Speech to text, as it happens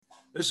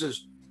This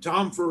is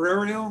Tom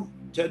Ferrario,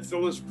 Ted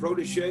Phillips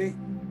protege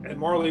at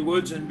Marley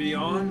Woods and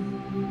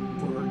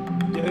beyond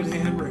for Dead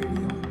Hand Radio.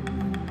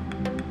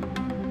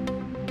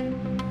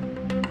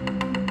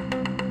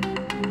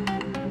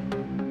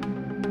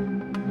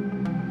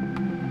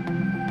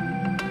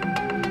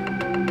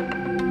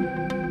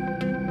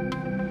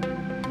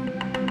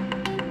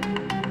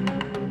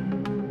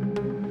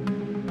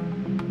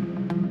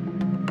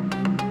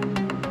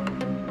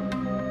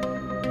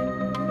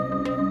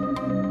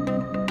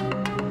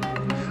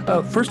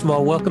 First of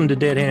all, welcome to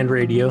Dead Hand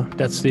Radio.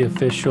 That's the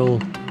official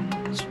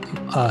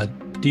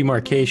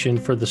demarcation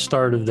for the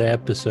start of the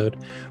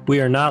episode. We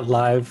are not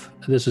live.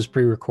 This is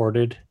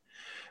pre-recorded.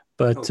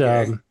 But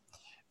Okay.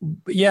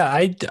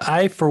 yeah,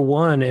 I, for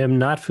one, am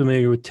not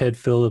familiar with Ted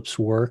Phillips'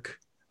 work.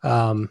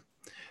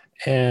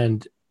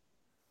 And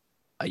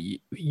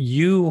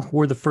you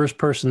were the first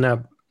person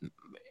that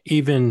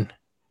even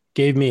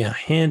gave me a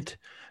hint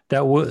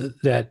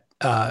that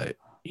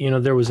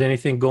there was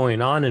anything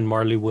going on in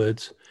Marley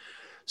Woods.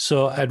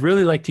 So I'd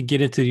really like to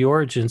get into the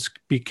origins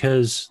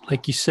because,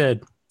 like you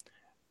said,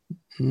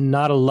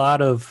 not a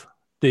lot of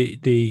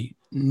the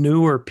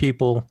newer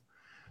people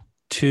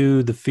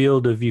to the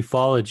field of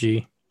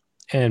ufology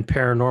and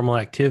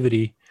paranormal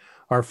activity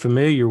are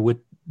familiar with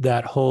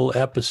that whole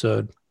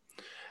episode.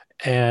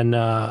 And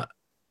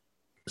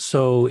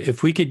so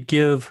if we could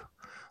give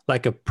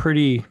like a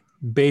pretty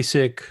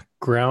basic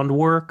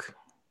groundwork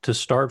to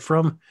start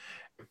from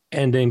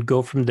and then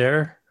go from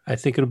there, I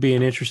think it'll be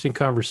an interesting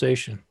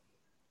conversation.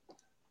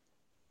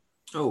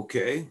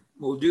 Okay,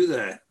 we'll do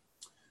that.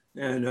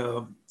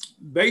 And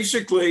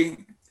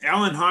basically,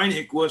 Alan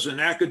Hynek was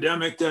an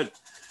academic that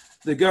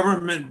the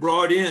government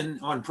brought in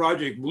on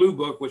Project Blue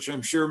Book, which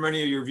I'm sure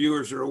many of your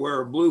viewers are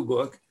aware of Blue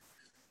Book.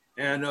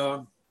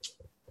 And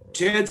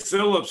Ted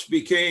Phillips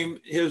became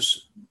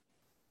his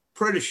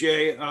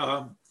protege.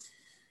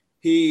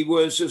 He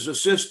was his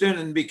assistant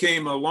and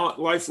became a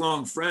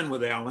lifelong friend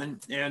with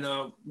Alan. And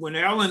when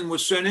Alan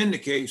was sent into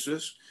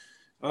cases,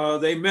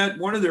 they met.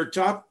 One of their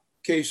top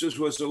cases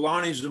was the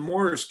Lonnie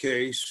Zamora's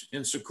case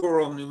in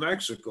Socorro, New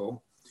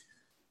Mexico.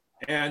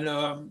 And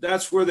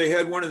that's where they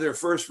had one of their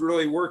first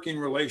really working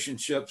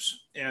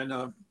relationships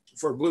and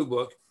for Blue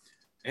Book.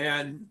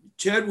 And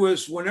Ted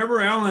was, whenever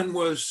Alan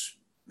was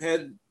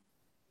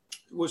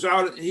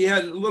out, he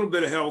had a little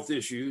bit of health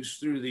issues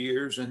through the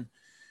years. And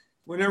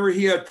whenever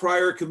he had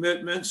prior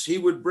commitments,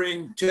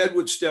 Ted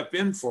would step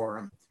in for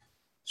him.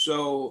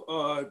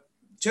 So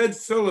Ted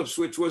Phillips,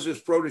 which was his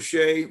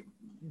protege,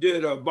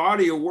 did a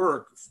body of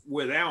work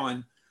with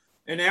Alan.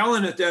 And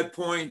Alan at that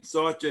point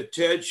thought that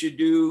Ted should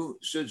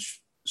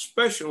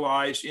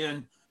specialize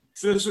in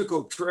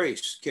physical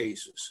trace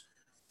cases.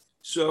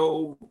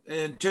 So,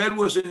 and Ted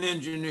was an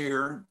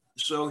engineer.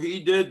 So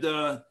he did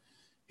the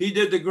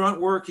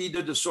grunt work, he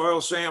did the soil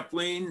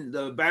sampling,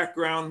 the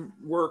background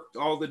work,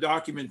 all the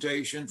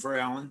documentation for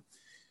Alan.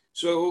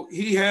 So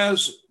he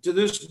has, to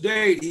this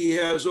date, he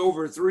has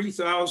over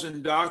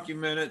 3,000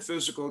 documented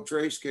physical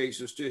trace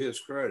cases to his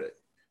credit.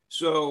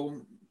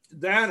 So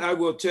that, I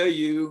will tell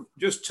you,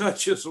 just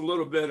touches a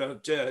little bit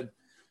of Ted.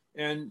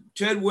 And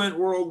Ted went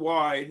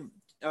worldwide.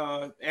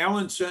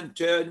 Alan sent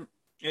Ted,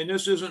 and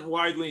this isn't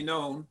widely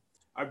known.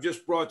 I've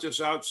just brought this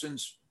out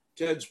since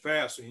Ted's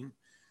passing,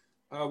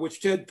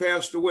 which Ted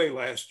passed away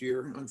last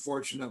year,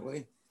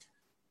 unfortunately.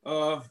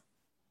 But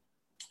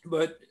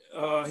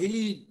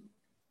he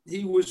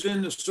was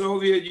in the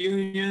Soviet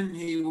Union.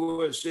 He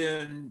was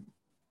in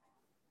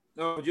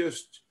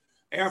just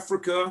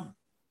Africa.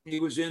 He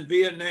was in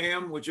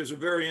Vietnam, which is a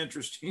very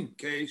interesting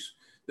case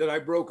that I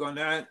broke on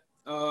that.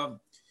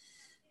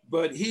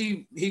 But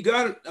he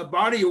got a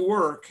body of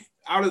work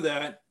out of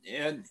that.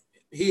 And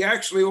he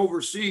actually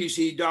overseas,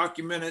 he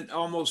documented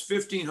almost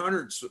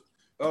 1,500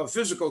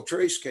 physical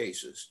trace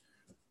cases.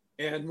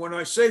 And when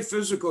I say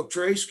physical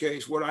trace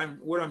case, what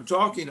I'm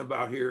talking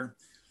about here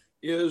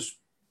is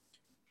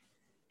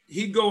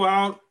he'd go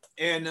out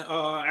and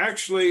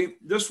actually,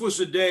 this was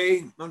a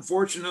day,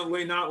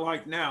 unfortunately, not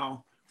like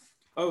now,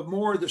 of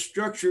more of the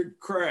structured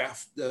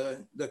craft,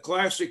 the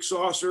classic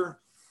saucer.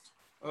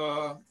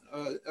 A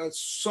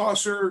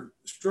saucer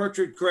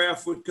structured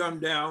craft would come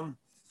down,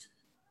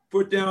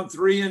 put down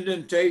 3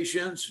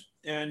 indentations,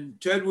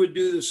 and Ted would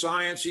do the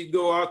science. He'd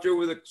go out there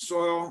with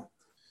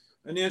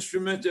an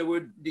instrument that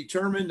would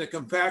determine the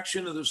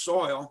compaction of the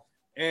soil.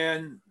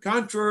 And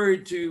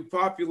contrary to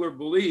popular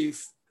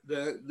belief,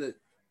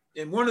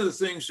 and one of the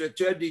things that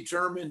Ted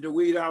determined to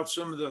weed out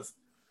some of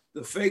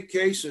the fake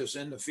cases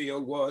in the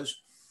field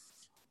was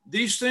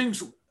these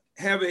things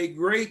have a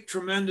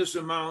tremendous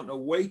amount of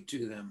weight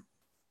to them.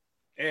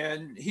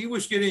 And he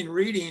was getting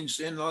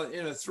readings in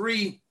a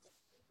three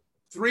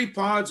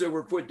pods that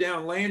were put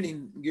down,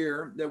 landing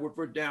gear that were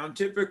put down,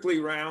 typically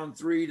around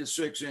 3 to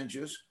 6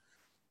 inches.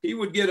 He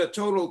would get a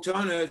total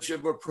tonnage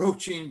of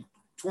approaching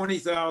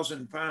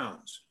 20,000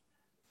 pounds.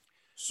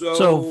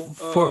 So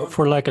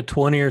for like a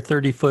 20 or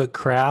 30 foot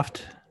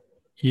craft,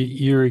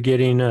 you're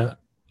getting a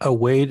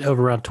weight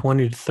of around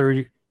 20 to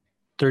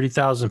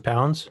 30,000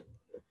 pounds?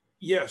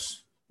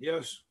 Yes.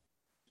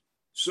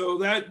 So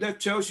that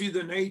tells you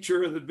the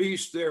nature of the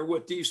beast there,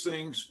 what these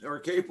things are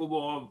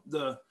capable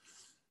of,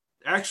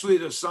 actually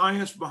the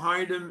science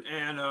behind them.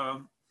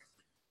 And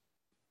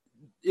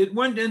it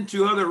went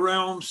into other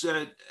realms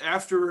that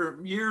after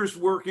years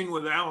working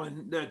with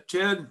Alan, that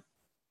Ted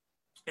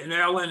and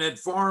Alan had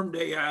formed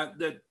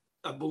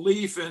a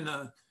belief in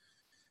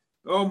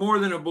more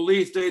than a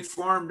belief, they'd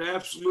formed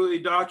absolutely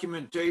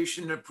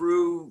documentation to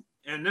prove,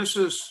 and this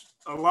is,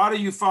 a lot of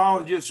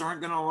ufologists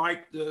aren't going to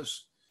like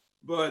this,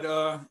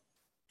 but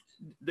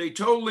they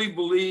totally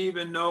believe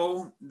and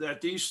know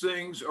that these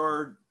things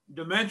are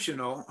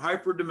dimensional,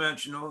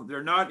 hyperdimensional.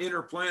 They're not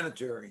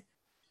interplanetary.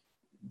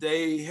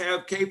 They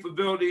have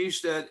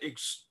capabilities that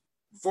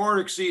far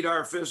exceed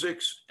our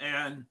physics.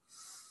 And,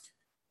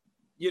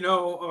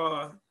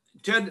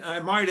 Ted, I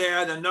might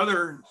add,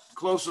 another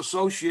close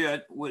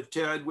associate with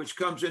Ted, which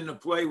comes into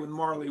play with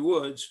Marley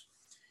Woods.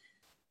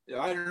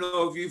 I don't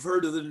know if you've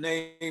heard of the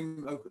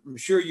name, I'm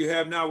sure you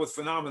have now with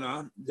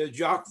Phenomena, the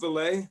Jacques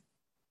Vallée.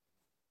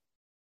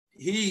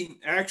 He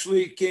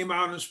actually came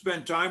out and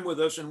spent time with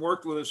us and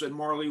worked with us at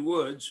Marley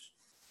Woods,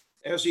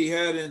 as he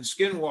had in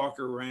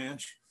Skinwalker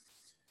Ranch.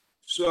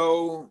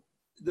 So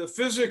the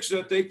physics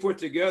that they put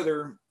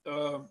together,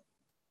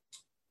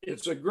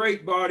 it's a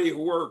great body of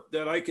work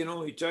that I can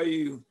only tell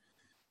you,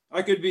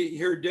 I could be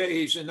here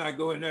days and not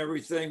go into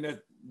everything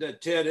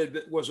that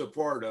Ted was a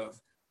part of.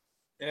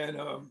 And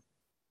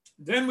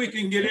then we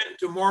can get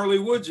into Marley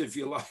Woods if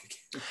you like.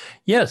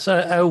 Yes,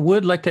 I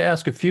would like to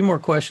ask a few more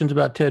questions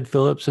about Ted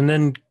Phillips and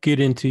then get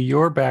into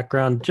your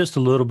background just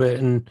a little bit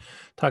and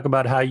talk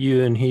about how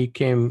you and he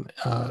came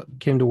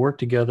to work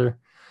together.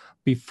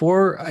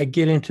 Before I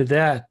get into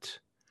that,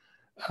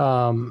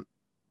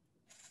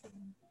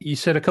 you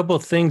said a couple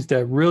of things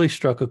that really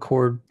struck a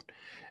chord.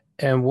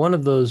 And one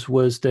of those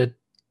was that,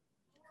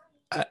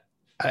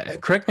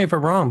 correct me if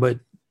I'm wrong, but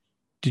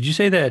did you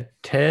say that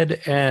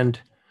Ted and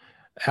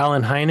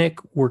Alan Hynek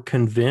were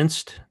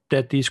convinced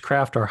that these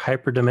craft are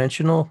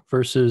hyperdimensional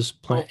versus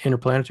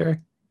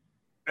interplanetary?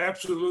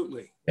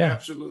 Absolutely. Yeah.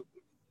 Absolutely.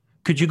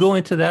 Could you go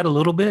into that a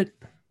little bit?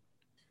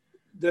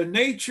 The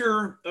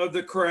nature of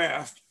the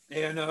craft,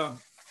 and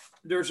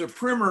there's a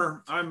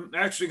primer I'm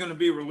actually going to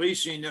be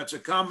releasing that's a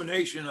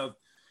combination of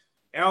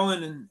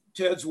Alan and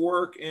Ted's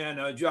work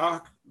and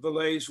Jacques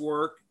Vallée's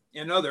work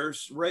and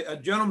others. A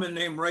gentleman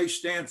named Ray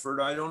Stanford,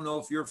 I don't know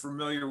if you're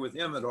familiar with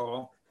him at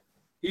all.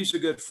 He's a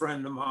good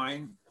friend of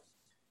mine.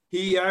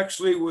 He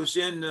actually was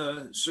in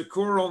the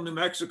Socorro, New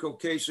Mexico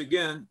case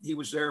again. He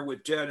was there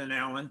with Ted and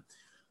Alan.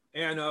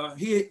 And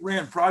he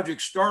ran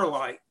Project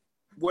Starlight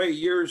way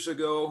years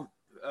ago.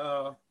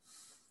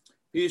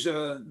 He's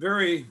a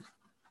very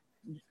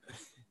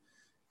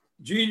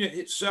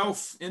genius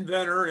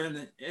self-inventor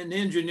and an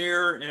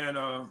engineer,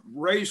 and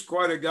Ray's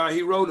quite a guy.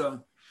 He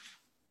wrote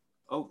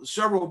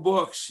several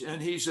books,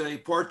 and he's a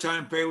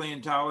part-time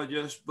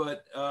paleontologist,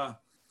 but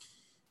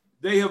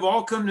they have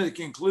all come to the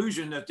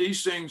conclusion that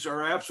these things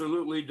are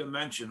absolutely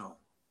dimensional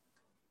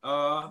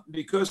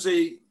because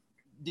they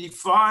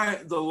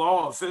defy the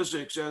law of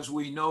physics as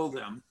we know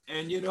them.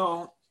 And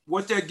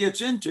what that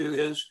gets into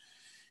is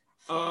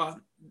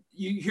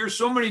you hear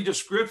so many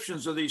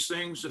descriptions of these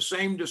things, the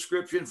same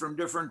description from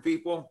different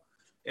people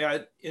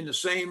in the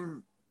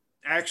same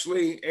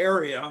actually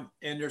area.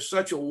 And there's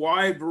such a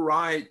wide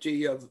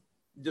variety of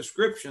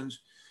descriptions.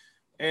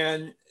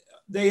 And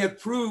they have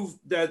proved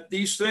that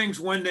these things,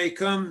 when they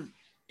come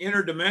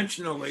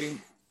interdimensionally,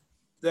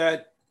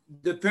 that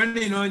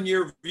depending on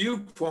your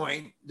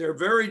viewpoint, they're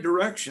very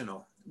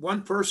directional.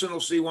 One person will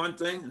see one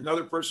thing,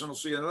 another person will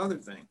see another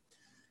thing.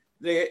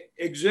 They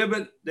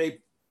exhibit,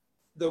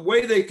 the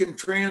way they can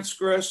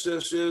transgress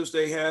this is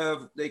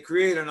they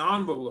create an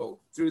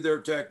envelope through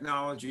their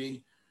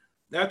technology.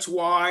 That's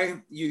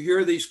why you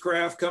hear these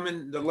craft come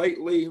in the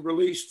lately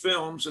released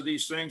films of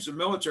these things, the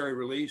military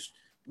release,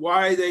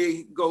 why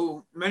they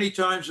go many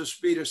times the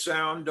speed of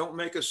sound, don't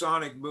make a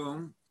sonic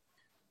boom.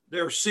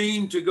 They're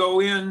seen to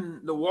go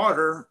in the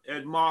water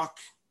at Mach,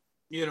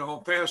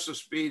 past the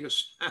speed of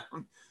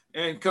sound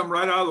and come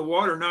right out of the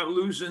water, not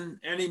losing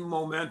any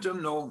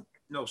momentum,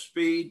 no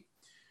speed.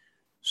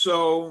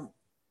 So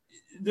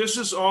this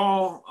is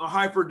all a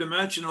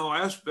hyperdimensional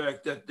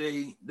aspect that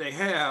they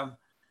have.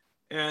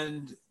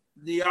 And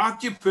the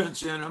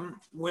occupants in them,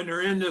 when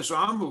they're in this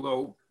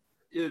envelope,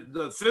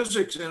 the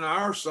physics in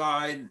our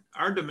side,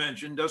 our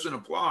dimension doesn't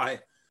apply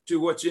to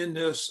what's in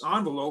this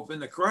envelope in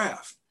the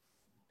craft.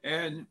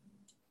 And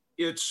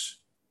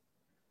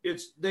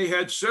they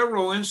had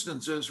several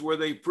instances where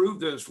they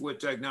proved this with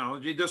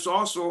technology. This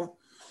also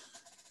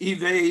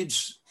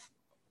evades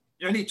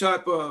any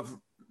type of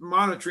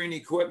monitoring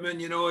equipment.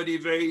 It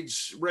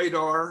evades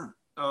radar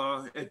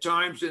at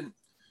times, and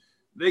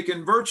they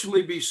can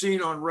virtually be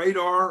seen on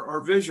radar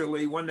or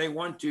visually when they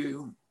want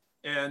to.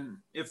 And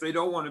if they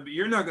don't want to be,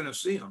 you're not going to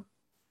see them.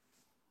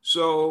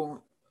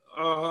 So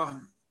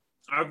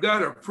I've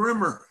got a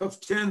primer of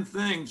 10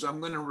 things I'm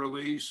going to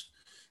release,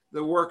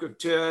 the work of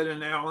Ted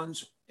and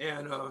Alan's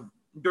and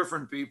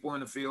different people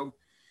in the field,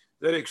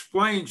 that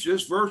explains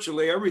just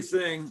virtually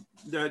everything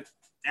that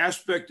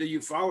aspect of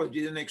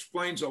ufology and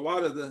explains a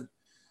lot of the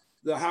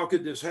how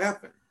could this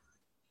happen.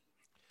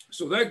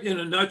 So that in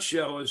a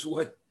nutshell is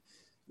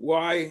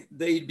why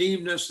they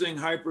deem this thing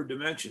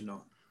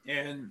hyperdimensional.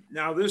 And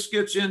now this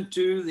gets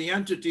into the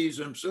entities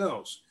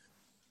themselves.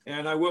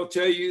 And I will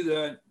tell you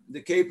that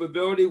the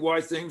capability,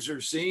 why things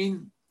are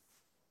seen,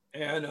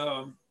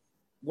 and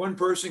one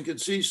person can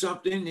see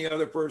something, the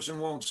other person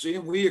won't see.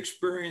 And we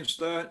experience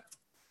that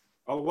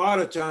a lot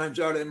of times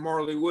out in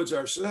Marley Woods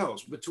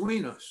ourselves,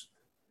 between us.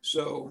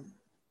 So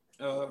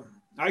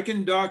I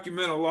can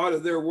document a lot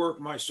of their work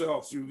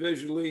myself through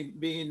visually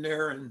being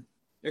there and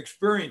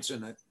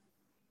experiencing it.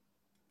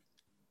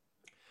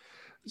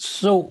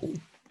 So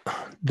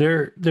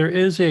there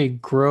is a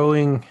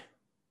growing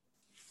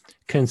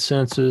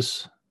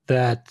consensus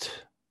that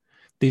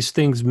these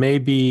things may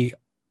be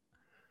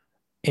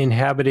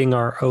inhabiting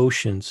our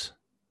oceans.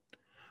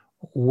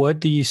 What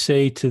do you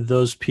say to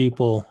those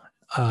people?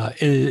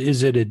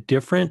 Is it a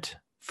different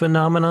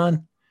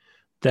phenomenon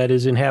that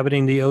is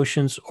inhabiting the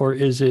oceans, or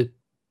is it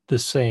the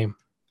same?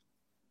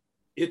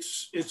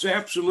 It's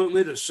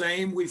absolutely the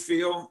same, we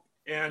feel.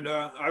 And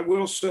I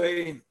will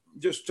say,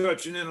 just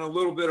touching in a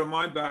little bit of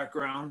my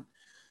background,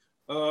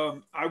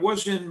 I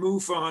was in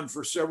MUFON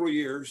for several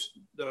years.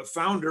 The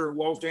founder,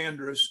 Walt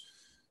Andrus,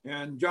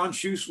 and John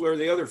Schuessler,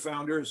 the other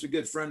founder, is a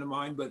good friend of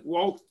mine. But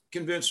Walt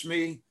convinced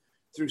me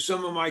through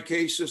some of my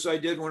cases I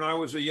did when I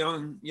was a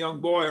young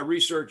boy, I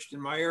researched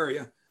in my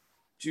area,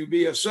 to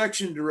be a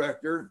section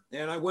director.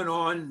 And I went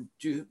on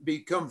to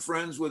become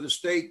friends with the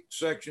state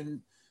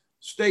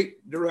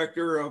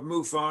director of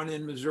MUFON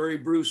in Missouri,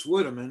 Bruce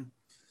Woodeman,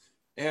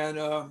 and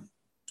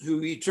who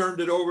he turned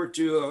it over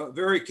to a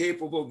very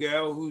capable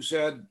gal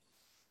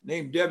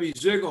named Debbie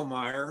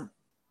Ziegelmeyer.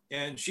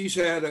 And she's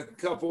had a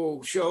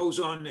couple shows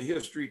on the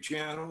History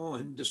Channel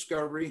and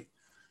Discovery.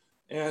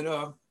 And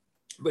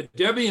but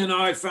Debbie and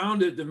I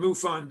founded the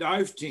MUFON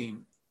dive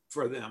team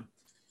for them.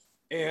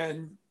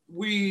 And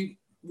we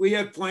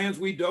had plans,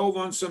 we dove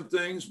on some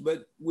things,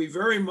 but we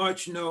very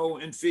much know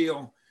and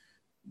feel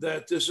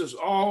that this is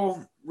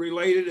all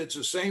related. It's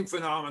the same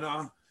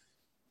phenomena.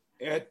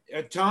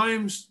 At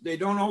times, they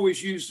don't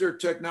always use their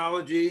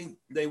technology.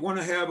 They want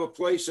to have a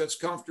place that's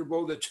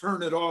comfortable to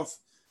turn it off,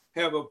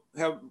 have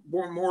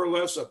more or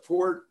less a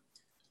port,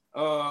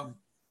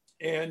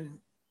 and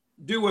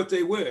do what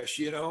they wish,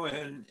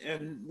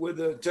 and with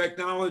the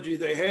technology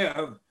they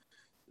have,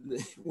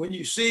 when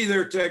you see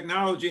their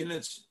technology and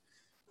it's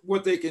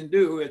what they can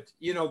do,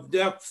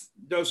 depth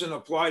doesn't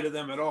apply to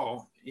them at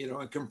all,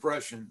 and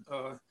compression.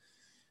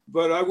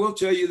 But I will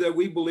tell you that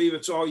we believe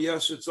it's all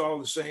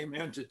the same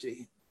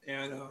entity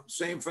and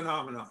same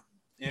phenomena.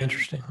 And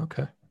interesting.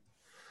 Okay.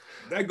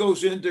 That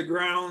goes into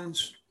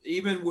grounds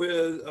even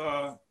with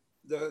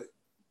the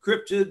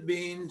cryptid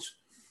beings,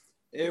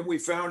 and we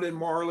found in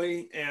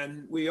Marley,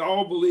 and we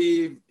all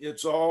believe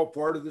it's all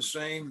part of the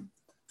same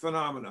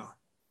phenomena.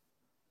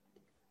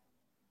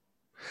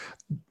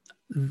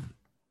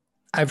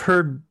 I've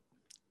heard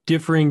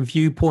differing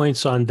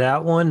viewpoints on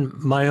that one.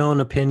 My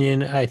own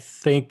opinion, I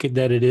think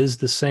that it is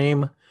the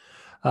same.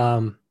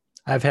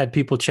 I've had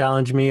people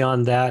challenge me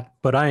on that,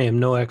 but I am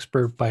no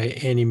expert by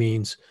any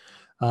means.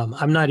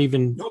 I'm not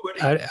even,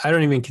 I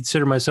don't even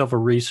consider myself a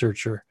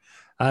researcher.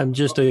 I'm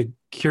just a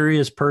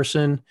curious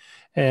person,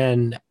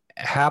 and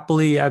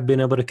happily I've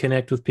been able to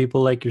connect with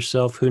people like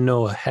yourself who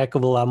know a heck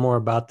of a lot more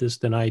about this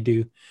than I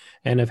do,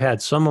 and have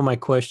had some of my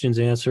questions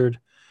answered,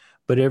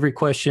 but every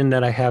question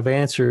that I have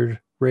answered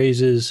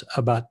raises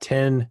about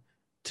 10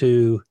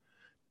 to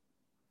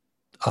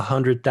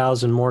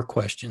 100,000 more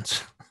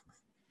questions.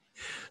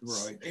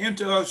 Right. And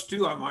to us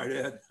too, I might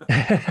add.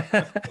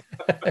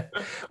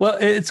 Well,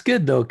 it's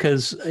good though,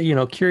 because,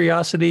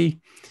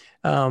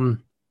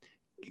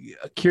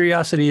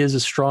 curiosity is a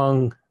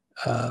strong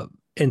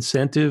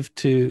incentive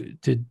to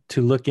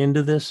look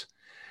into this.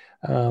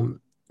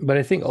 But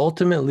I think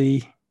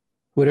ultimately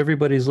what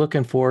everybody's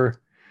looking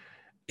for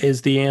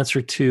is the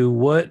answer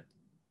to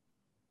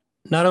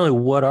not only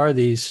what are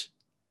these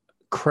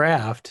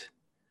craft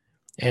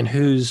and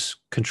who's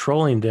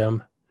controlling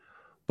them,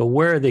 but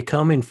where are they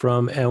coming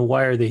from and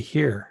why are they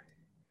here?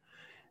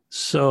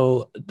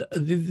 So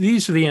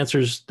these are the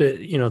answers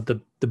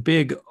that, the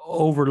big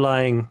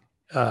overlying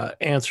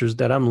answers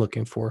that I'm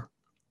looking for.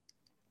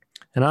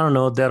 And I don't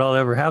know that I'll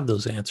ever have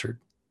those answered.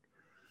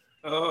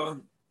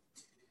 The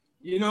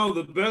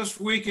best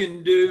we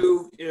can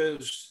do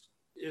is,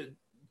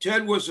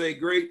 Ted was a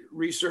great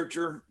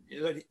researcher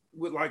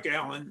like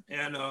Alan,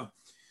 and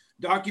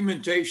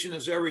documentation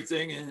is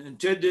everything. And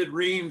Ted did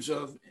reams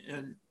of,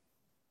 and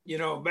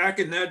back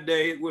in that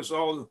day, it was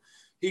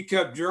he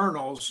kept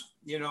journals.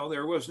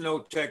 There was no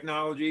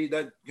technology,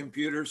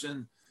 computers,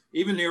 and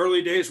even the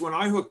early days when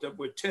I hooked up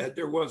with Ted,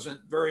 there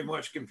wasn't very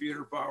much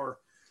computer power,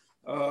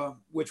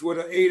 which would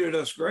have aided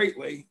us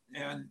greatly.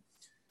 And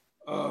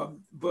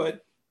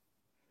but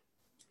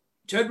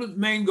Ted's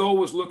main goal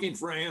was looking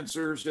for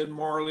answers in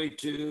Marley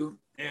too.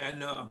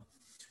 And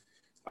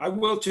I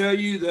will tell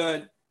you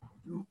that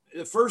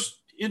the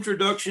first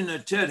introduction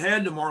that Ted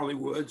had to Marley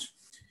Woods,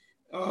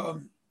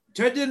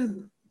 Ted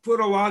didn't put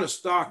a lot of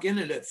stock in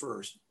it at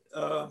first,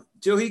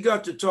 till he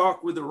got to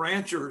talk with the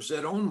ranchers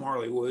that own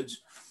Marley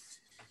Woods,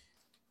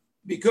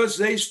 because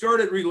they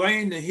started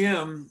relaying to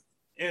him,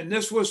 and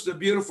this was the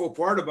beautiful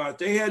part about it.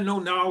 They had no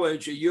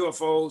knowledge of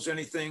UFOs,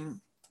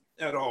 anything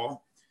at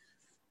all,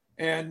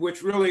 and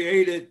which really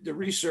aided the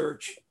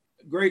research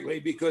greatly,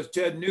 because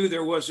Ted knew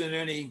there wasn't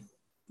any,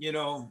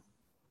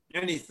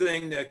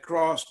 anything that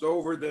crossed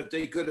over that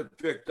they could have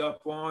picked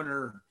up on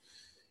or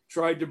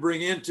tried to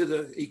bring into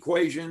the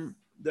equation,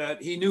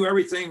 that he knew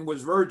everything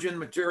was virgin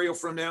material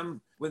from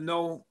them with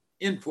no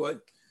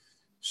input.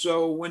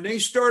 So when they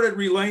started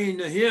relaying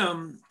to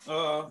him,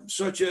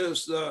 such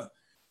as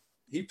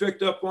he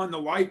picked up on the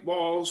light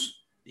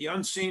balls, the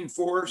unseen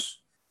force,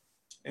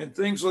 and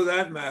things of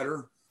that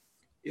matter,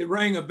 it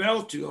rang a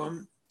bell to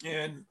him.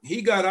 And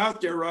he got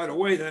out there right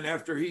away then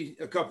after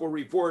a couple of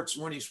reports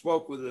when he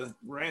spoke with the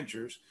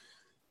ranchers.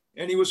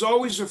 And he was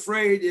always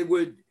afraid it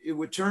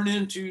would turn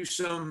into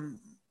some,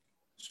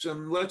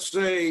 let's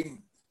say,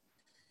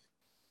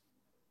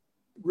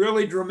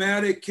 really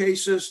dramatic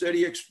cases that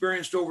he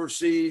experienced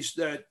overseas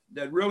that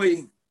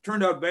really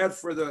turned out bad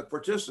for the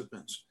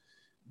participants.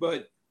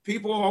 But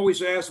people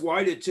always ask,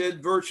 why did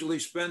Ted virtually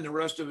spend the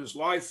rest of his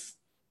life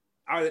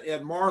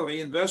at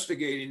Marley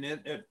investigating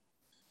it?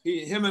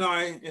 Him and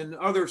I and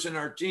others in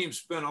our team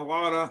spent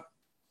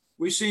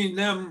we've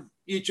seen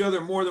each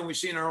other more than we've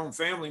seen our own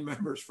family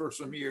members for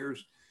some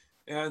years.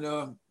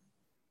 And,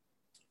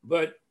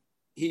 but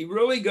he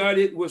really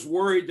was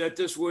worried that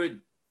this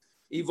would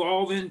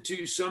evolve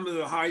into some of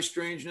the high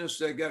strangeness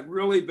that got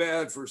really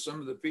bad for some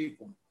of the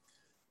people.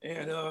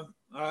 And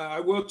I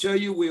will tell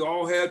you, we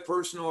all had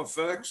personal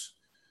effects.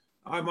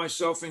 I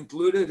myself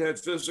included had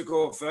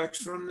physical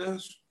effects from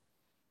this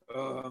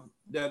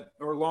that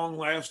are long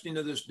lasting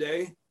to this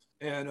day.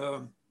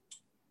 And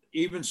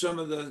even some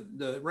of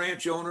the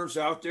ranch owners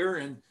out there.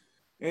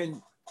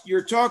 And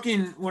you're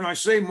talking, when I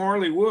say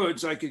Marley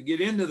Woods, I could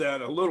get into that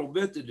a little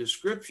bit, the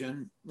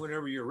description,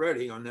 whenever you're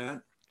ready on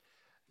that.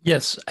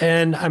 Yes,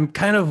 and I'm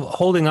kind of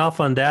holding off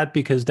on that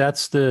because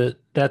that's going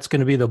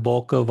to be the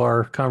bulk of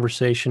our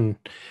conversation.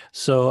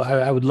 So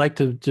I would like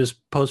to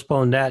just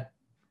postpone that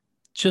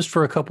just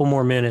for a couple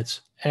more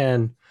minutes.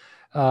 And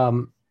I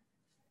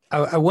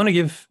want to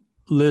give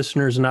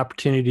listeners an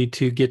opportunity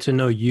to get to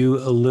know you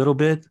a little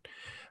bit.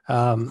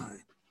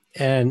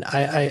 And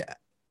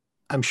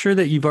I'm sure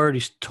that you've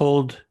already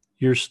told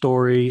your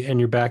story and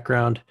your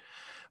background,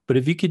 but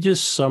if you could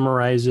just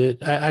summarize it.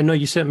 I know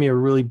you sent me a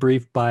really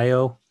brief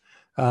bio,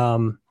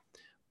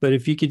 but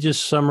if you could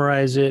just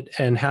summarize it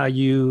and how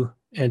you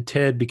and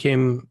Ted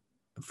became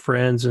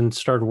friends and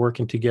started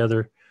working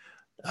together,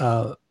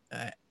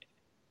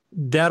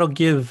 that'll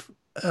give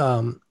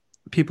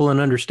people an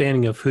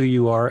understanding of who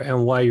you are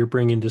and why you're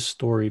bringing this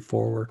story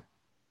forward.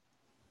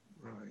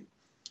 Right.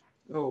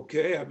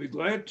 Okay, I'd be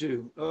glad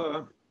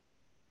to.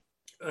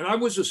 And I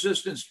was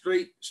assistant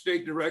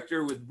state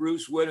director with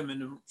Bruce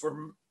Whittam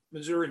for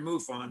Missouri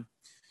MUFON.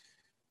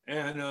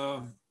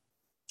 And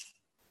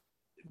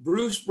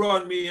Bruce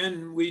brought me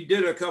in. We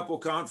did a couple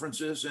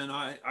conferences, and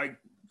I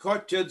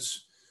caught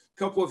Ted's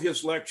couple of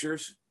his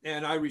lectures,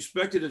 and I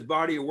respected his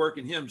body of work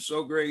and him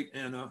so great.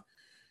 And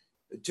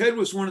Ted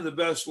was one of the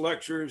best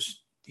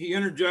lecturers. He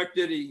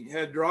interjected, he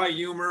had dry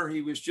humor.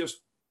 He was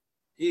just,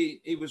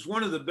 he was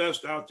one of the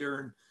best out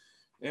there.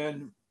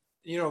 And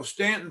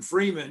Stanton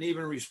Freeman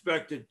even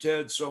respected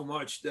Ted so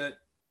much that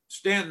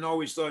Stanton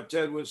always thought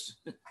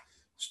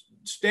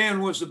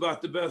Stan was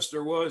about the best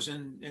there was,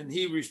 and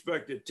he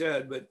respected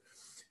Ted.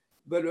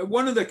 But at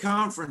one of the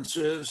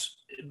conferences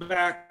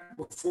back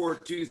before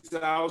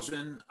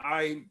 2000,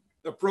 I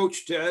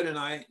approached Ted and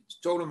I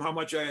told him how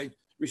much I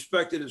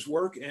respected his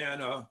work.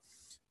 And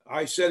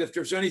I said, if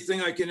there's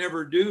anything I can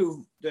ever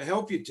do to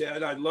help you,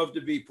 Ted, I'd love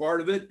to be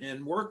part of it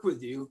and work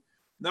with you.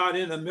 Not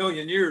in a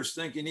million years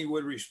thinking he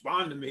would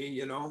respond to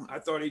me. I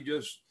thought he'd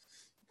just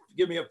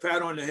give me a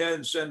pat on the head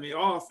and send me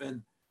off.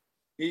 And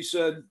he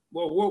said,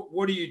 well,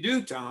 what do you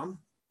do, Tom?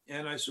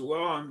 And I said,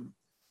 well, I'm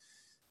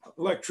an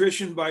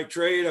electrician by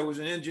trade. I was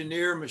an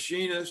engineer,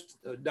 machinist,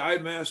 a die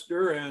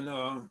master. And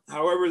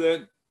however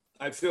that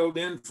I filled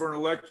in for an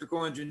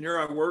electrical engineer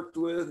I worked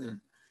with. And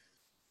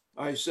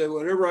I said,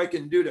 whatever I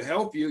can do to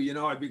help you,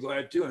 I'd be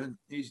glad to. And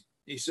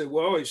he said,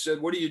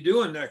 what are you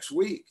doing next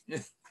week?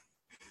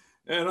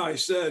 And I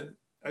said,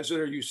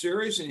 are you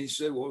serious? And he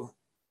said, well,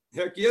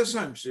 heck yes,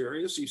 I'm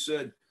serious. He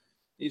said,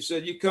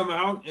 you come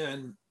out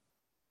and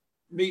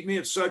meet me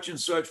at such and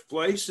such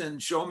place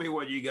and show me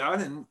what you got,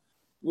 and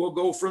we'll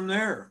go from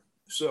there.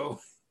 So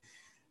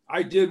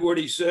I did what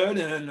he said,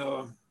 and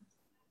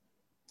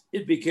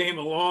it became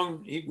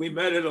we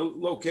met at a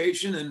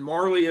location, and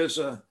Marley is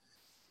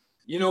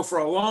for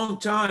a long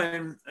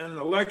time in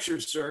the lecture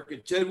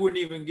circuit, Ted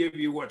wouldn't even give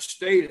you what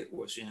state it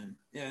was in.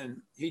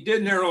 And he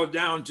did narrow it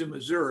down to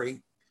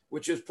Missouri,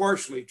 which is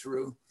partially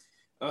true.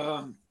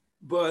 And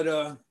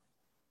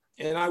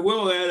I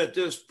will add at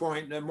this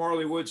point that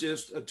Marley Woods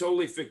is a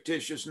totally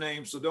fictitious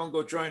name, so don't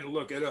go trying to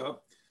look it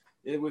up.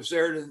 It was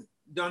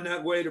done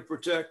that way to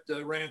protect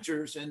the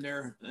ranchers and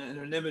their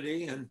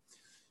anonymity.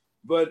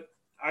 But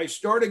I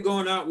started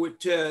going out with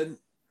Ted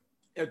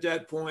at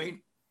that point,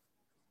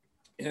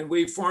 and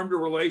we formed a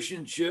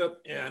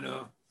relationship, and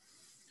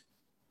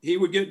he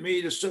would get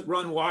me to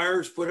run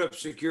wires, put up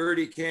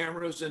security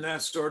cameras and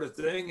that sort of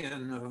thing.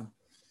 And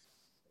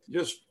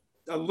just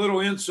a little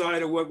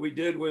insight of what we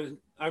did was,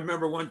 I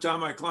remember one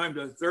time I climbed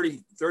a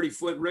 30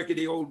 foot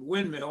rickety old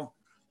windmill,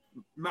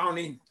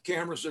 mounting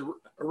cameras,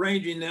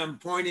 arranging them,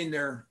 pointing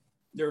their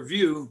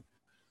view.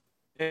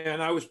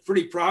 And I was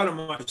pretty proud of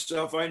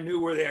myself. I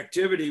knew where the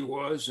activity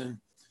was. And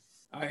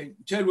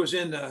Ted was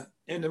and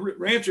the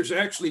ranchers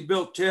actually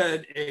built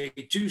Ted a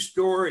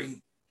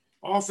 2-story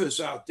office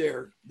out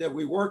there that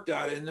we worked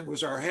out in. It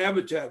was our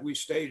habitat we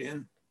stayed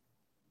in.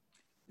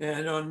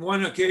 And on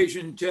one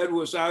occasion, Ted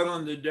was out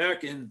on the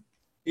deck and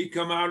he'd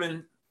come out,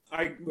 and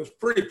I was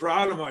pretty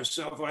proud of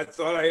myself. I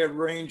thought I had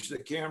ranged the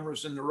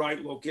cameras in the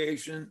right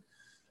location.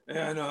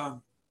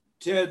 And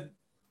Ted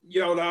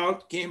yelled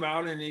out, came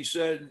out, and he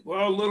said,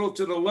 "Well, a little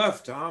to the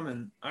left, Tom."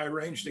 And I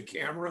ranged the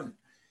camera,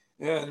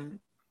 and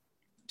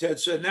Ted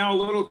said, "Now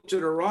a little to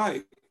the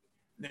right."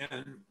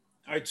 And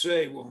I'd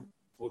say, well,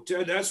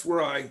 Ted, that's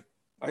where I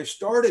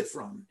started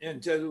from.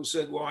 And Ted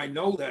said, "Well, I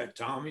know that,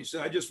 Tom." He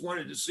said, "I just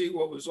wanted to see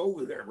what was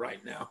over there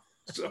right now."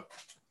 So,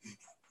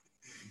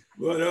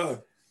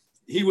 but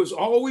he was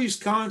always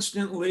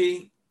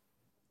constantly,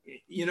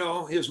 you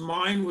know, his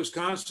mind was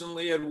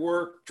constantly at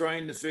work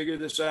trying to figure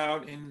this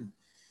out. And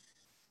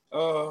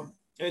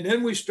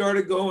then we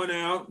started going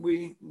out.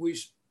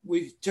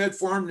 Ted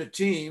formed a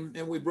team,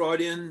 and we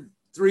brought in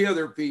 3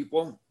 other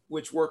people,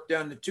 which worked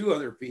down to 2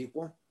 other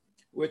people,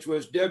 which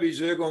was Debbie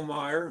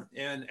Ziegelmeyer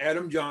and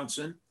Adam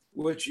Johnson,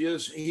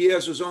 he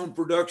has his own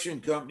production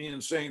company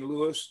in St.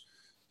 Louis.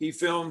 He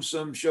films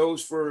some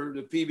shows for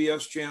the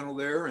PBS channel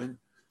there, and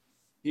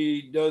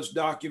he does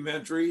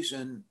documentaries,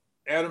 and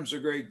Adam's a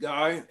great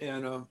guy.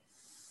 And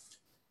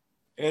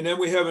then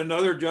we have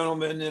another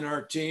gentleman in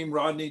our team,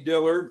 Rodney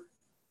Dillard.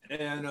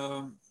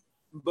 And,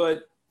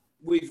 but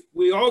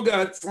we all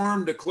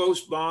formed a close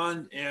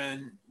bond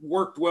and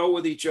worked well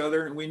with each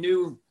other. And we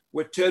knew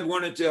what Ted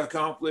wanted to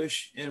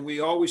accomplish, and we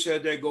always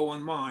had that goal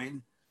in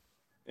mind.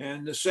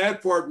 And the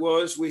sad part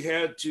was we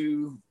had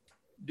to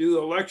do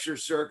a lecture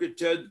circuit.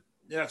 Ted,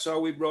 that's how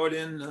we brought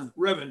in the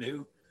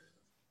revenue.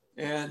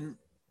 And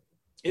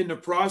in the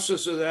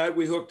process of that,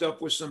 we hooked up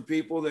with some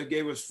people that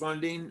gave us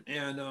funding,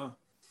 and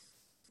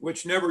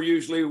which never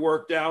usually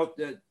worked out.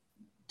 That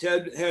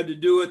Ted had to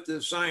do it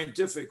the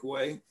scientific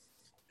way,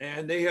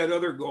 and they had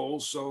other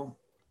goals. So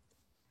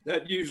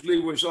that usually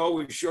was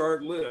always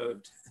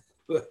short-lived.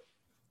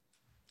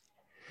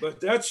 But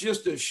that's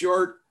just a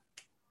short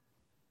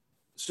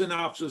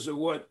synopsis of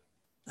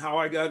how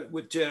I got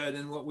with Ted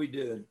and what we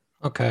did.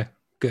 Okay,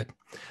 good.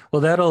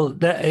 Well,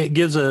 it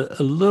gives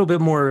a little bit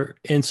more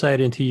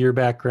insight into your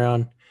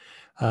background.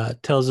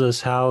 Tells us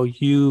how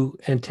you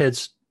and Ted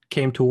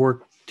came to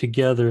work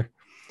together,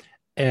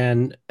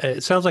 and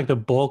it sounds like the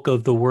bulk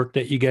of the work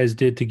that you guys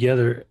did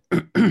together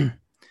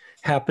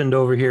happened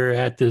over here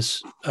at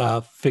this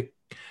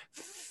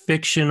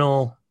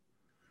fictional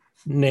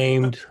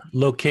named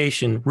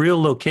location,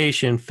 real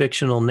location,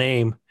 fictional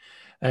name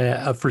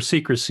for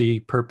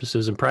secrecy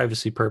purposes and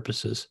privacy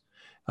purposes,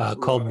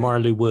 called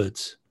Marley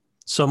Woods,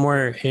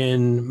 somewhere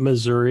in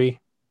Missouri,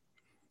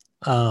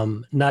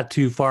 not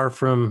too far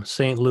from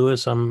St.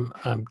 Louis,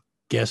 I'm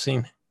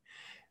guessing.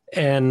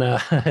 And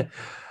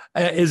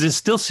is it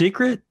still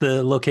secret,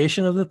 the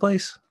location of the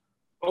place?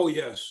 Oh,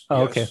 yes.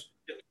 Oh, yes.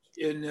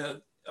 Okay.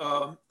 And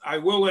I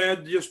will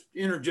add, just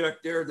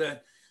interject there,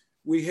 that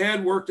we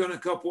had worked on a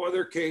couple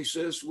other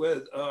cases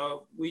with,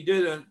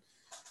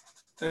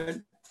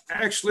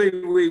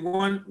 actually we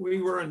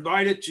were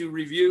invited to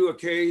review a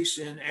case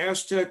in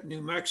Aztec,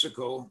 New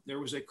Mexico. There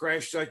was a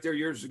crash site there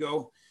years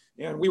ago,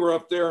 and we were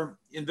up there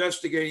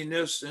investigating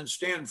this, and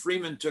Stanton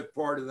Freeman took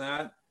part of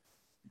that,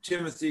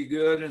 Timothy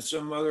Good and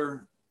some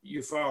other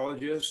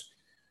ufologists.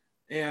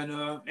 And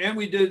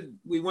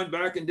we went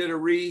back and did a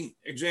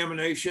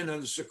re-examination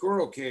of the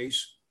Socorro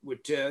case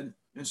with Ted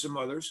and some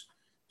others.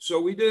 So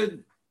we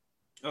did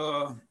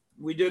a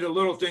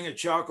little thing at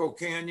Chaco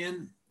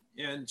Canyon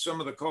and some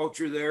of the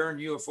culture there and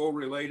UFO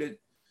related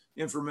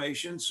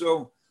information.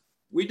 So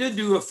we did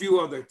do a few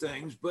other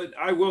things, but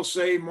I will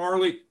say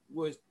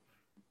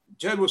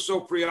Ted was so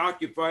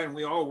preoccupied, and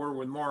we all were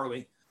with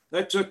Marley,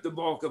 that took the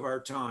bulk of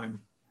our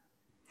time.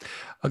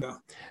 Yeah.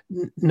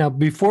 Now,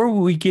 before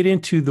we get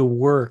into the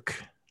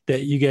work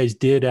that you guys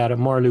did out at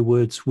Marley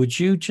Woods, would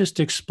you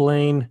just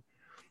explain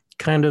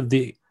kind of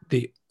the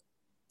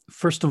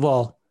first of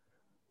all,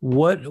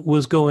 what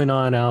was going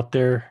on out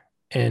there,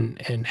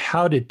 and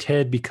how did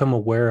Ted become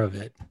aware of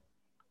it?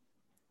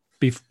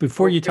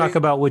 Before you talk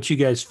about what you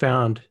guys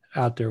found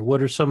out there,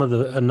 what are some of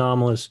the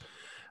anomalous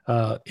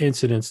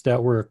incidents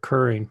that were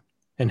occurring,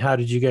 and how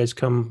did you guys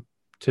come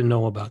to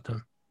know about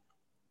them?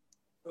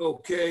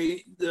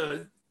 Okay,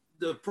 the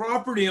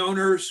property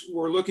owners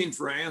were looking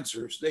for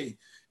answers.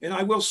 And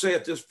I will say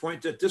at this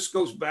point that this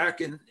goes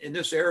back in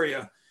this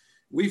area.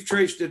 We've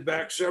traced it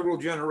back several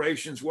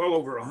generations, well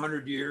over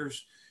 100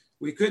 years.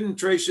 We couldn't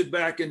trace it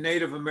back in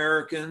Native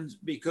Americans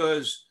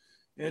because,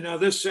 and now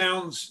this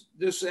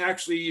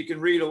actually, you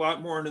can read a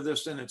lot more into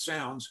this than it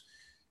sounds.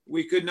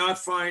 We could not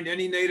find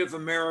any Native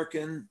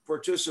American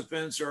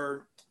participants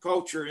or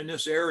culture in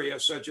this area,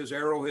 such as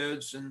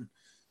arrowheads and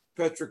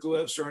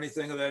petroglyphs or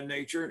anything of that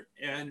nature,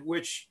 and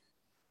which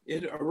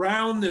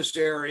around this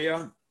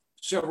area,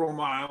 several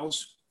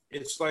miles,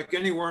 it's like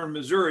anywhere in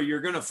Missouri,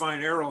 you're going to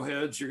find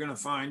arrowheads, you're going to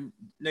find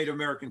Native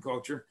American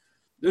culture.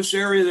 This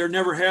area, there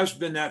never has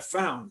been that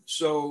found.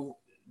 So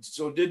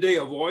did they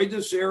avoid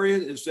this area?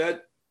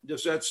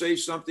 Does that say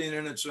something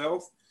in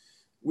itself?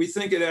 We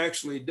think it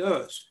actually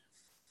does.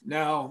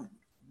 Now,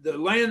 the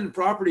land and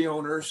property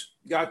owners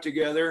got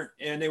together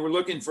and they were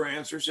looking for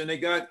answers, and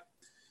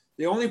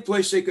the only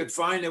place they could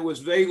find that was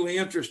vaguely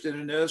interested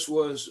in this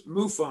was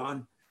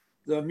MUFON,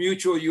 the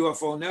Mutual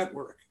UFO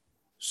Network.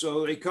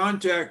 So they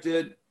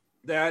contacted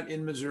that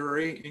in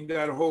Missouri and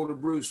got a hold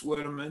of Bruce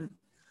Whitteman.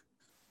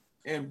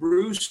 And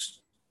Bruce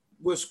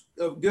was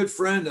a good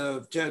friend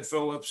of Ted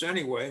Phillips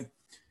anyway.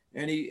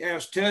 And he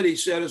asked Ted, he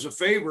said, as a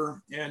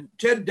favor, and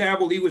Ted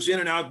dabbled, he was in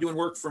and out doing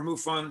work for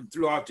MUFON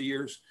throughout the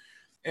years.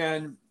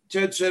 And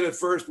Ted said at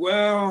first,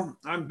 well,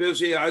 I'm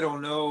busy, I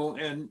don't know.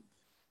 And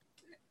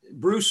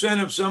Bruce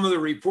sent him some of the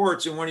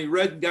reports. And when he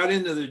got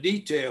into the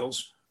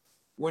details,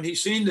 when he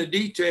seen the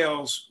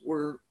details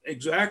were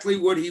exactly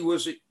what he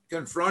was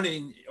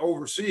confronting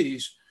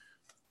overseas,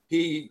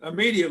 he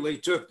immediately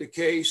took the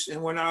case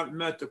and went out and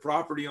met the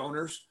property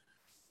owners.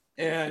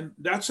 And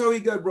that's how he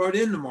got brought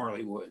into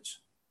Marley Woods.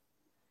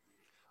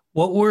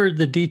 What were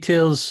the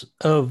details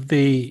of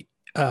the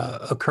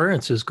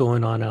occurrences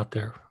going on out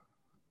there?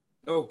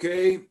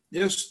 Okay,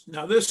 this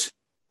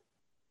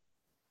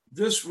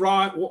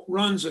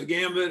runs a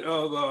gambit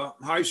of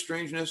high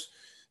strangeness.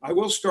 I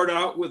will start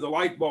out with the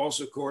light balls,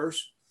 of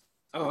course.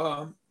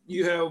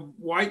 You have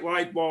white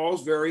light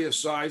balls, various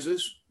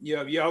sizes. You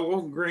have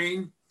yellow,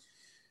 green,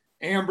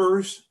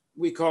 ambers,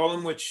 we call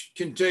them, which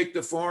can take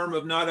the form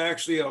of not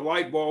actually a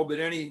light bulb, but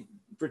any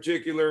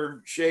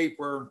particular shape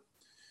or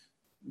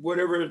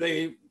whatever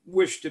they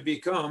wish to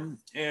become.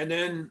 And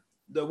then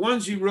the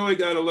ones you really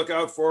got to look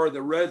out for are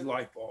the red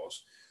light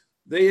balls.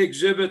 They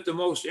exhibit the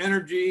most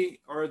energy,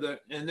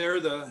 and they're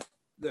the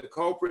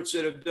culprits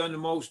that have done the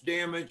most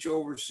damage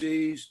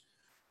overseas.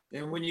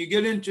 And when you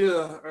get into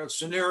a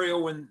scenario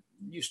when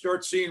you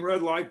start seeing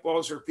red light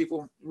balls or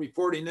people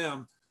reporting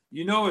them,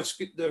 you know it's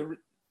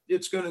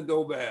going to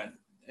go bad.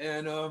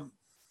 And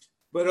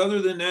but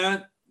other than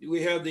that,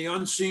 we have the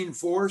unseen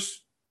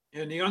force,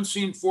 and the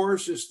unseen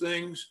force is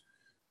things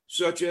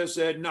such as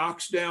that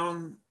knocks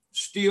down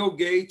steel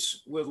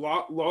gates with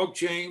log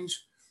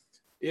chains.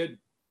 It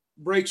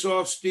breaks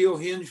off steel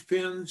hinge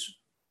pins,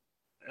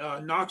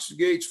 knocks the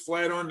gates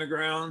flat on the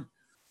ground,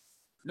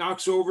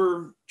 knocks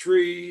over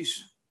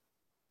trees.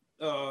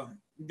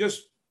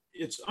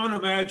 It's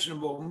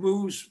unimaginable.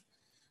 Moves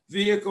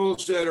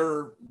vehicles that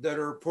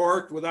are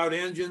parked without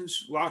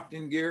engines, locked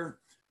in gear,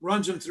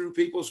 runs them through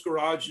people's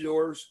garage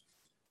doors.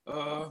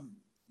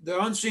 The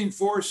unseen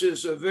force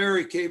is a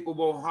very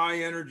capable,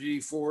 high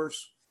energy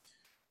force,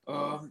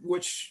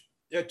 which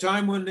at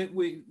time when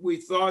we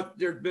thought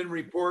there'd been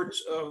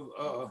reports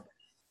of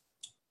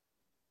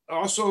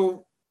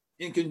also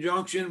in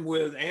conjunction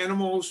with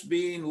animals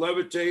being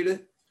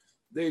levitated.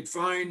 They'd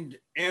find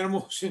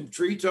animals in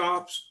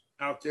treetops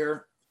out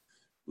there,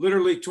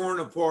 literally torn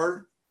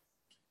apart.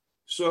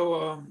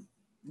 So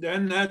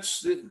then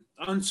that's the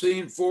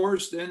unseen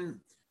force.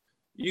 Then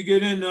you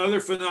get into other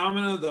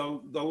phenomena,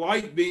 the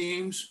light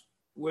beams,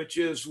 which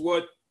is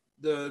what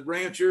the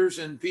ranchers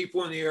and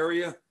people in the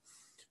area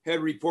had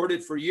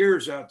reported for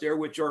years out there,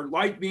 which are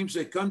light beams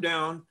that come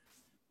down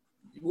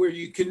where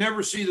you can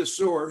never see the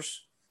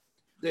source.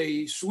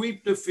 They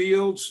sweep the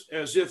fields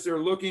as if they're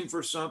looking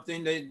for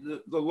something.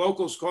 The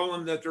locals call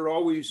them that they're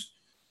always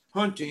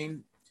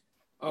hunting.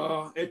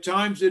 At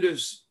times it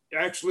has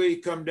actually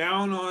come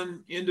down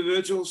on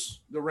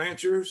individuals, the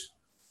ranchers.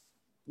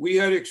 We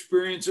had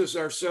experiences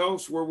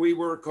ourselves where we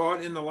were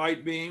caught in the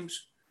light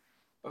beams.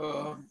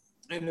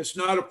 And it's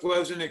not a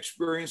pleasant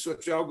experience,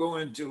 which I'll go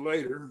into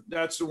later.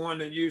 That's the one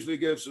that usually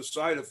gives the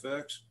side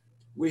effects.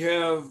 We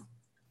have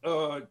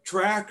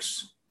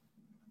tracks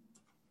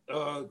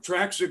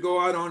that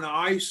go out on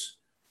ice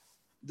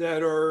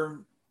that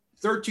are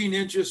 13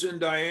 inches in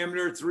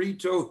diameter,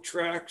 3-toe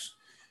tracks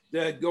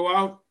that go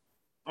out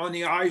on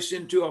the ice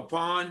into a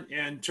pond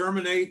and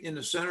terminate in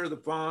the center of the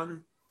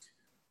pond.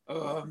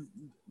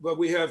 But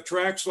we have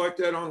tracks like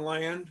that on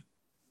land.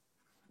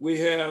 We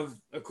have,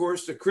 of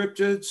course, the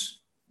cryptids,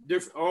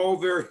 all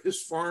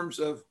various forms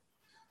of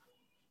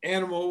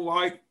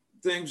animal-like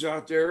things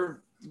out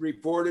there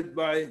reported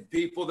by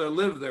people that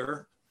live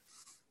there.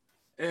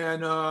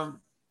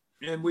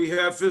 And we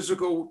have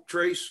physical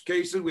trace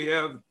cases. We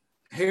have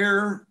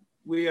hair.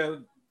 We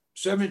have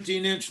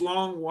 17-inch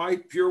long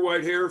pure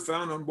white hair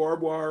found on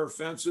barbed wire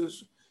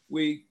fences.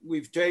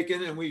 We've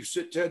taken and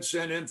Ted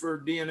sent in for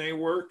DNA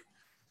work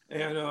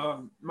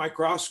and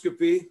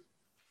microscopy,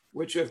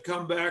 which have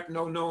come back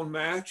no known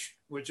match,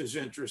 which is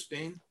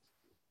interesting.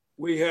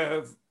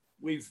 We've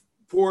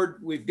poured,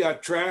 we've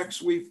got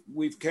tracks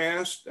we've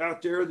cast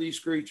out there, these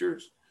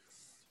creatures.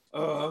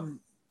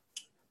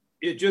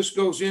 It just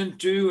goes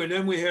into, and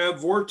then we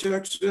have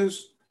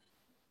vortexes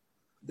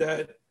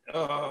that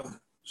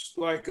it's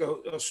like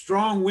a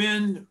strong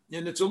wind,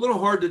 and it's a little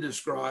hard to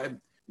describe,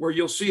 where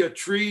you'll see a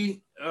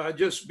tree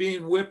just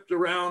being whipped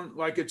around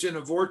like it's in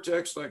a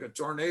vortex, like a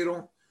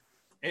tornado,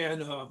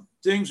 and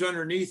things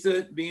underneath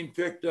it being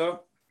picked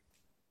up.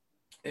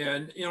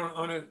 And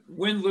on a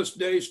windless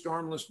day,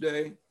 stormless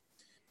day,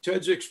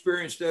 Ted's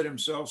experienced that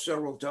himself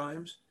several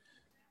times.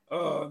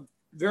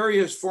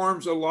 Various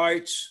forms of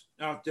lights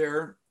out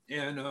there.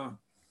 And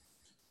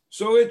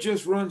so it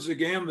just runs the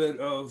gambit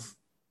of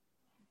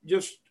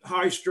just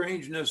high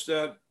strangeness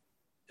that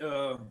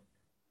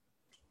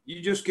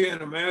you just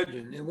can't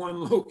imagine in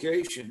one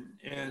location.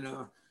 And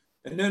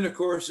then, of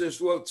course, there's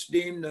what's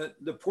deemed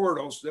the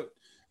portals. That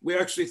we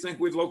actually think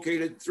we've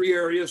located 3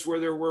 areas where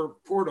there were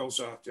portals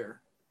out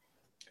there,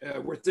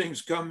 where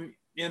things come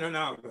in and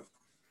out of.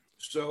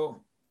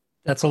 So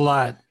that's a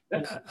lot.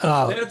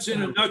 That's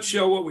in a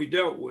nutshell what we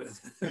dealt with.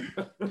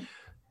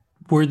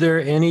 Were there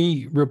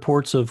any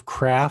reports of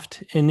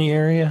craft in the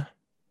area,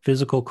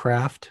 physical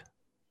craft?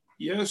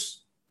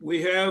 Yes,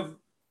 we have.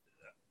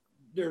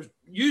 There's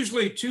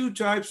usually 2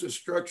 types of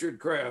structured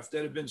craft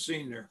that have been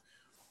seen there.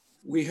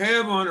 We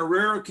have, on a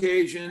rare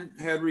occasion,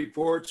 had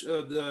reports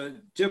of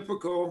the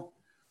typical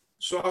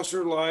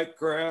saucer-like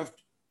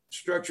craft,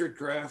 structured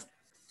craft,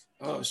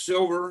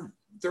 silver,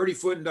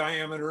 30-foot in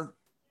diameter,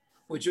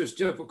 which is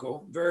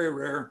typical, very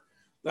rare.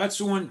 That's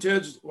the one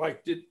Ted's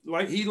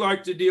he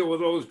liked to deal with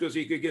those because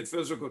he could get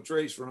physical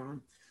trace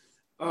from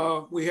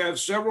them. We have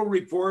several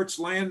reports,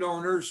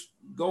 landowners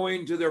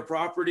going to their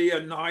property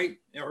at night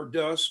or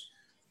dusk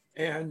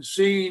and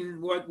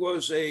seeing what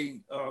was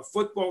a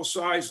football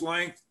size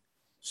length,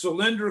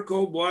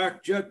 cylindrical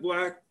black, jet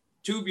black,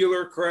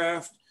 tubular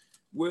craft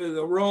with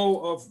a row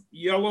of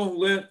yellow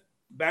lit,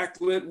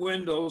 backlit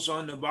windows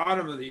on the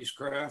bottom of these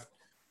craft.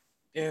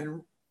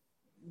 And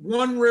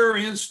one rare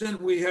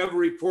instant, we have a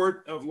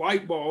report of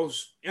light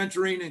balls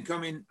entering and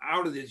coming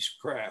out of this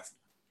craft.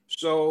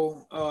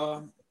 So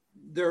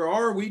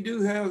we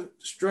do have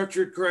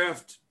structured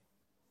craft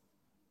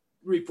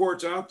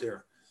reports out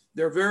there.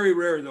 They're very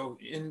rare though,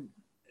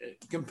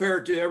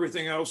 compared to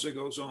everything else that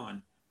goes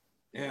on.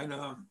 And,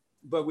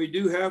 but we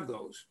do have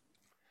those.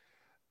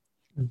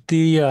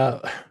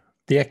 The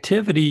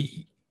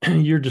activity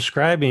you're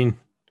describing,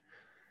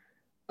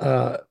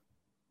 it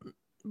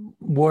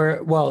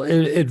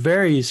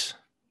varies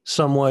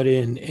somewhat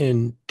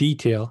in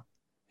detail.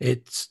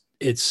 It's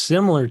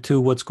similar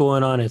to what's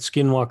going on at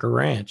Skinwalker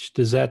Ranch.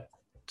 Does that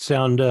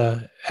sound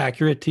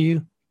accurate to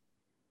you?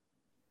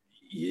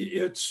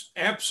 It's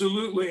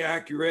absolutely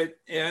accurate.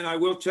 And I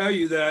will tell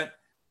you that,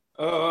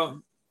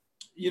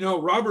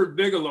 Robert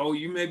Bigelow,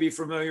 you may be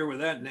familiar with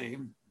that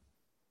name.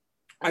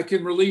 I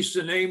can release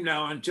the name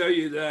now and tell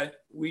you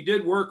that we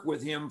did work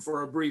with him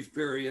for a brief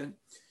period.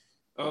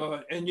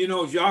 And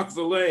Jacques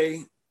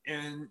Vallée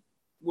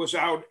was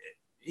out.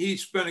 He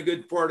spent a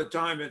good part of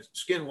time at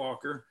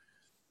Skinwalker,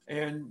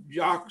 and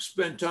Jacques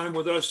spent time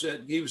with us.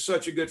 He was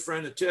such a good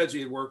friend of Ted's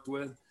he had worked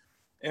with.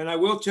 And I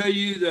will tell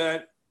you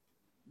that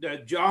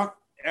Jacques,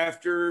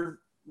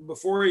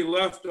 before he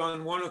left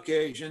on one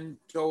occasion,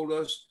 told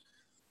us,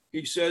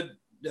 he said,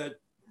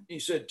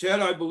 Ted,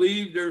 I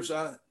believe there's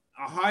a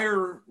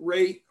higher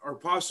rate or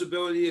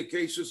possibility of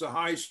cases of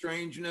high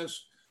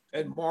strangeness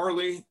at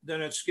Marley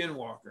than at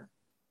Skinwalker,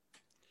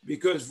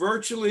 because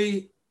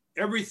virtually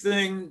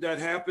everything that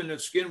happened at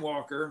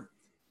Skinwalker,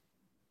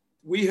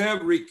 we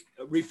have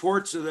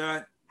reports of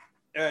that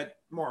at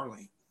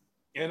Marley.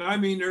 And I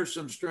mean, there's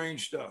some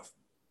strange stuff.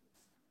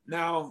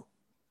 Now,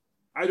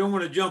 I don't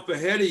want to jump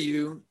ahead of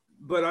you,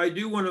 but I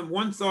do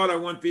one thought I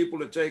want people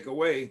to take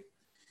away.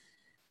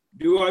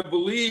 Do I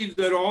believe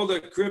that all the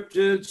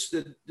cryptids,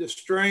 the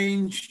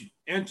strange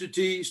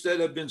entities that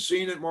have been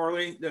seen at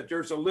Marley, that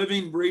there's a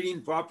living,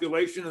 breeding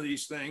population of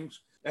these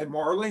things at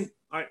Marley?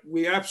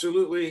 We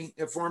absolutely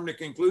have formed a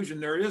conclusion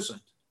there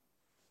isn't.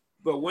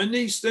 But when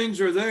these things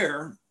are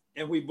there,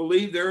 and we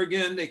believe there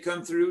again, they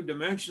come through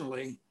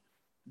dimensionally,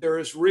 they're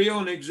as real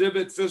and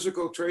exhibit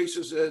physical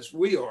traces as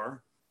we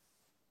are.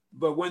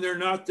 But when they're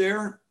not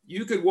there,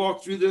 you could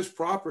walk through this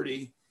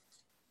property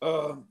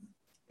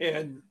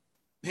and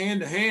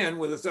hand to hand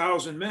with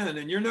 1,000 men,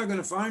 and you're not going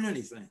to find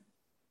anything.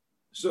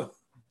 So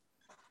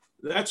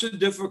that's a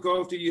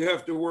difficulty you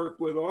have to work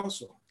with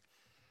also.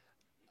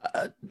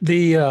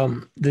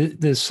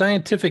 The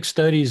scientific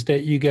studies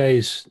that you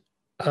guys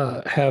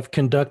have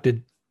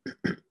conducted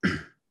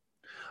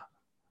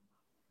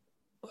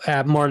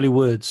at Marley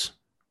Woods,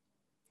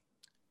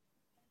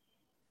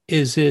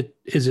 is it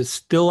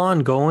still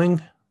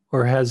ongoing,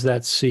 or has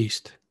that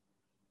ceased?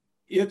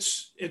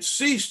 It's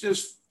ceased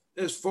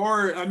as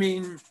far. I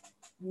mean,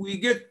 we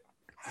get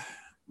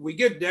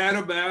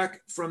data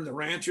back from the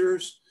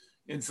ranchers.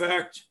 In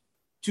fact,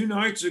 2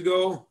 nights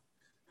ago,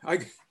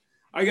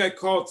 I got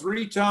called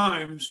 3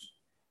 times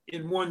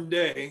in one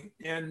day,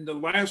 and the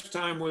last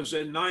time was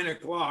at 9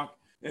 o'clock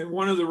And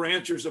one of the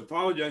ranchers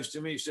apologized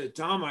to me. He said,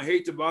 "Tom, I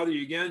hate to bother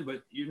you again,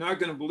 but you're not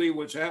going to believe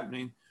what's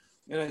happening."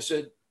 And I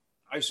said,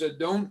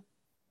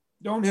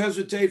 don't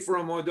hesitate for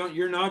a moment.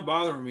 You're not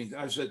bothering me.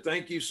 I said,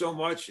 "Thank you so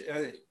much."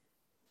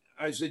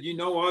 I said, "You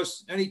know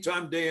us,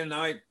 anytime, day and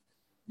night,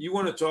 you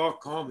want to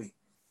talk, call me."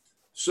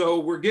 So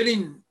we're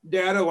getting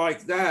data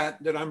like that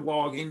I'm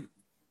logging.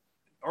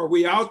 Are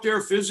we out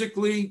there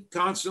physically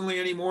constantly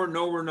anymore?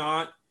 No, we're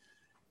not.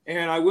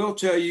 And I will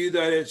tell you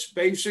that it's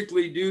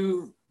basically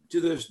due to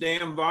this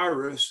damn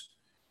virus.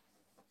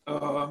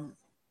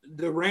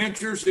 The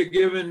ranchers have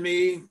given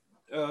me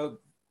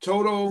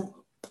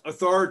total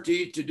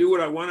authority to do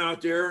what I want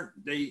out there.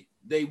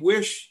 They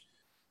wish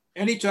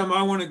anytime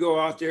I want to go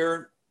out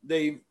there,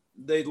 they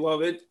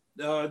love it.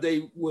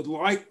 They would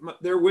like,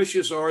 their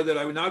wishes are that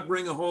I would not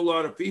bring a whole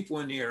lot of people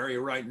in the area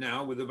right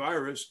now with the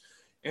virus,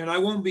 and I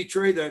won't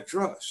betray that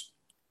trust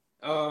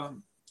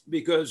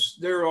because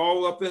they're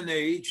all up in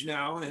age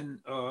now, and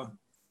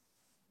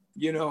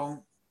you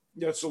know,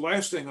 that's the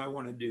last thing I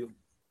want to do.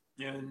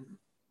 And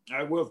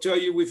I will tell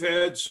you, we've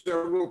had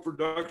several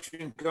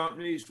production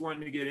companies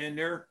wanting to get in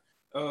there.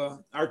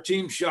 Our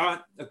team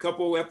shot a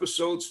couple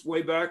episodes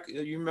way back.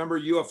 You remember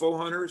UFO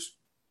Hunters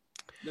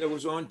that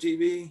was on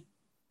TV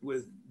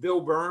with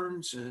Bill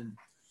Burns and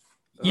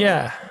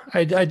yeah,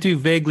 I do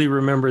vaguely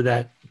remember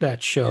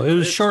that show. It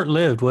was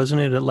short-lived,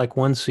 wasn't it? At like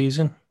one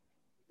season.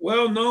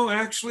 Well, no,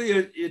 actually,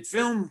 it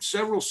filmed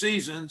several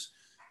seasons.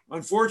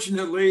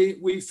 Unfortunately,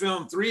 we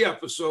filmed 3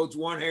 episodes.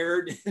 One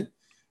aired,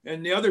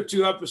 and the other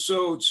 2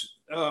 episodes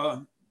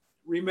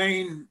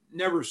remain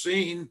never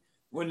seen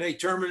when they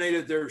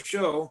terminated their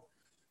show.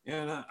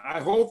 And I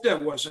hope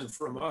that wasn't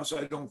from us.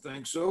 I don't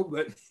think so,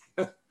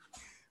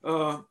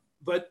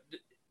 but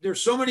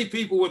there's so many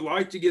people would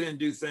like to get and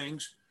do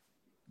things.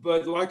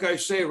 But like I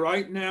say,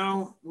 right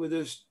now with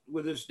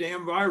this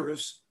damn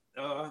virus,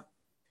 I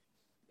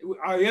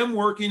am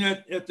working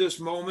at this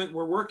moment.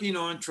 We're working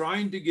on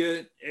trying to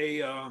get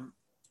a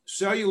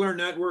cellular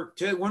network.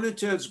 One of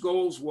Ted's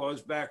goals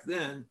was back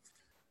then,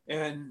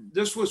 and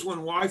this was when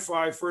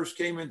Wi-Fi first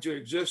came into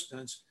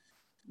existence.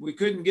 We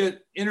couldn't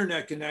get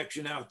internet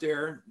connection out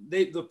there.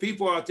 The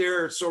people out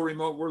there are so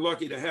remote. We're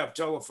lucky to have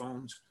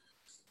telephones.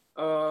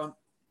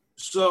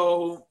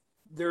 So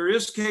there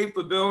is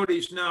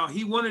capabilities now.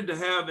 He wanted to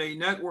have a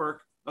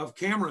network of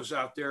cameras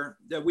out there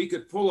that we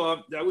could pull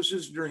up. That was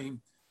his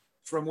dream,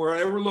 from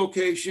wherever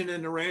location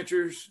in the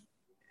ranchers,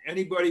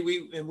 anybody.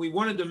 We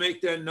wanted to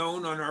make that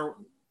known on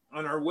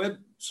our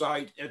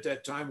website at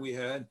that time we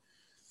had.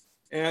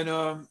 And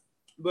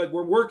but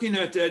we're working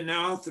at that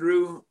now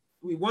through.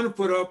 We want to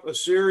put up a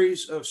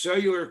series of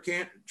cellular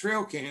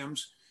trail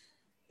cams,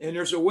 and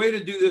there's a way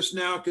to do this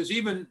now because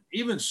even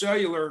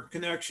cellular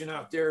connection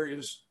out there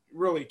is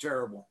really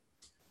terrible.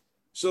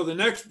 So the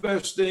next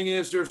best thing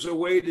is there's a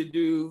way to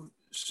do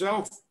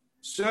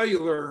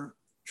cellular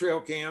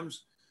trail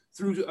cams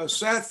through a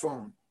sat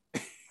phone.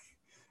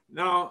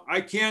 Now,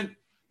 I can't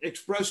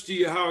express to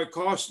you how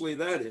costly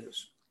that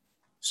is.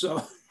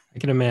 So I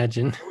can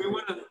imagine.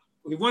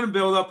 We want to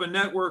build up a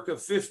network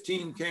of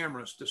 15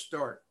 cameras to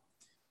start.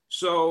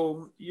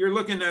 So you're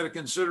looking at a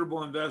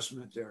considerable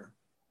investment there.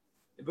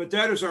 But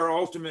that is our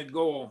ultimate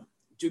goal,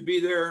 to be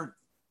there,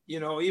 you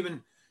know,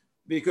 even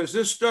because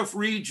this stuff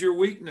reads your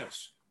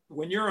weakness.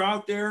 When you're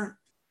out there,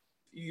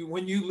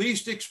 when you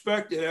least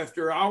expect it,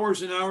 after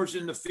hours and hours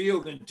in the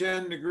field in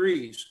 10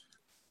 degrees,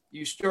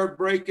 you start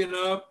breaking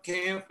up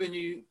camp and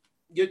you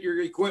get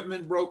your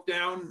equipment broke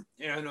down.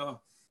 And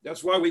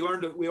that's why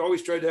we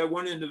always try to have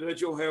one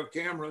individual have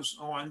cameras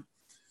on.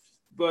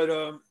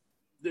 But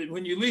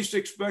when you least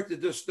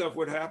expected this stuff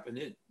would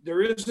happen,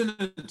 there is an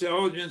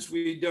intelligence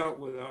we dealt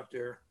with out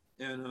there.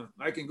 And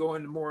I can go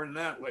into more on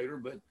that later,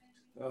 but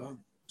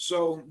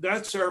so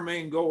that's our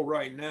main goal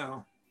right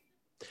now.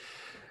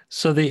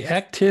 So the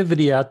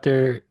activity out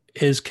there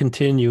is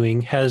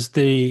continuing. Has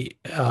the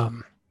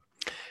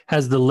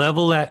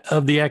level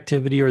of the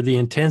activity or the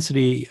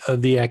intensity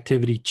of the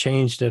activity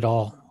changed at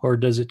all? Or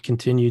does it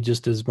continue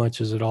just as much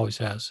as it always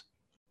has?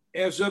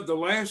 As of the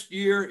last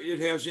year,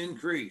 it has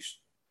increased.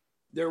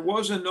 There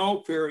was a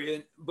null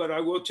period, but I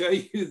will tell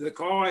you the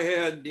call I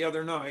had the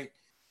other night,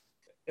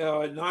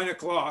 9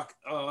 o'clock,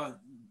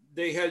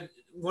 they had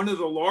one of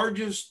the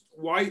largest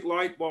white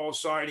light ball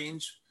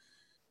sightings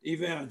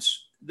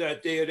events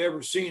that they had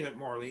ever seen at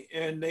Marley.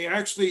 And they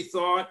actually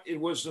thought it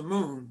was the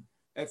moon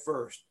at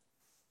first.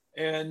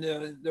 And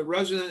the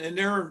resident, and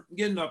they're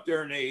getting up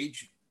there in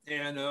age,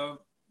 and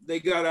they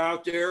got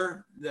out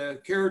there.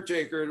 The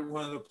caretaker at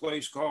one of the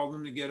place called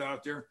them to get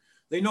out there.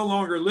 They no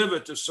longer live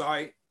at the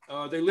site.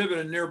 They live in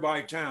a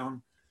nearby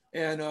town.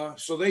 And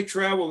so they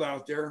traveled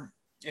out there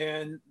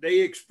and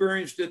they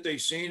experienced it. They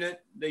seen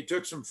it. They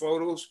took some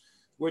photos,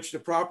 which the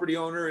property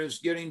owner is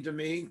getting to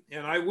me.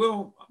 And I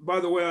will, by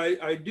the way,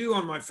 I do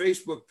on my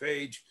Facebook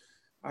page.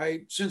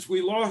 Since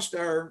we lost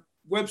our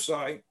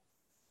website,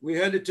 we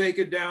had to take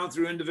it down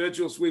through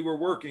individuals we were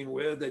working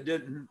with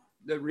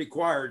that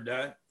required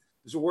that.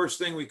 It was the worst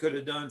thing we could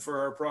have done for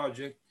our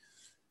project.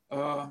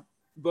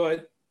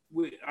 But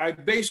I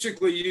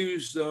basically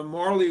used the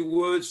Marley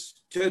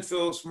Woods, Ted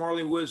Phillips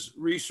Marley Woods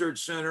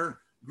Research Center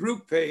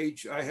group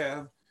page I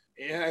have.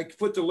 And I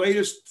put the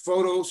latest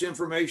photos,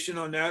 information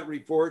on that,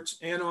 reports,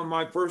 and on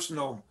my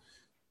personal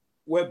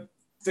web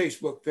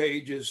Facebook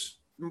page is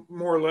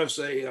more or less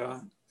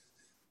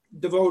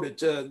devoted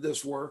to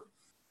this work.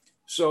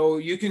 So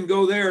you can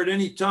go there at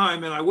any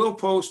time, and I will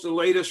post the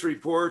latest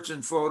reports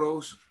and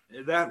photos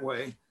that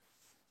way.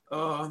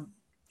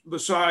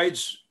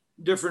 Besides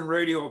different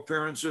radio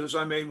appearances,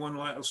 I made one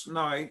last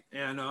night,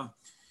 and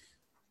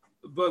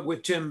but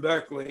with Tim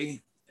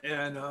Beckley,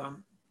 and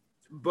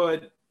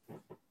but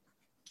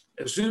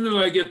as soon as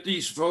I get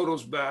these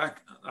photos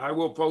back, I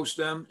will post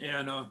them,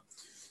 and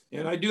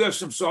I do have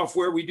some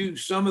software. We do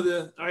some of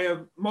I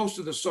have most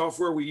of the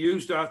software we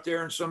used out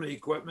there and some of the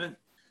equipment.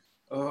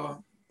 I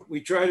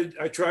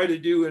try to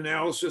do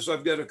analysis.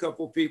 I've got a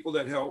couple of people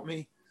that help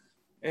me.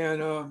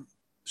 And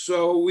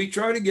so we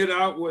try to get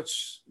out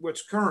what's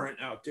current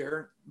out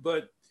there.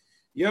 But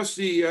yes,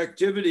 the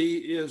activity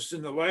is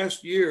in the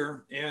last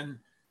year, and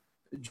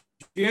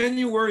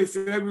January,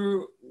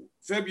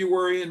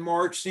 February, and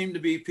March seem to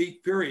be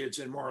peak periods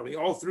in Marley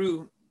all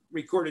through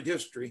recorded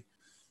history.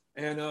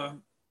 And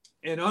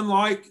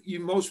unlike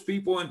most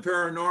people in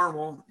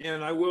paranormal,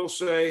 and I will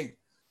say,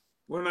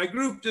 when I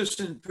group this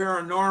in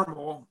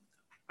paranormal,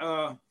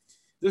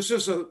 this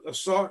is a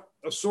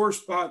sore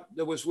spot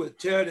that was with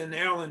Ted and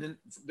Alan, and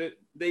that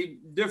they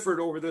differed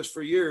over this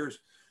for years.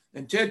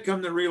 And Ted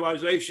come to the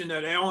realization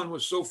that Alan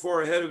was so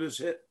far ahead of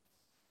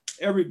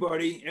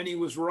everybody, and he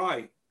was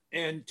right.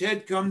 And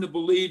Ted come to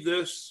believe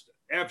this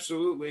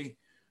absolutely,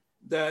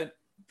 that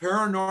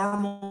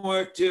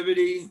paranormal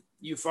activity,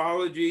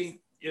 ufology,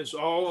 is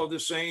all of the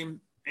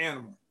same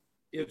animal.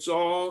 It's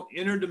all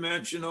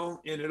interdimensional,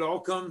 and it all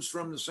comes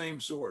from the same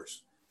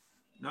source.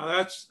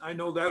 Now I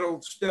know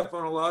that'll step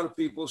on a lot of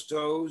people's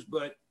toes,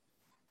 but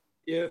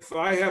if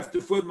I have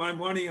to put my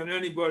money on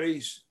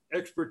anybody's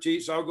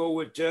expertise, I'll go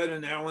with Ted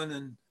and Alan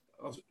and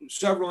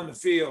several in the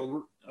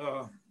field.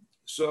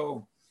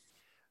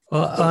 Well,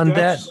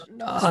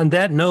 on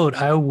that note,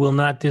 I will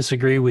not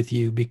disagree with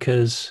you,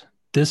 because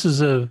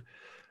I've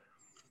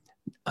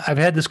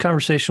had this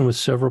conversation with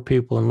several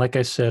people, and like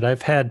I said,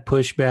 I've had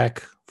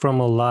pushback from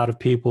a lot of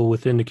people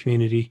within the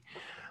community.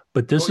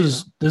 But this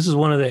is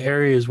one of the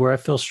areas where I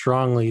feel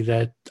strongly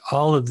that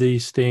all of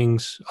these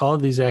things, all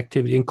of these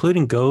activities,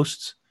 including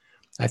ghosts,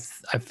 I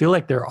feel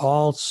like they're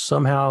all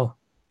somehow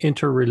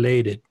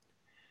interrelated.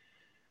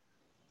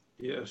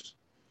 Yes.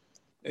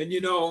 And,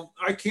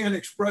 I can't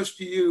express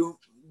to you,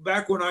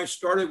 back when I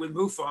started with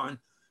MUFON,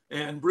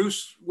 and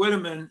Bruce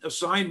Whitteman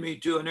assigned me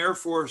to an Air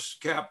Force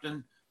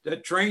captain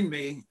that trained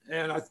me,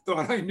 and I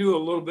thought I knew a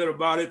little bit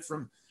about it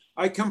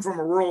I come from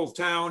a rural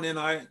town, and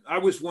I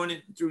was went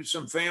through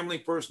some family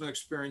personal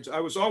experience. I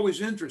was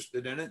always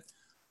interested in it.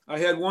 I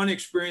had one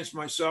experience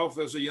myself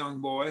as a young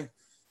boy.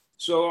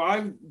 So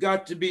I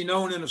got to be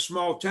known in a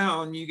small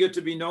town. You get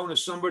to be known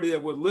as somebody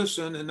that would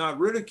listen and not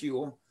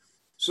ridicule.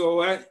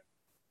 So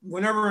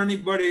whenever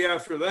anybody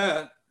after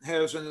that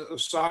has a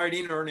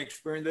sighting or an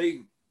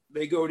experience,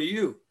 they go to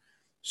you.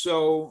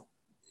 So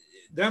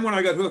then when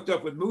I got hooked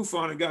up with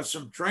MUFON and got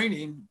some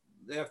training,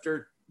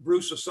 after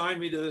Bruce assigned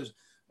me to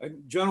a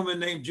gentleman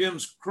named Jim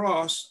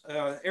Cross,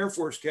 Air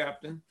Force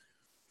captain,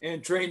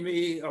 and trained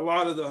me a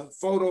lot of the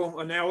photo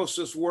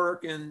analysis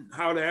work and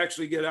how to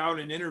actually get out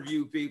and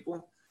interview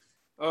people.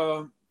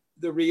 The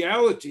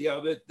reality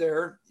of it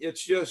there,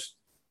 it's just,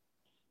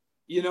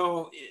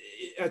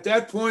 at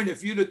that point,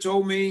 if you'd have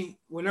told me,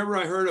 whenever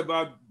I heard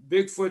about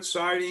Bigfoot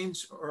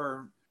sightings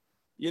or,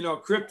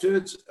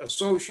 cryptids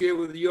associated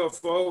with the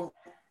UFO,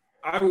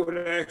 I would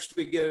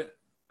actually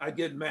I'd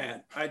get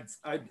mad. I'd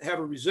have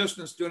a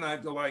resistance to it. And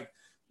I'd go like,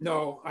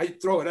 no,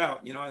 I'd throw it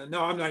out. No, I'm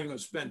not even going to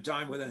spend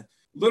time with it.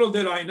 Little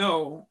did I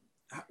know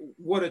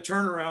what a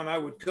turnaround I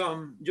would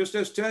come, just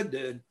as Ted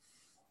did,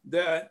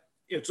 that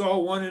it's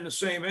all one and the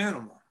same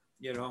animal,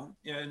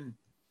 and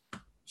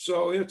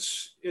so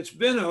it's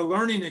been a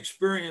learning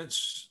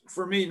experience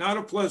for me, not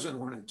a pleasant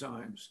one at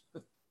times.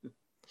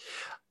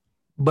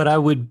 But I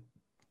would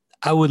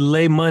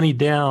lay money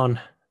down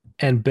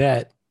and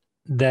bet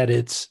that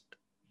it's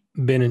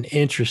been an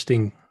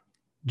interesting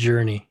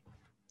journey.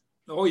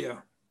 Oh yeah.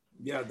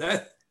 Yeah,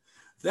 that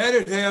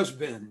it has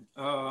been,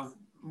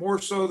 more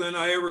so than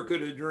I ever could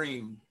have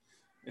dreamed.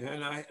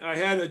 And I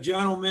had a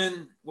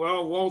gentleman,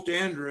 Walt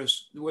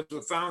Andrus, who was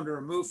the founder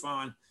of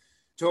MUFON,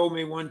 told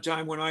me one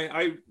time when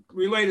I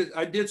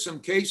did some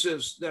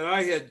cases that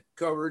I had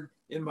covered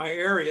in my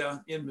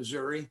area in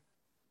Missouri,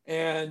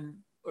 and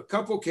a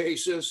couple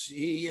cases,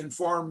 he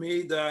informed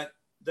me that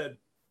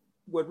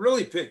what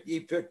really he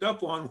picked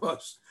up on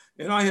was,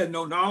 and I had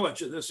no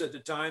knowledge of this at the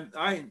time,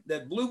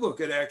 that Blue Book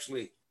had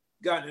actually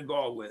gotten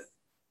involved with.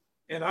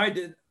 And I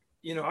did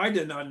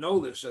not know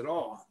this at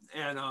all.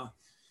 And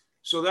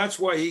so that's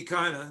why he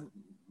kind of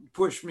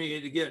pushed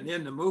me to getting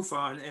into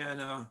MUFON.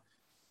 And,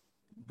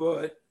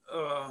 but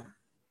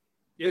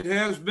it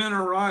has been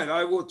a ride,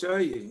 I will tell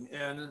you.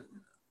 And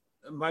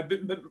my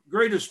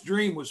greatest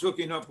dream was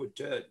hooking up with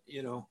Ted,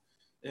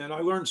 And I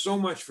learned so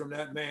much from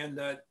that man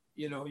that,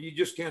 you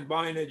just can't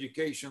buy an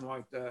education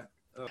like that.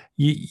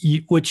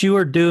 What you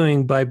are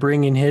doing by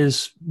bringing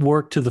his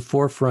work to the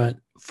forefront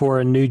for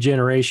a new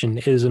generation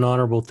is an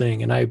honorable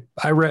thing, and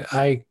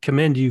I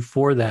commend you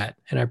for that,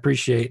 and I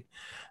appreciate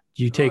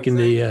you taking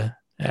I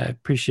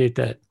appreciate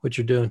that what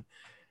you're doing.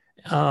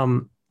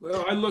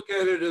 Well, I look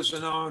at it as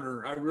an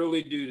honor. I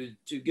really do,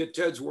 to get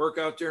Ted's work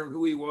out there and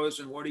who he was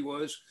and what he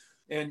was.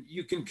 And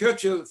you can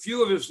catch a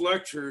few of his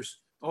lectures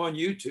on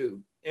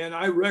YouTube. And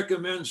I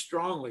recommend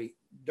strongly,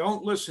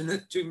 don't listen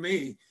to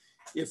me.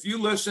 If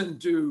you listen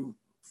to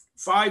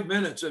 5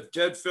 minutes of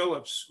Ted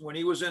Phillips when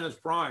he was in his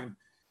prime,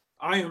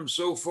 I am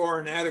so far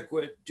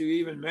inadequate to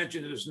even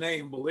mention his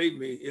name. Believe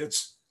me,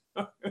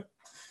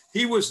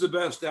 he was the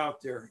best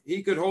out there.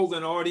 He could hold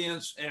an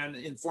audience and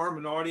inform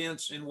an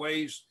audience in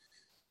ways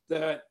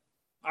that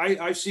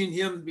I seen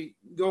him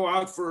go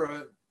out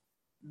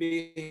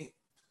be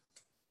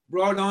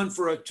brought on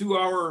for a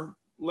 2-hour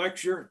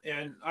lecture,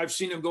 and I've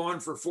seen him go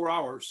on for 4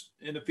 hours,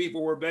 and the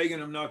people were begging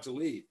him not to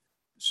leave.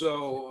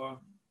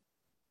 So,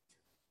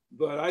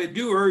 but I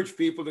do urge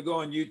people to go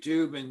on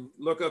YouTube and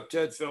look up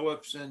Ted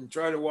Phillips and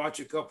try to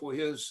watch a couple of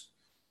his.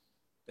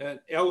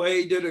 At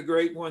LA did a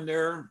great one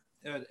there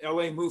at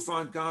LA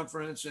MUFON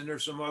conference, and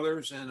there's some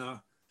others, and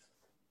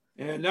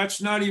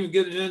that's not even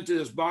getting into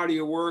this body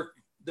of work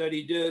that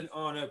he did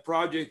on a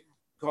project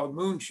called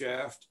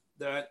Moonshaft.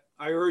 That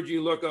I urge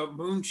you look up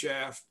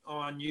Moonshaft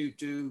on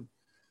YouTube,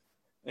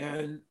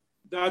 and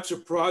that's a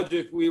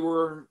project we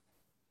were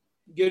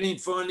getting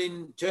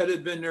funding. Ted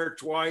had been there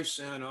twice,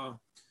 and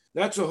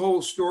that's a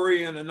whole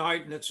story in a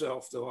night in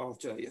itself, though, I'll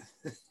tell you.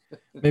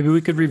 Maybe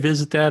we could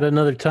revisit that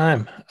another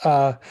time.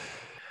 But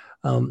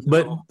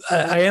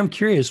I am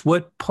curious,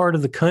 what part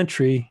of the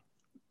country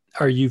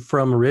are you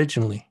from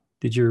originally?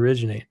 Did you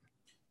originate?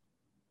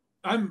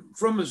 I'm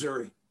from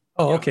Missouri.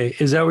 Oh, yeah. Okay.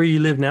 Is that where you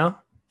live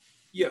now?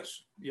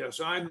 Yes.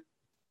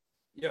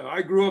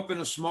 I grew up in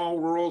a small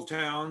rural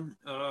town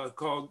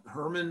called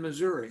Hermann,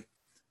 Missouri.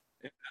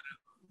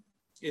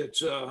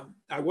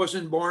 I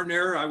wasn't born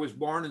there. I was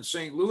born in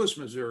St. Louis,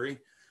 Missouri.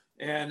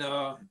 And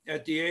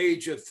at the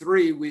age of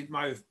 3,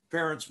 my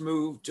parents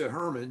moved to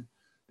Hermann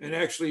and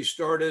actually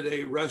started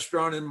a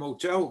restaurant and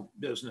motel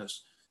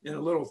business in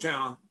a little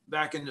town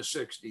back in the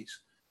 60s.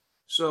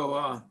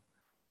 So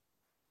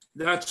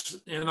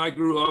and I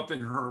grew up in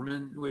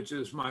Hermann, which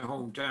is my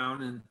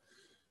hometown, and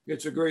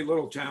it's a great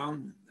little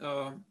town.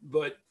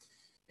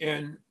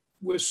 And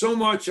with so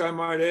much, I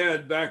might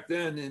add, back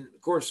then, and of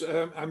course,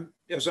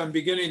 as I'm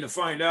beginning to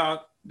find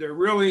out, there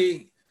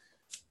was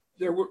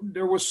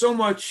so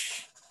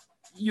much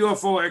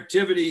UFO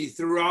activity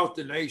throughout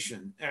the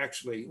nation.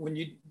 Actually, when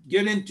you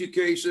get into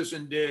cases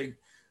and dig,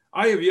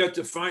 I have yet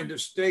to find a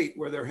state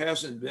where there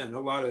hasn't been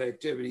a lot of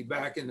activity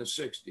back in the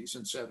 60s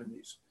and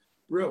 70s,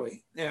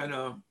 really. And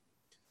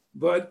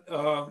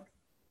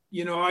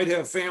I'd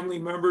have family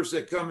members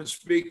that come and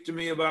speak to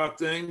me about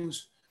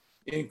things,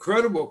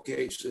 incredible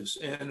cases.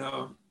 And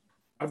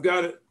I've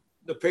got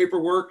the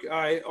paperwork.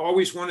 I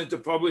always wanted to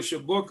publish a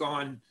book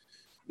on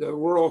the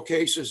rural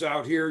cases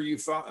out here.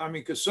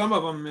 Because some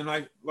of them,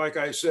 and like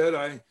I said,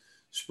 I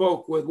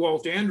spoke with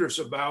Walt Andrus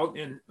about,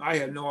 and I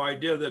had no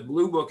idea that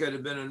Blue Book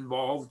had been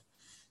involved,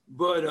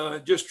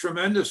 but just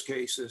tremendous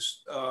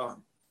cases.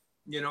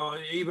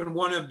 Even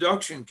one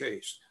abduction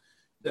case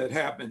that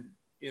happened,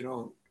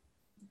 a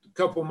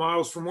couple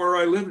miles from where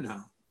I live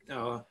now.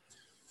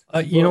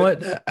 You know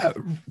what?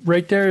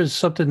 Right there is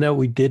something that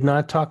we did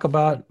not talk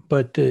about,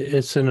 but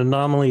it's an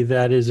anomaly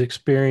that is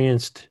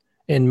experienced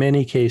in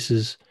many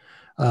cases,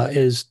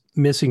 is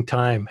missing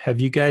time. Have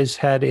you guys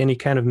had any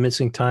kind of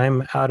missing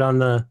time out on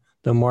the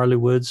Marley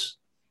Woods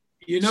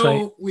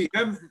site? We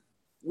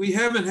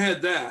haven't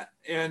had that.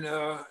 And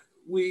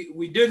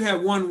we did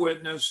have one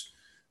witness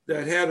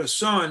that had a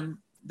son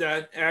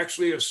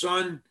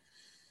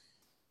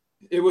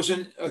it was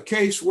a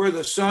case where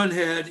the son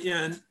had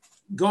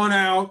gone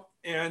out,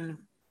 and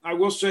I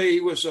will say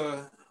he was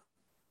a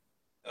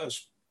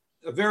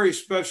very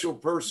special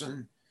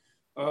person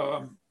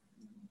to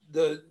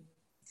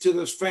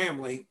this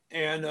family.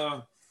 And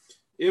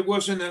it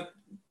wasn't Ted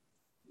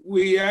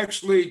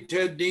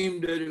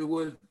deemed that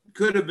it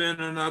could have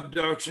been an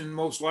abduction,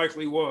 most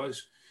likely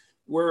was,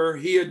 where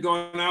he had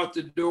gone out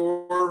the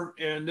door,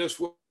 and there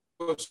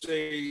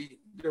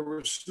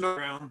was snow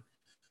around.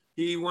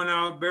 He went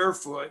out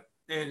barefoot,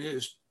 and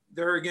his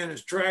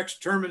tracks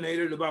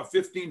terminated about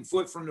 15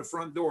 foot from the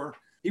front door.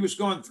 He was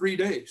gone 3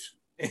 days.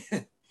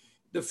 And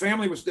the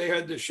family they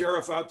had the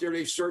sheriff out there.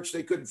 They searched,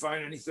 they couldn't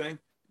find anything.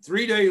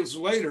 3 days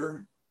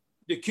later,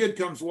 the kid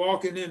comes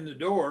walking in the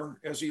door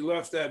as he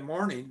left that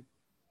morning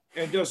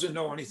and doesn't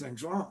know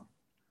anything's wrong.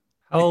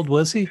 How old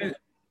was he?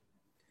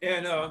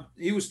 And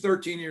he was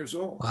 13 years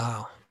old.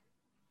 Wow.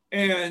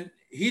 And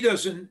he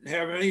doesn't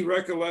have any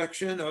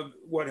recollection of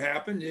what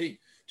happened.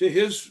 To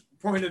his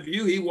point of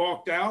view, he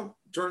walked out,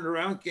 turned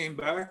around, came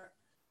back.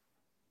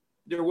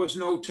 There was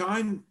no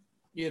time,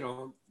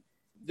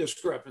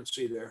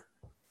 discrepancy there.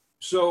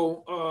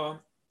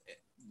 So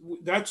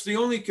that's the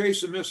only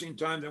case of missing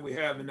time that we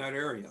have in that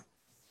area.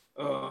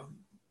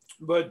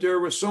 But there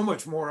was so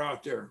much more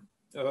out there.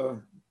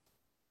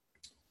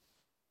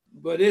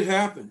 But it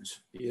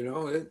happens, you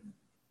know,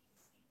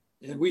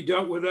 and we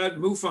dealt with that.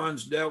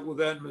 MUFON's dealt with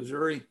that in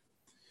Missouri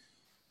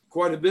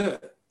quite a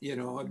bit, you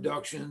know,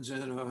 abductions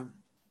and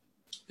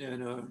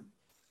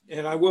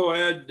I will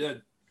add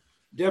that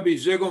Debbie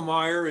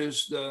Ziegelmeyer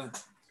is the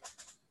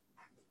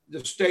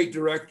state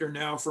director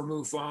now for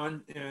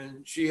MUFON,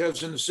 and she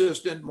has an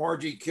assistant,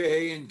 Margie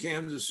Kay, in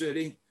Kansas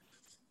City.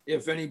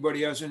 If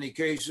anybody has any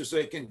cases,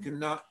 they can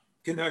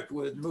connect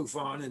with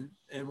MUFON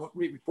and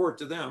report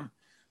to them.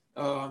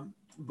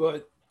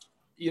 But,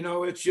 you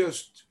know, it's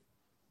just,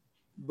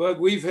 but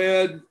we've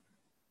had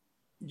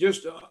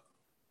just,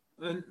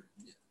 and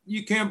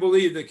you can't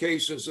believe the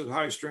cases of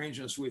high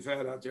strangeness we've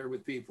had out there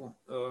with people.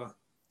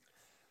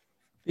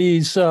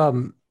 These,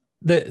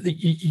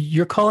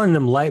 you're calling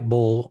them light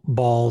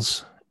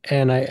balls,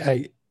 and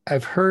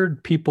I've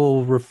heard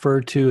people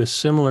refer to a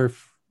similar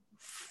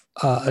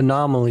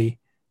anomaly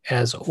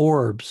as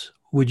orbs.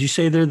 Would you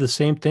say they're the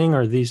same thing,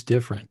 or are these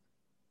different?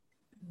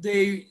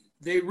 They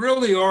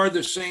really are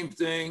the same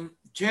thing.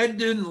 Ted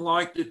didn't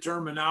like the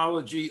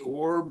terminology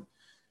orb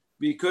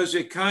because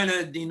it kind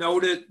of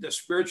denoted the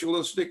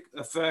spiritualistic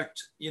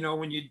effect. You know,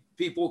 when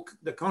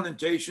the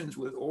connotations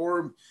with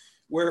orb,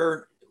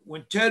 where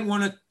when Ted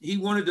wanted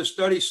to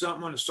study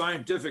something on a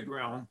scientific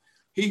realm,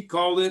 he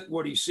called it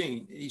what he's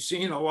seen. He's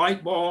seen a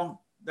light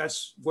ball.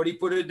 That's what he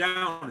put it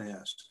down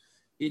as.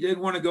 He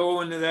didn't want to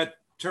go into that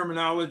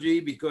terminology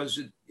because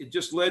it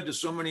just led to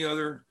so many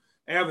other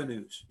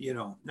avenues, you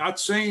know, not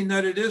saying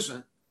that it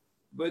isn't,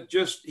 but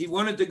just he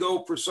wanted to go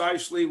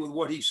precisely with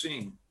what he's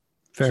seen.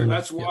 Fair enough.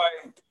 That's why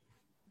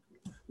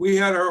we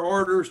had our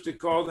orders to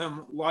call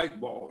them light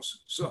balls.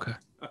 So okay.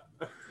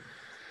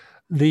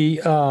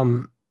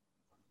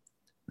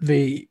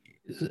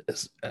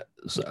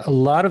 A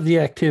lot of the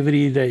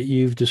activity that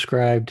you've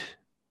described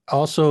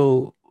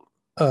also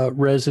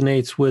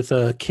resonates with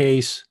a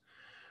case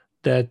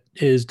that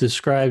is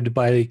described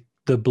by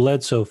the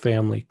Bledsoe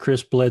family,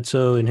 Chris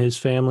Bledsoe and his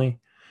family.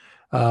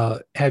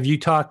 Have you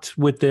talked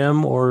with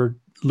them or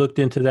looked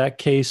into that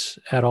case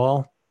at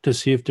all to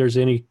see if there's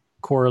any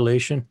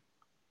correlation?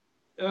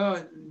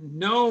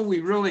 No, we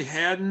really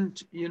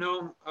hadn't, you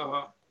know,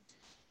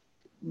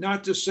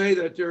 not to say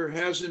that there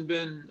hasn't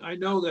been. I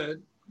know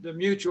that the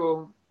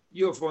Mutual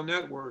UFO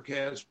Network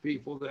has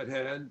people that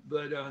had,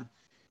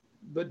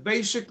 but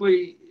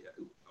basically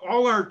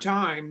all our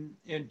time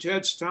and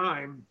Ted's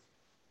time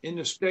in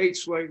the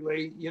States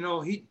lately, you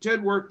know,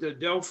 Ted worked at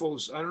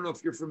Delphos. I don't know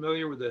if you're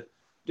familiar with the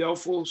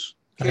Delphos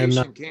case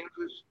in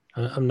Kansas.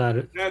 I'm not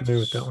familiar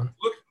with that one.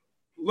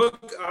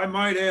 Look, I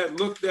might add,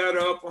 look that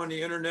up on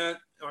the internet.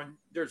 I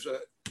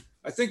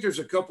think there's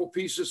a couple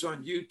pieces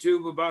on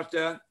YouTube about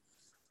that.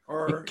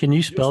 Or can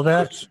you spell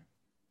that?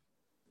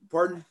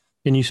 Pardon?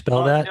 Can you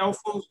spell that?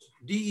 Delphos,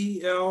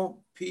 DELPHOS,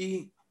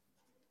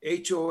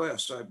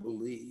 I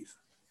believe.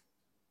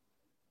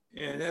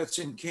 And that's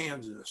in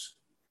Kansas.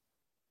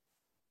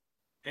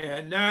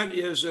 And that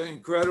is an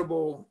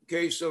incredible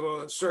case of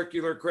a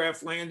circular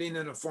craft landing,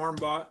 and a farm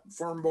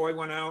boy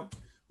went out,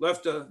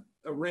 left a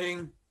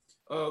ring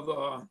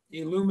of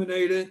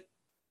illuminated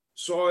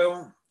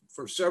soil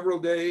for several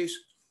days.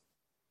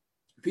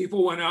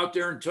 People went out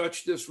there and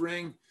touched this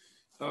ring,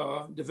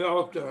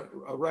 developed a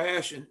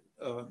rash and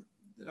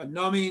a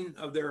numbing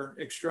of their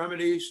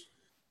extremities,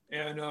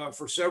 and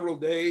for several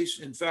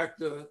days. In fact,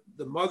 the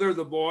mother of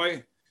the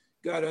boy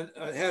had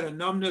a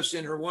numbness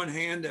in her one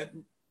hand that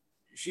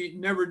she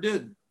never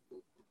did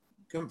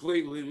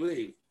completely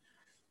leave.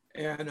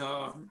 And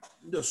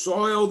the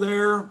soil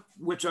there,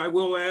 which I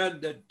will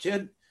add that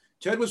Ted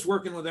was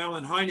working with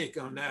Alan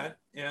Hynek on that.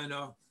 And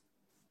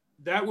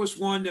that was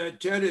one that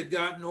Ted had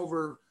gotten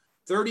over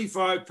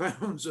 35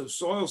 pounds of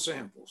soil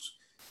samples.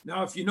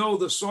 Now, if you know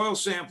the soil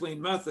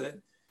sampling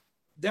method,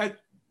 that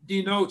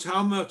denotes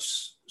how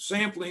much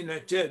sampling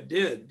that Ted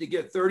did to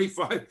get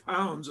 35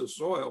 pounds of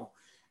soil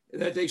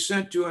that they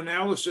sent to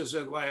analysis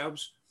at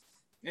labs.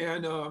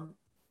 And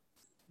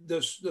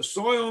the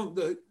soil,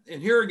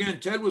 and here again,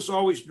 Ted was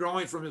always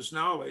drawing from his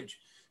knowledge.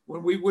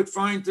 When we would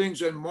find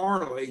things in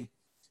Marley,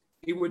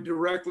 he would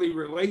directly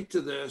relate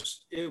to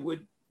this. It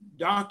would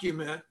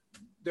document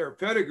their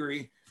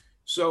pedigree.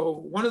 So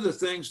one of the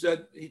things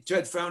that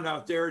Ted found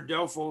out there,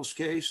 Delphos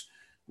case,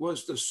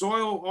 was the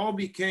soil all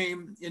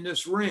became, in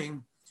this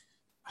ring,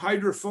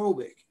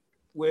 hydrophobic,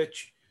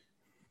 which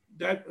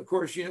that, of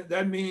course,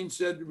 that means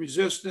that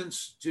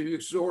resistance to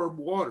absorb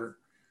water.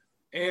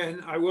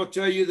 And I will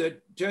tell you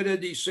that Ted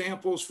had these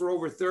samples for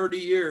over 30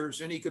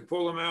 years, and he could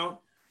pull them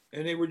out,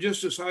 and they were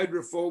just as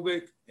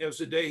hydrophobic as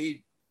the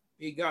day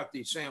he got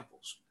these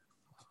samples.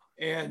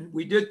 And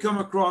we did come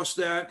across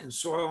that in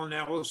soil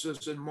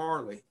analysis in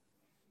Marley,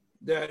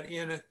 that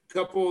in a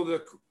couple of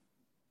the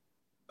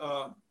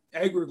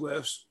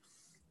agroglyphs,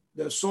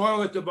 the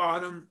soil at the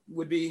bottom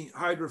would be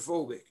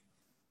hydrophobic.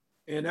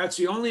 And that's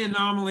the only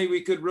anomaly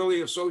we could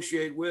really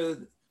associate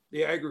with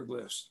the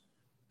agroglyphs.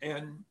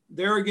 And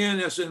there again,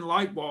 as in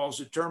light balls,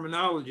 the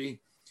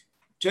terminology,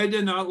 Ted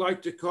did not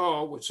like to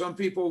call what some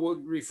people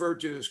would refer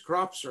to as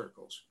crop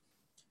circles.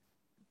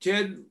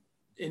 Ted,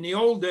 in the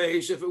old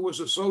days, if it was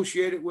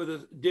associated with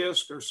a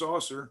disc or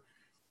saucer,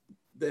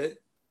 the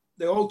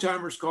old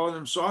timers called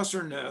them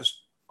saucer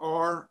nests,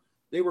 or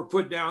they were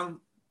put down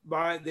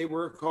they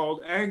were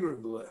called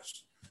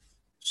agroglyphs.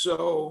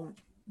 So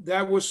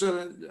that was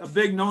a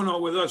big no-no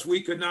with us.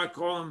 We could not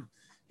call them.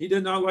 He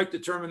did not like the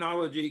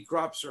terminology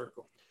crop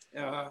circle.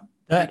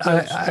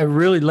 I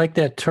really like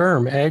that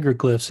term,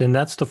 agroglyphs, and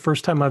that's the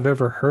first time I've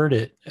ever heard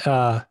it.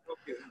 Okay.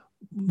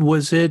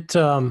 Was it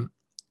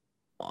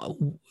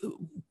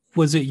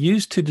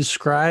used to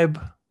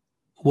describe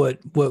what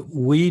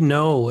we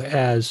know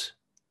as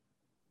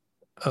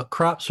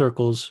crop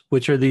circles,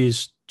 which are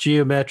these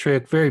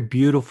geometric, very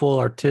beautiful,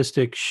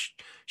 artistic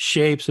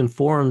shapes and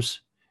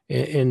forms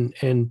in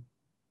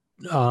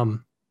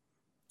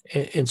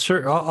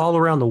certain all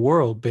around the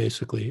world,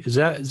 basically? Is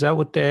that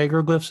what the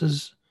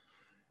agroglyphs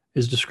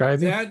is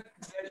describing? That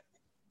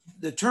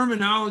the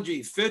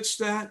terminology fits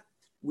that.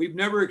 We've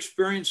never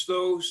experienced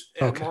those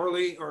at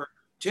Marley, or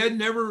Ted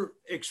never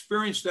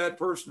experienced that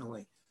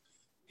personally.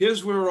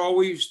 His were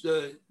always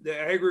the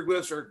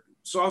agroglyphs or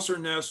saucer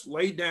nests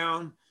laid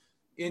down.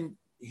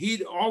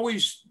 He'd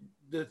always,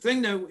 the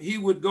thing that he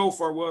would go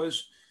for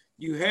was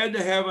you had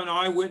to have an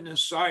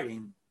eyewitness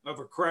sighting of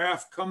a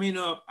craft coming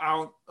up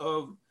out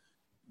of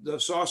the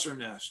saucer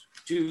nest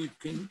to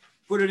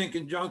put it in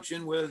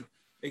conjunction with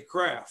a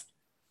craft.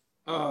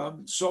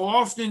 So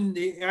often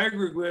the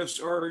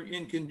agroglyphs are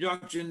in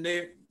conjunction,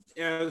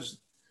 as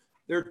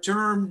they're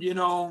termed,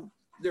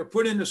 they're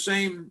put in the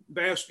same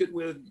basket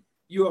with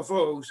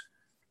UFOs.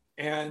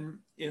 And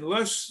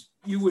unless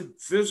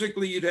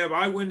you'd have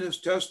eyewitness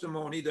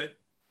testimony that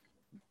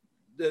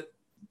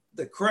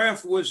the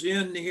craft was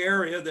in the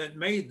area that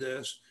made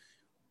this,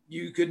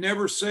 you could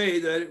never say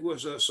that it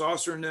was a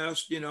saucer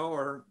nest,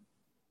 or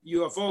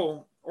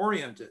UFO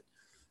oriented.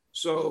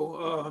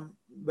 So,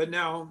 but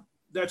now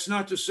that's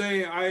not to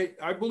say,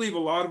 I believe a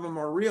lot of them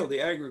are real, the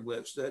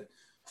agroglyphs, that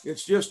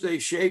it's just a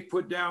shape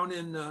put down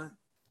in,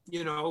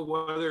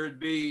 whether it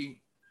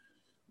be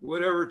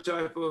whatever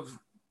type of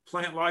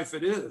plant life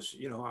it is,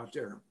 out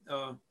there,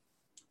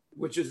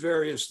 which is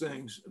various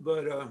things.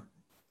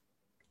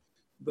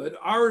 But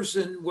ours,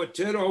 and what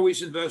Ted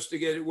always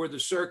investigated, were the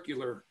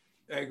circular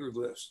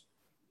agroglyphs.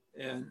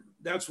 And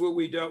that's what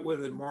we dealt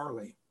with in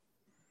Marley.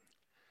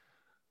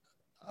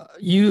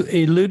 You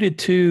alluded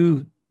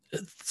to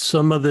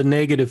some of the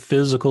negative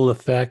physical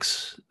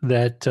effects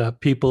that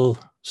people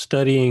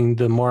studying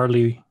the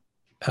Marley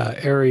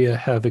area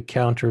have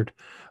encountered.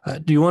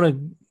 Do you want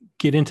to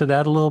get into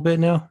that a little bit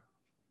now?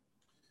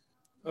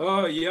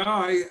 Yeah,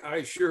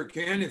 I sure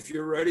can if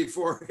you're ready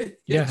for it.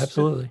 Yeah,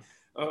 absolutely.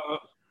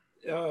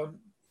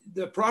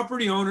 The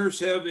property owners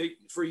have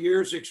for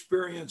years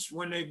experienced,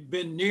 when they've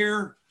been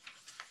near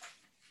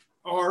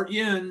or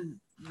in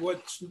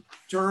what's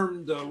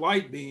termed the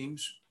light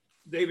beams,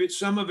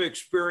 some have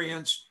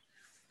experienced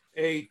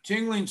a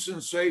tingling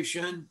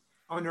sensation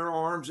on their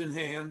arms and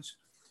hands,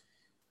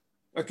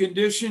 a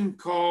condition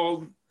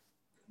called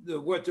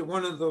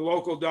one of the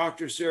local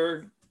doctors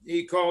there,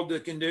 he called the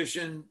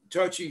condition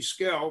touchy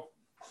scalp.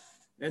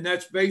 And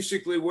that's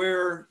basically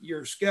where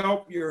your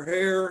scalp, your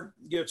hair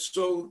gets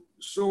so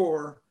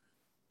sore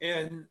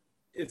and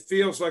it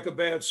feels like a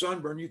bad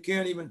sunburn. You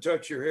can't even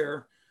touch your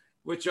hair,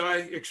 which I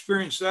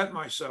experienced that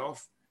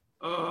myself.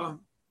 And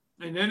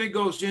then it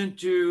goes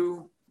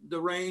into the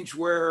range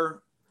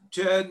where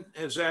Ted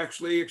has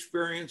actually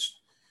experienced,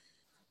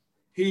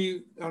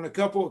 on a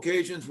couple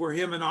occasions where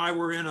him and I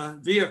were in a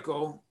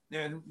vehicle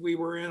and we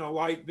were in a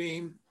light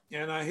beam.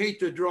 And I hate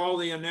to draw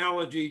the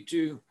analogy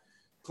to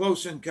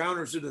Close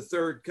Encounters of the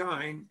Third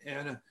Kind.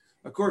 And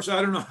of course,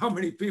 I don't know how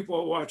many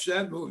people watch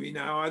that movie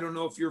now. I don't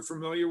know if you're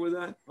familiar with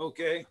that.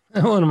 Okay.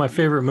 One of my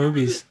favorite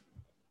movies.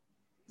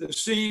 The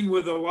scene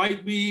with the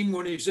light beam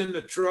when he's in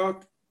the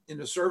truck, in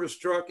the service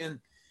truck. And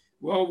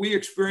well, we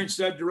experienced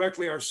that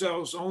directly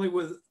ourselves, only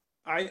with,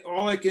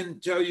 all I can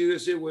tell you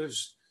is it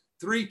was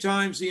 3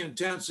 times the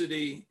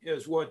intensity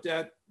as what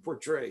that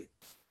portrayed,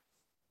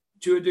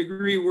 to a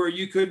degree where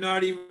you could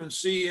not even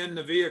see in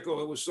the vehicle.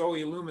 It was so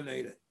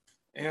illuminated.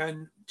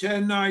 And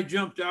Ted and I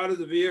jumped out of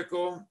the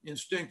vehicle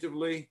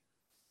instinctively,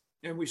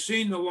 and we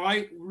seen the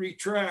light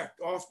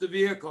retract off the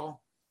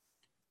vehicle.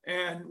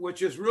 And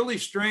which is really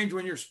strange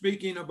when you're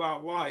speaking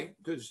about light,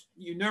 because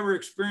you never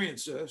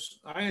experience this.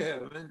 I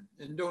haven't,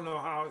 and don't know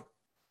how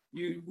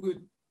you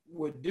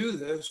would do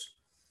this,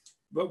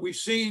 but we've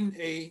seen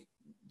a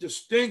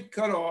distinct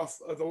cutoff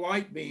of the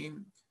light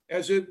beam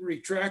as it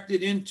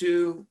retracted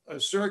into a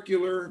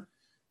circular.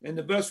 And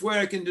the best way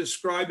I can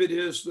describe it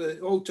is the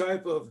old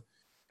type of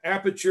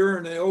aperture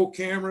and the old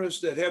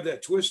cameras that have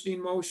that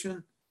twisting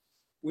motion.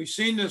 We've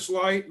seen this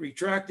light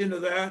retract into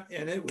that,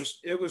 and it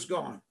was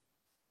gone.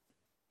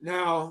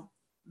 Now,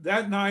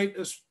 that night,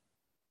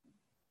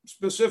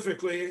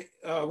 specifically,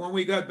 when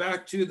we got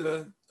back to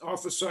the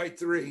Office Site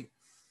 3,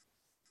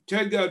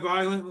 Ted got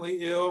violently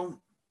ill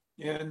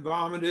and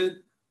vomited.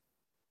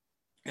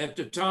 At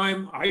the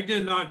time, I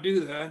did not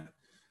do that.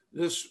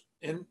 This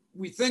and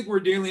we think we're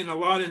dealing a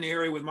lot in the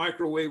area with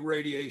microwave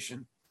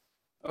radiation,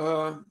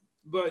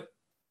 but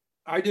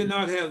I did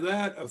not have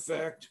that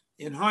effect.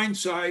 In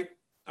hindsight,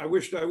 I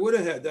wished I would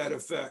have had that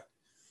effect.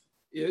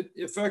 It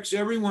affects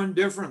everyone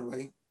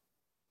differently.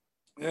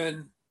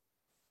 And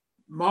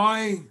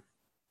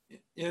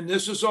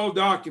this is all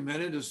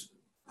documented as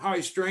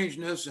high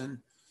strangeness. And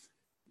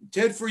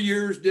Ted for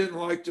years didn't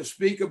like to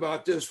speak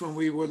about this when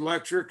we would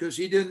lecture because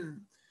he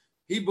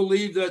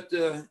believed that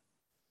the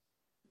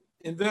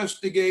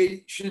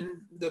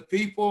investigation, the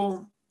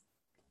people,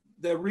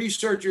 the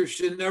researchers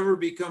should never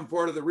become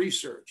part of the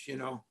research, you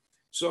know.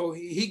 So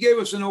he gave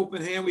us an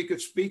open hand, we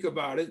could speak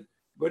about it,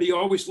 but he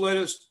always led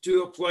us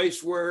to a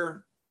place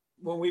where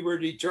when we were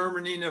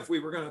determining if we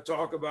were going to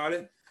talk about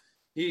it,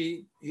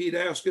 he'd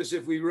ask us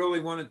if we really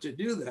wanted to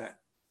do that.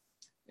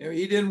 And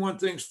he didn't want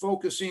things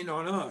focusing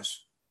on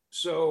us.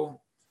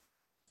 So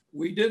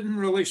we didn't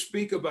really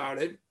speak about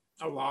it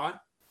a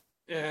lot.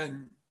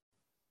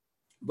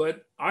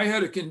 But I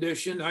had a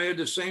condition. I had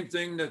the same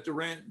thing that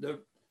the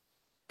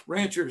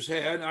ranchers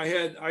had.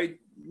 I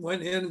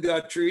went in,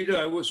 got treated.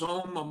 I was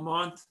home a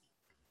month,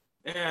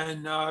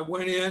 and I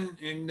went in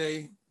and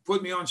they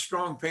put me on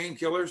strong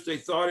painkillers. They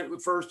thought at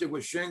first it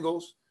was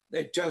shingles.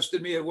 They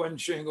tested me, it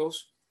wasn't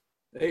shingles.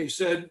 They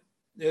said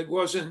it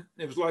wasn't,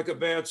 it was like a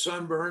bad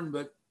sunburn,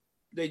 but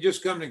they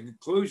just come to the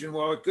conclusion,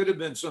 well, it could have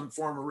been some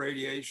form of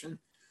radiation.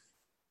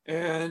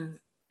 And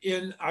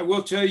I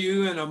will tell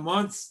you, in a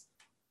month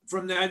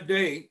from that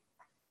date,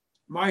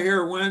 my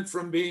hair went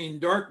from being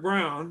dark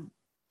brown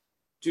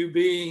to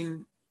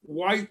being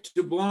white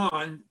to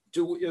blonde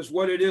to is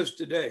what it is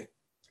today.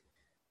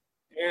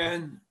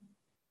 And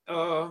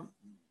now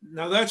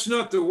that's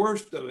not the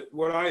worst of it,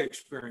 what I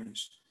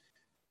experienced,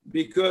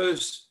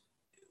 because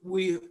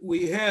we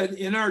had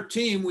in our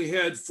team, we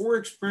had 4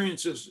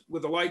 experiences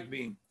with a light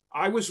beam.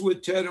 I was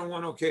with Ted on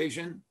one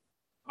occasion.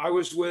 I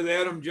was with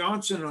Adam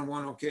Johnson on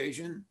one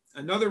occasion.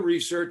 Another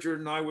researcher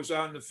and I was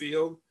out in the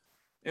field,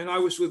 and I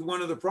was with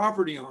one of the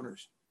property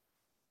owners.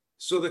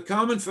 So the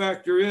common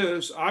factor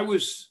is I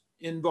was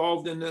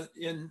involved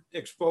in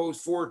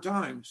exposed 4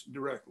 times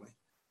directly.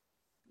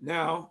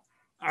 Now,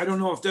 I don't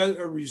know if that's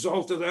a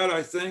result of that,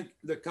 I think,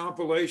 the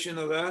compilation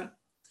of that,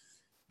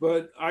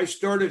 but I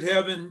started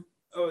having,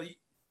 a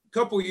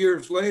couple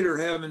years later,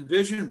 having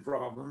vision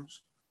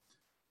problems.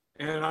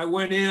 And I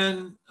went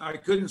in, I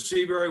couldn't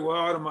see very well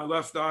out of my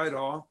left eye at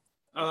all.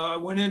 I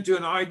went into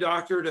an eye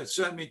doctor that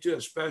sent me to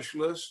a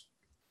specialist.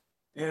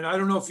 And I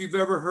don't know if you've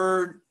ever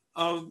heard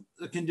of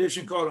a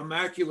condition called a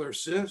macular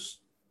cyst.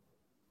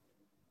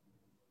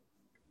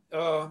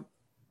 I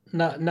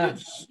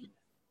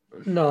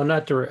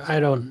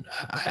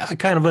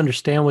kind of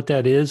understand what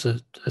that is, a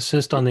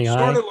cyst on the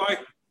eye. Sort of like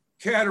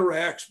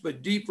cataracts,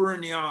 but deeper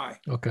in the eye.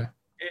 Okay.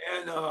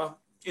 And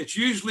it's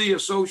usually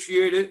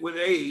associated with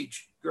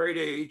age, great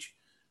age.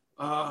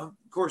 Of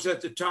course,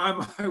 at the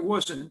time, I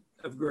wasn't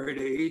of great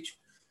age.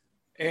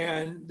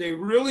 And they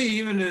really,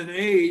 even in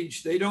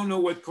age, they don't know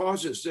what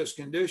causes this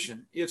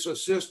condition. It's a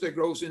cyst that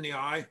grows in the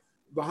eye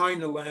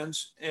behind the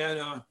lens.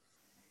 And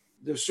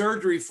the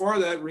surgery for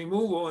that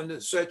removal and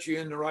to set you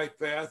in the right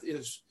path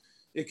is,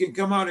 it can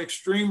come out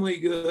extremely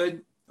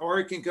good, or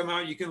it can come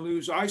out, you can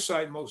lose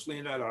eyesight mostly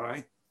in that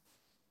eye.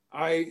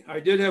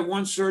 I did have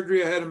one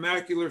surgery. I had a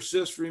macular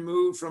cyst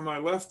removed from my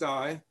left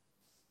eye.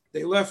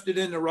 They left it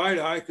in the right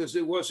eye because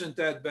it wasn't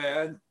that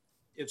bad.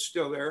 It's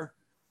still there.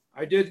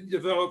 I did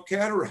develop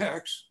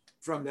cataracts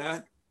from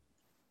that,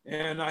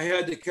 and I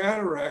had the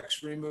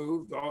cataracts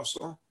removed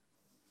also.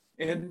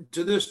 And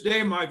to this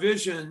day, my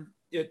vision,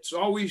 it's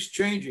always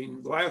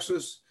changing.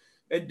 Glasses,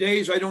 at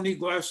days I don't need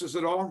glasses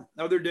at all.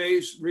 Other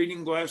days,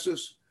 reading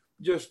glasses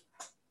just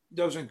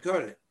doesn't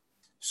cut it.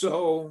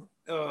 So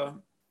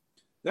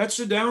that's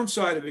the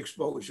downside of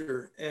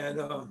exposure. And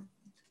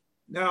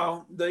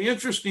now the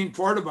interesting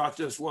part about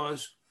this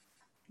was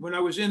when I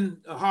was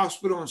in a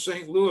hospital in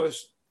St.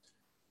 Louis,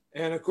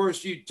 and of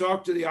course you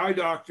talk to the eye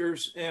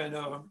doctors and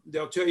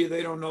they'll tell you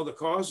they don't know the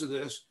cause of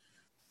this.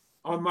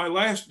 On my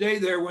last day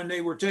there, when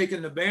they were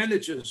taking the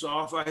bandages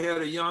off, I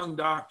had a young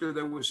doctor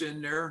that was in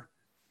there,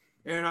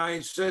 and I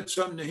said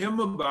something to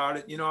him about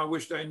it. You know, I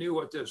wished I knew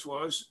what this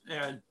was.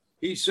 And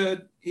he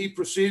said, he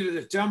proceeded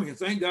to tell me,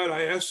 thank God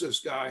I asked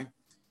this guy.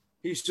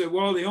 He said,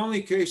 well, the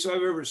only case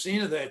I've ever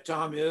seen of that,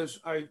 Tom, is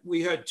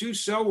we had 2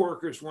 cell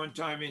workers one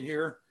time in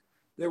here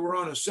that were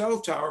on a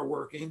cell tower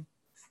working,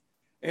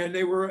 and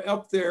they were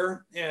up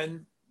there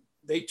and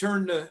they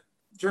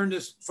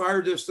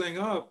fired this thing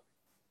up,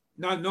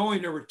 not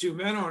knowing there were 2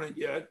 men on it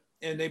yet.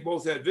 And they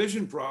both had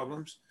vision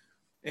problems,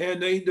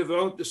 and they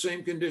developed the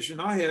same condition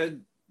I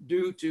had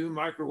due to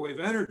microwave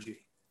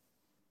energy.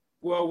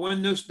 Well,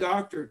 when this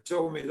doctor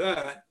told me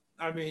that,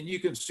 I mean, you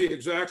can see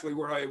exactly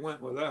where I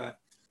went with that.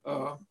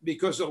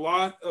 Because a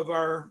lot of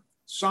our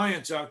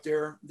science out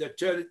there that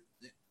Ted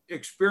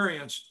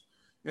experienced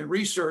and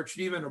researched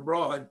even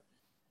abroad,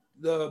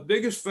 the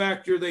biggest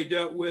factor they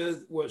dealt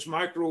with was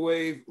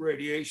microwave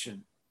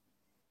radiation.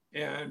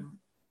 And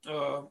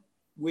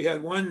we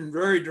had one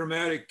very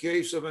dramatic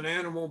case of an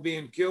animal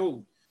being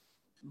killed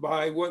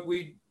by what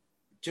we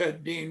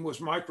Ted Dean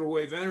was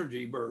microwave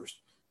energy burst.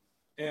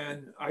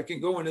 And I can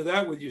go into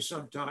that with you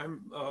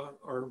sometime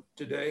or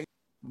today.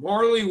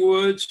 Marley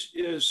Woods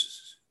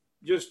is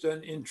just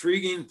an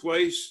intriguing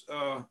place.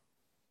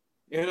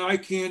 And I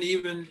can't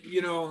even,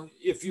 you know,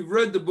 if you've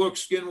read the book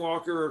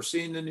Skinwalker or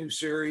seen the new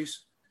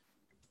series,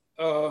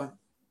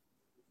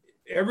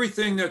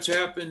 everything that's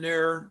happened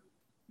there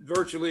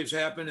virtually has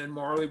happened in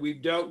Marley.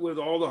 We've dealt with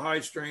all the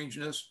high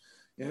strangeness,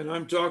 and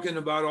I'm talking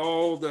about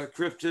all the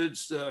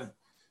cryptids, the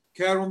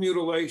cattle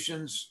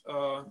mutilations,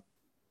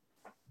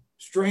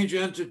 strange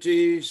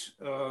entities.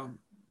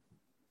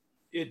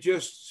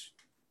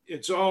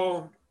 It's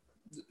all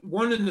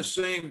one and the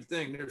same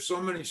thing. There's so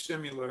many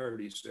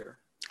similarities there.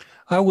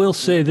 I will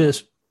say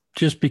this,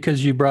 just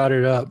because you brought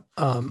it up.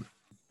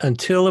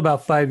 Until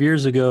about 5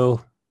 years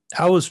ago,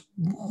 I was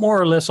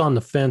more or less on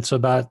the fence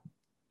about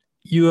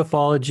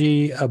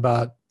ufology,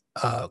 about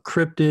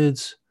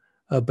cryptids,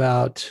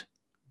 about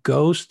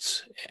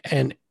ghosts,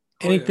 and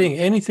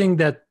anything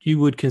that you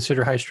would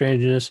consider high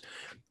strangeness.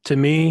 To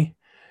me,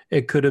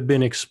 it could have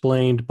been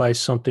explained by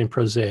something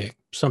prosaic,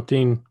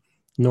 something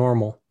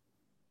normal.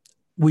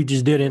 We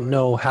just didn't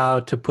know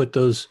how to put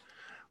those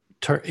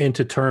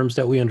into terms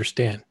that we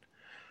understand.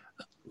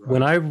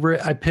 When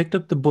I picked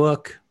up the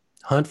book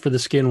Hunt for the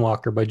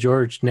Skinwalker by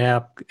George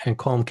Knapp and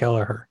Colm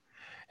Kelleher,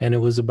 and it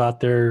was about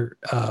their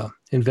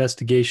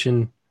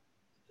investigation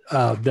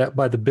that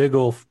by the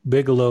Bigelow.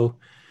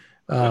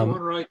 That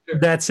one right there.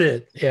 That's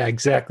it. Yeah,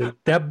 exactly.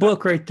 That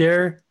book right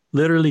there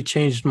literally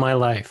changed my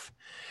life.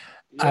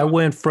 Yeah. I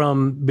went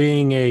from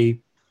being a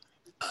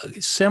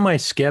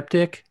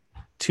semi-skeptic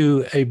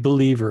to a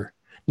believer.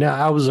 Now,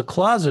 I was a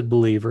closet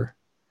believer.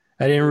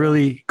 I didn't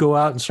really go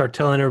out and start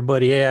telling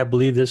everybody, hey, I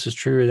believe this is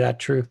true or that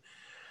true,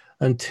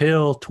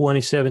 until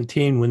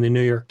 2017 when the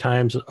New York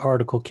Times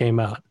article came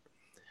out.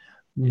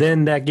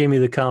 Then that gave me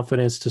the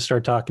confidence to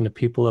start talking to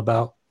people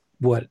about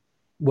what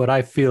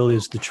I feel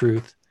is the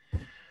truth.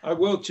 I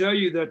will tell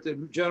you that the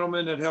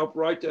gentleman that helped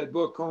write that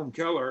book, Colm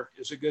Kelleher,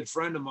 is a good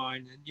friend of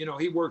mine. And, you know,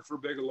 he worked for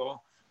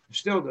Bigelow,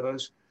 still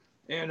does.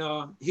 And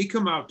he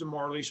come out to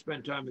Marley,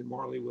 spent time in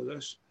Marley with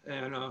us.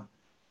 And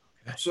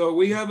so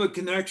we have a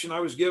connection.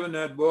 I was given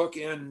that book.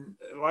 And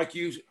like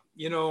you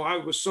know, I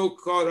was so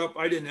caught up,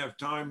 I didn't have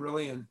time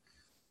really.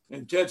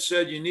 And Ted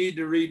said, you need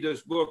to read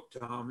this book,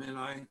 Tom. And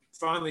I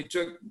finally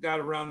got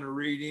around to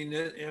reading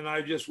it. And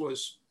I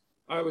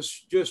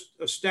was just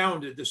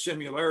astounded, the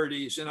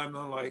similarities. And I'm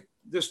like,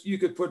 you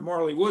could put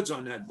Marley Woods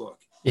on that book.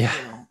 Yeah,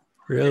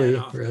 you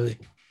know? Really.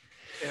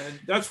 And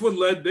that's what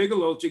led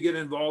Bigelow to get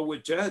involved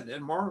with Ted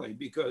and Marley,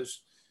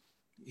 because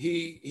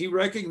he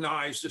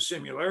recognized the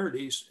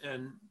similarities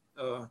and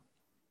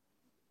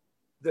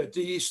that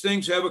these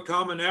things have a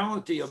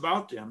commonality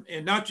about them,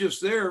 and not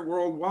just there,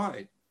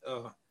 worldwide.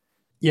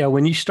 Yeah,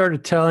 when you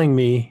started telling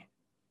me,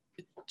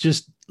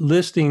 just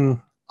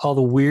listing all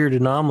the weird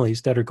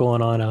anomalies that are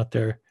going on out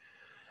there,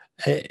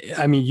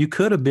 I mean, you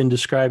could have been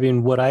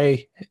describing what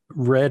I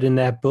read in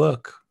that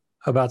book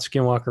about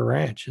Skinwalker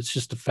Ranch. It's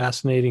just a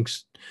fascinating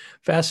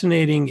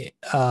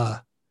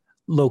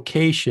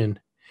location,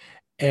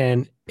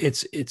 and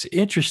it's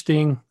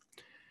interesting.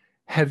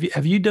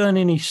 Have you done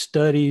any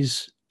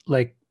studies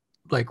like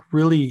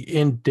really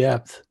in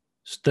depth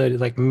study,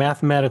 like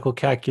mathematical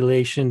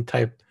calculation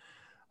type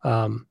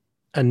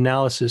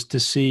analysis to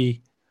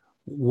see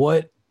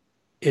what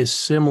is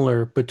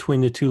similar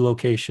between the two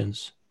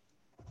locations?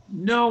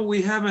 No,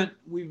 we haven't.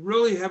 We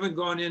really haven't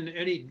gone into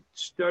any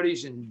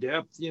studies in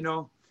depth, you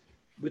know,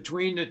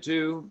 between the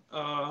two.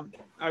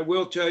 I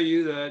will tell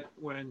you that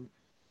when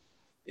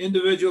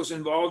individuals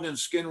involved in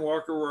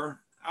Skinwalker were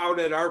out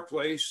at our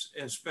place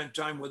and spent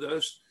time with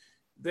us,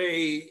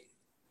 they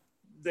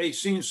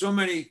seen so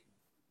many,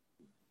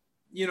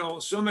 you know,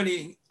 so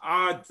many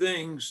odd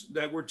things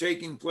that were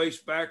taking place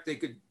back they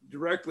could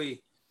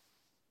directly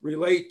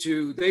relate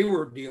to they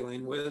were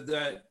dealing with,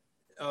 that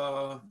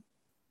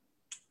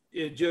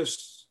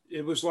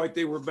it was like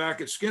they were back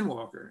at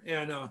Skinwalker.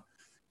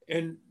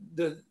 And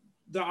the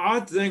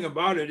odd thing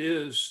about it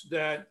is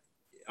that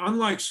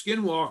unlike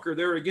Skinwalker,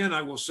 there again,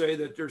 I will say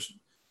that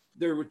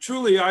there were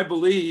truly, I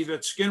believe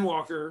at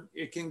Skinwalker,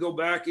 it can go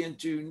back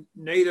into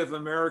Native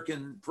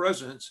American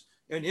presence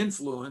and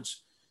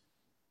influence,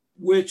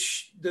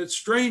 which the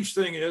strange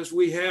thing is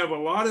we have a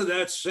lot of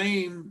that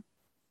same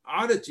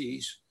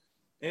oddities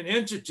and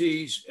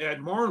entities at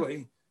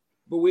Marley,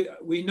 but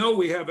we know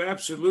we have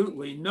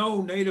absolutely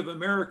no Native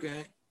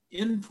American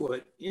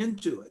input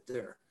into it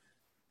there.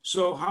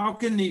 So how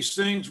can these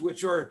things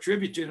which are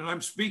attributed, and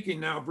I'm speaking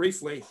now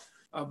briefly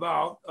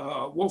about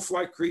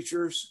wolf-like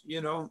creatures, you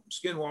know,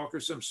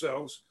 Skinwalkers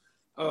themselves,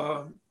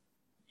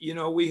 you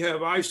know, we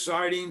have eye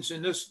sightings,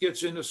 and this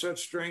gets into such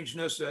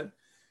strangeness that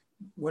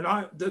when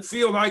the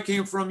field I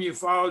came from,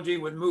 ufology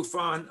with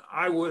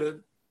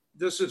MUFON,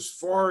 this is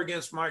far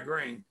against my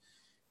grain.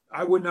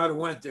 I would not have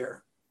went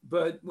there.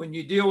 But when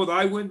you deal with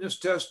eyewitness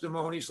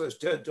testimonies, as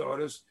Ted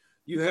taught us,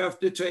 you have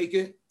to take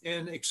it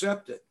and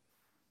accept it.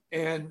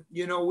 And,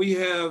 you know, we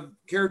have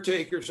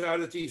caretakers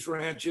out at these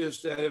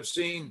ranches that have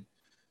seen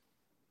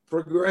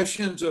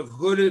progressions of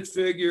hooded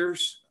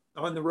figures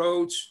on the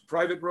roads,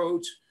 private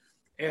roads.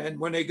 And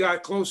when they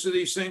got close to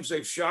these things,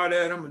 they've shot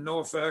at them and no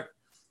effect.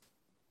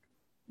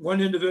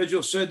 One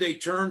individual said they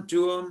turned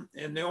to him,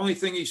 and the only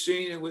thing he's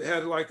seen, it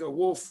had like a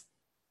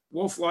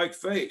wolf-like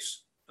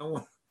face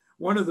on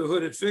one of the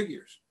hooded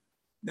figures.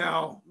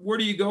 Now, where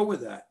do you go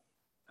with that?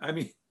 I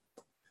mean,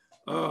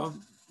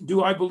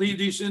 do I believe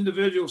these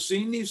individuals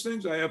seen these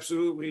things? I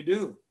absolutely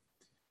do.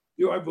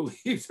 Do I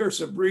believe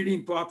there's a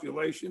breeding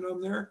population of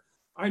them there?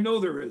 I know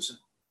there isn't.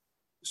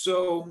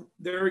 So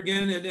there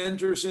again, it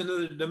enters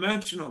into the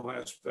dimensional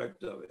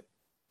aspect of it.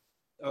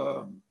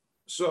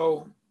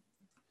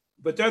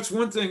 But that's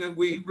one thing that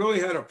we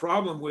really had a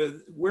problem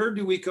with. Where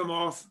do we come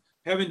off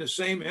having the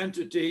same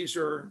entities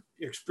or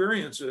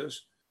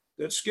experiences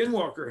that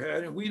Skinwalker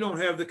had, and we don't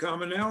have the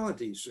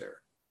commonalities there,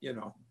 you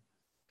know?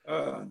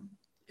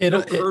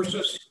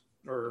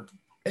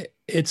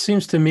 It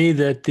seems to me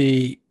that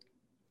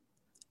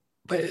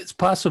it's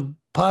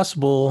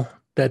possible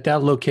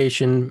that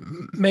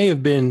location may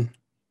have been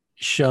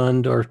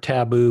shunned or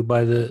taboo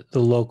by the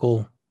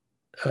local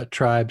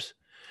tribes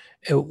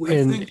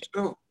in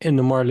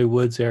the Marley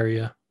Woods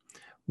area,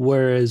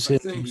 whereas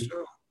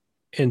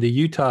in the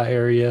Utah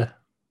area,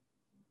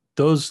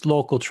 those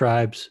local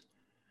tribes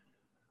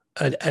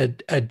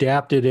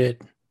adapted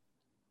it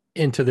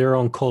into their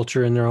own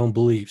culture and their own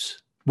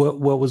beliefs.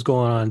 What was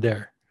going on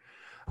there?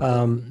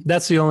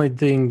 That's the only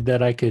thing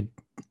that I could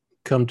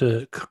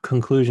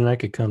conclusion I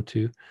could come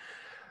to.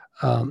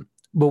 But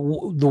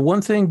the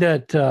one thing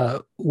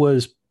that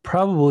was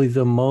probably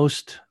the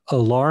most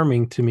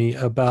alarming to me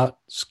about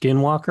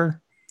Skinwalker,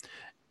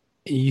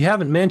 you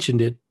haven't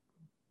mentioned it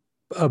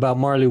about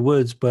Marley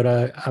Woods, but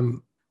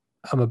I'm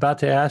about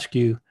to ask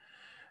you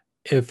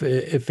if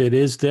it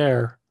is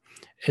there,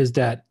 is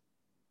that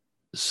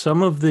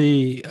some of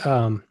the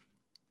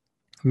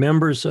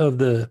members of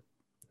the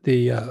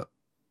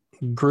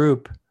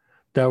group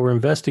that were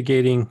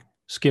investigating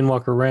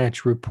Skinwalker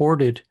Ranch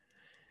reported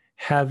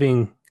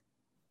having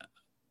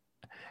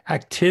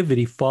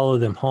activity follow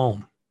them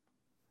home.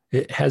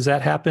 Has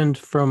that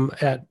happened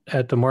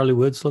at the Marley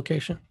Woods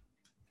location?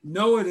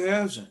 No, it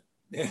hasn't.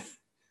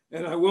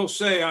 And I will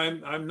say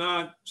I'm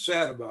not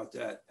sad about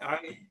that.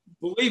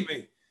 Believe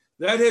me,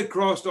 that had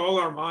crossed all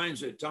our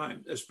minds at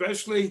times,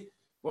 especially,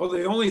 well,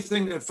 the only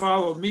thing that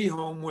followed me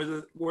home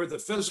were the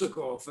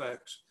physical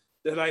effects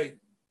that I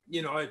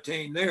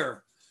attained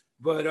there.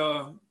 But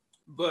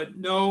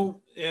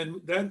no,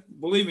 and that,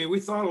 believe me, we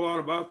thought a lot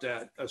about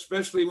that,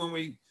 especially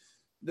when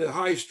the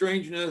high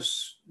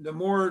strangeness, the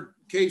more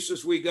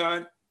cases we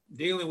got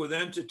dealing with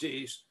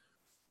entities,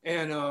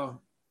 and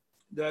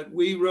that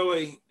we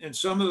really, and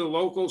some of the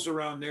locals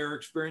around there,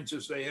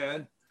 experiences they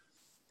had,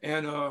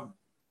 and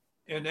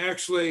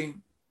actually,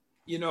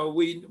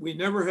 we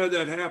never had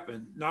that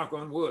happen, knock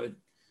on wood.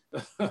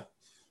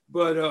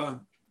 But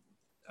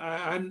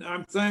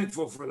I'm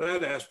thankful for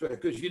that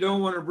aspect, because you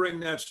don't want to bring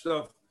that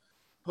stuff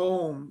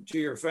home to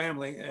your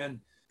family.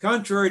 And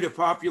contrary to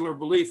popular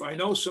belief, I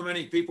know so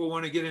many people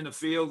want to get in the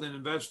field and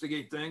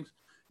investigate things,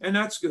 and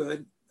that's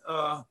good.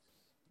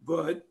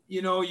 But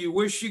you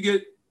wish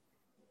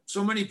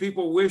so many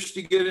people wish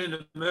to get in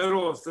the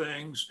middle of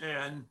things.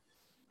 And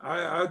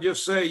I'll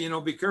just say,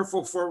 be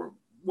careful for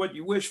what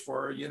you wish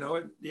for.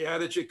 The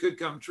adage, it could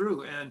come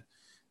true. And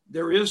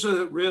there is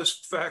a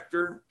risk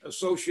factor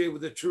associated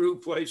with the true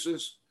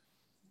places,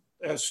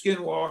 as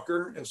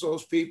Skinwalker, as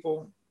those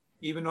people,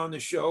 even on the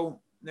show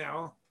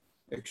now,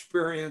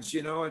 experience,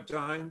 at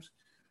times,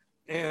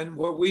 and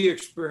what we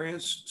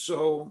experience.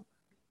 So,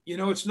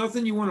 it's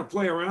nothing you want to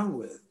play around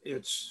with.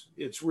 It's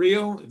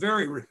real,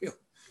 very real,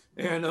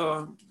 and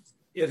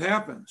it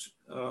happens.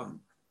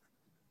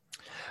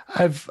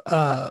 I've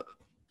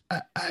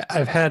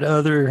had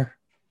other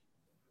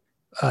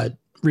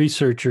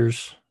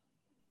researchers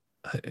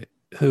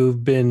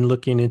who've been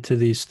looking into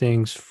these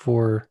things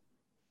for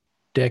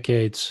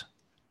decades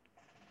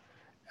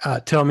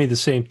tell me the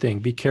same thing.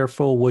 Be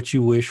careful what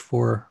you wish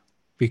for,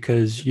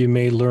 because you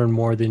may learn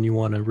more than you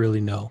want to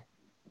really know.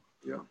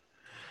 Yeah.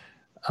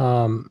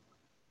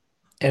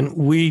 And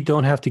we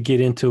don't have to get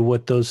into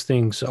what those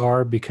things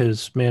are,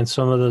 because, man,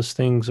 some of those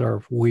things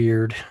are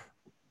weird.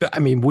 I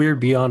mean, weird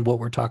beyond what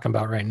we're talking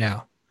about right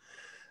now.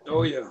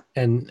 Oh yeah.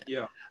 And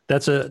yeah,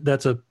 that's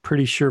a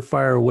pretty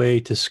surefire way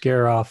to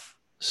scare off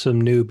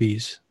some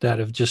newbies that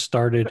have just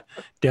started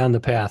down the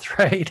path,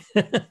 right?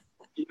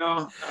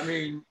 I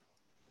mean,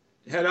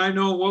 had I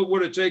known what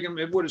would have taken,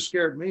 it would have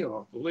scared me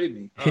off, believe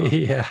me.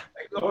 Yeah.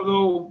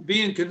 Although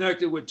being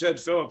connected with Ted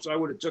Phillips, I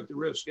would have took the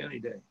risk any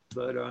day.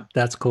 But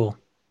that's cool.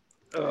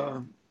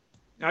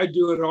 I'd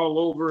do it all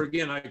over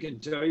again. I can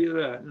tell you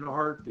that in a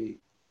heartbeat.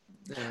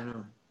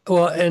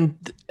 Well,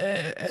 and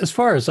as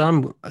far as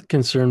I'm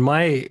concerned,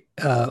 my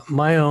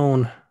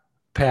own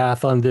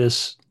path on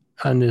this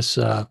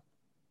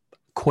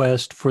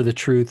quest for the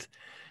truth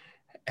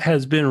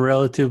has been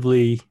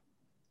relatively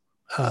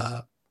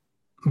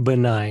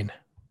benign.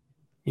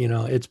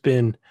 It's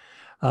been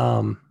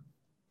I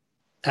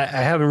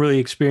haven't really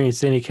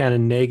experienced any kind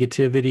of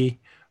negativity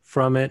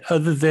from it,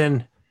 other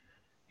than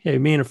Yeah,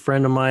 me and a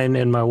friend of mine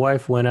and my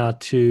wife went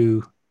out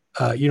to,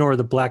 you know where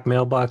the black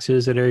mailbox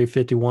is at Area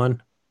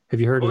 51? Have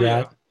you heard of Oh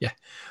yeah. that? Yeah.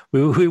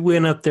 We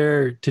went up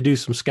there to do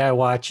some sky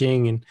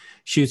watching and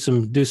do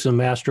some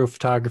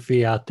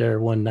astrophotography out there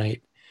one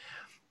night.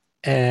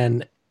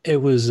 And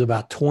it was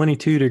about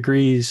 22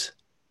 degrees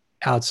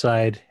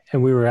outside.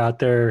 And we were out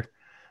there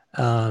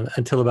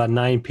until about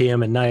 9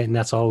 p.m. at night. And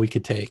that's all we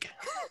could take.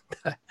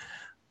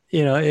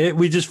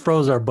 We just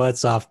froze our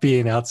butts off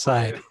being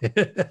outside. Oh,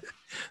 yeah.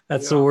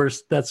 That's the Yeah.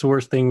 worst. That's the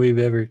worst thing we've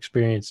ever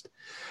experienced.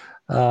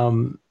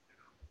 Um,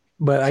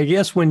 but I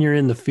guess when you're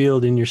in the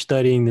field and you're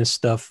studying this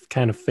stuff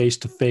kind of face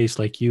to face,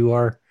 like you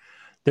are,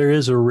 there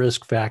is a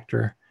risk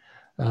factor.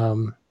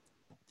 Um,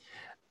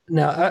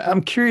 Now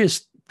I'm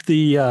curious.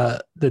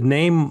 The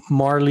name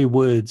Marley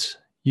Woods.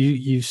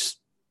 You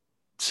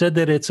said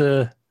that it's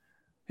a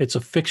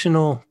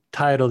fictional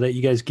title that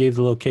you guys gave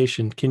the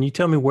location. Can you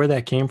tell me where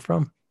that came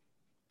from?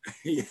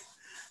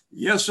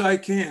 Yes, I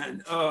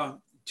can.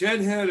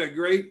 Ted had a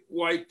great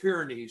white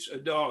Pyrenees, a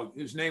dog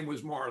whose name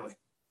was Marley.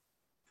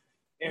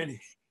 And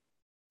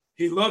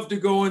he loved to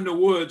go in the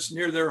woods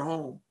near their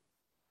home.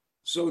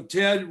 So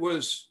Ted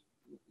was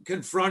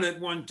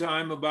confronted one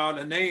time about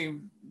a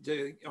name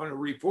on a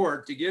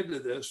report to give to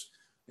this.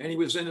 And he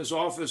was in his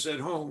office at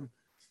home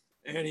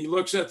and he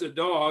looks at the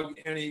dog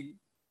and he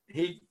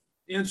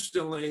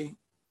instantly,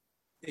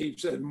 he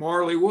said,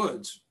 Marley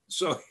Woods.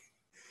 So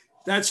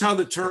that's how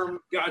the term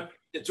got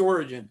its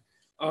origin.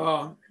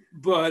 Believe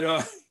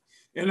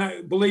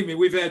me,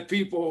 we've had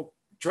people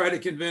try to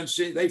convince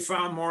they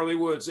found Marley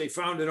Woods. They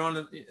found it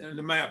on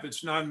the map.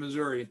 It's not in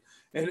Missouri.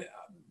 And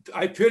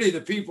I pity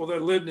the people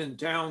that lived in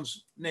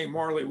towns named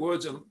Marley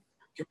Woods and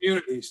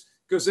communities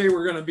because they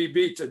were going to be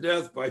beat to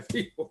death by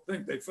people who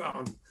think they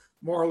found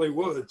Marley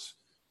Woods.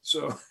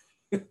 So,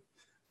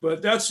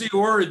 but that's the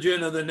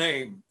origin of the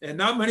name. And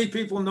not many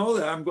people know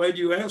that. I'm glad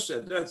you asked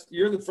that.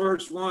 You're the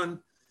first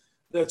one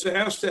that's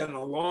asked that in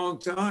a long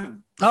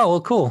time. Oh,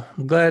 well, cool.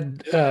 I'm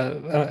glad,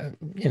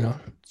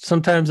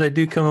 sometimes I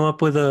do come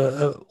up with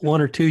a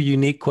one or two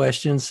unique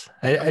questions.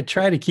 I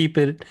try to keep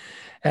it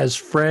as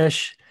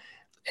fresh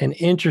and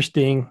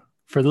interesting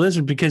for the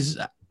listener because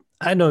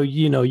I know,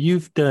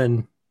 you've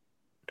done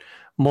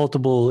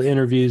multiple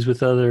interviews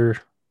with other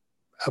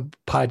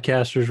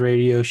podcasters,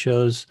 radio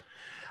shows.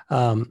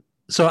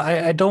 So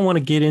I don't want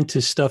to get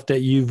into stuff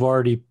that you've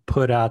already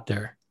put out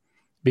there.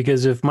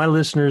 Because if my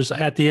listeners,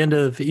 at the end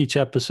of each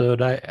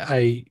episode,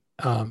 I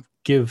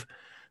give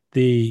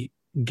the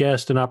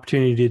guest an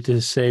opportunity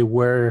to say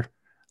where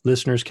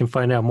listeners can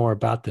find out more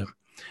about them.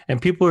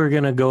 And people are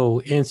going to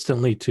go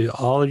instantly to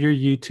all of your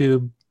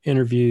YouTube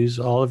interviews,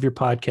 all of your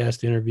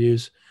podcast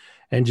interviews,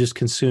 and just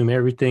consume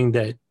everything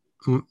that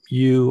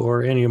you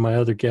or any of my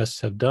other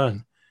guests have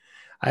done.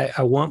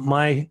 I want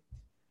my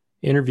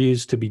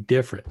interviews to be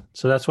different.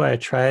 So that's why I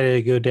try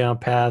to go down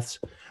paths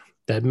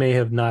that may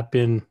have not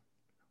been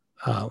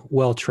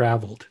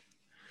well-traveled.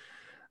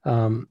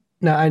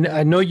 Now,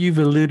 I know you've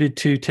alluded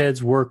to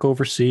Ted's work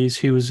overseas.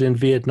 He was in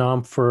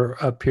Vietnam for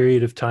a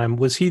period of time.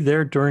 Was he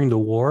there during the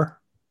war?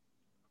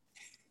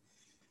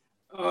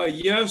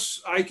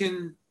 Yes, I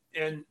can.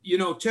 And,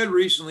 Ted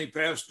recently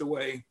passed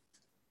away.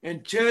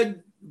 And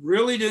Ted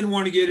really didn't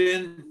want to get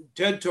in.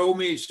 Ted told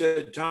me, he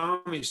said,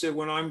 Tom,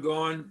 when I'm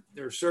gone,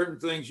 there are certain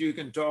things you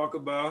can talk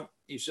about.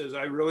 He says,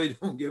 I really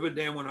don't give a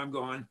damn when I'm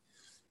gone.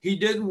 He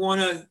didn't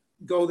want to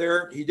go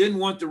there. He didn't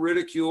want the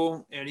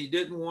ridicule and he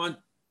didn't want,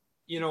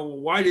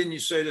 why didn't you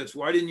say this?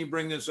 Why didn't you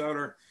bring this out?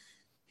 Or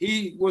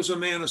he was a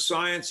man of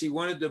science. He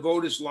wanted to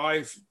devote his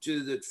life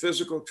to the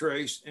physical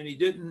trace and he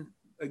didn't,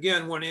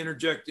 again, want to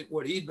interject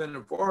what he'd been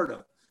a part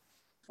of.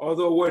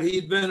 Although what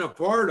he'd been a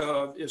part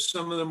of is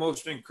some of the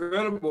most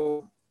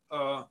incredible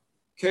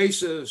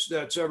cases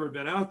that's ever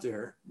been out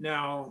there.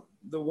 Now,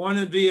 the one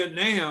in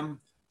Vietnam,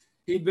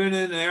 he'd been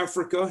in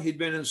Africa, he'd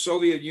been in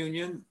Soviet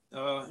Union,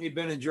 he'd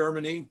been in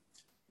Germany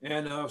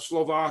and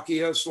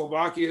Slovakia.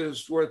 Slovakia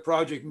is where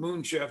Project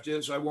Moonshift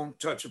is. I won't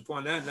touch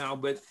upon that now,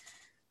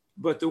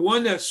 but the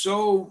one that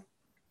so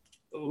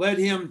led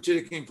him to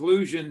the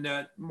conclusion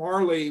that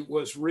Marley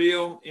was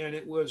real and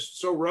it was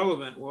so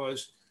relevant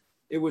was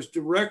it was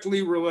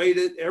directly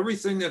related.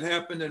 Everything that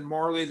happened in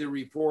Marley, the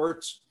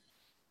reports,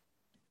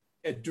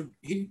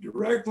 he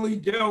directly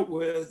dealt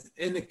with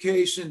in the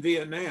case in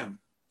Vietnam.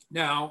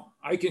 Now,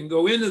 I can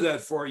go into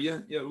that for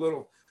you,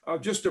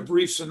 just a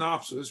brief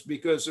synopsis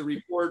because the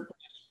report.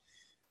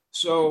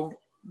 So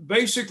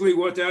basically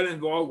what that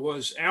involved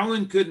was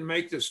Alan couldn't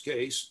make this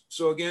case.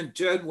 So again,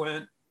 Ted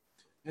went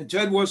and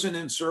Ted wasn't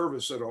in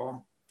service at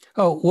all.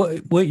 Oh,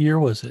 what year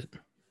was it?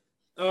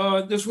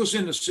 This was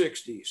in the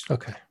 60s.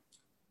 Okay.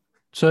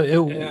 So it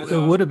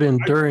would have been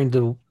during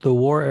the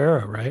war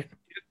era, right?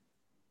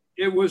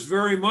 It was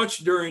very much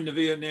during the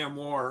Vietnam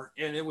War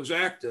and it was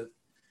active.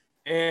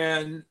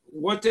 And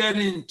what that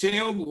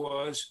entailed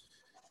was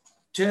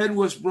Ted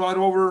was brought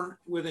over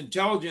with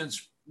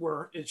intelligence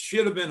where it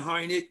should have been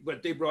Hynek,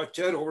 but they brought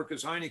Ted over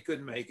because Hynek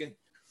couldn't make it.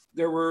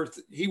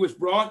 He was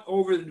brought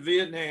over to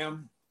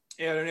Vietnam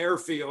at an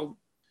airfield.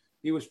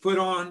 He was put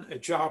on a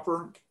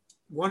chopper.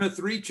 one of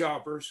three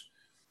choppers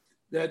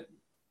that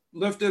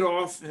lifted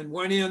off and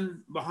went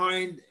in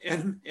behind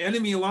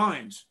enemy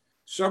lines,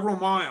 several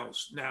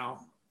miles now.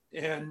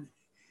 And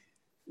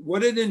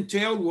what it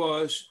entailed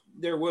was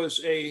there was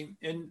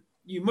and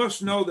you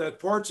must know that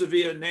parts of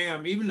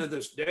Vietnam, even to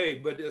this day,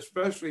 but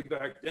especially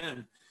back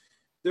then,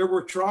 there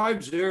were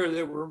tribes there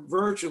that were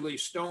virtually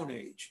Stone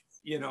Age.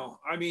 You know,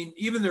 I mean,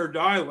 even their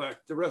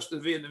dialect, the rest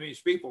of the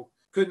Vietnamese people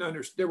couldn't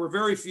understand. There were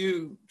very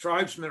few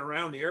tribesmen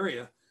around the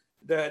area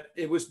that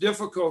it was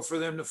difficult for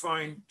them to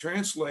find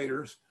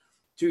translators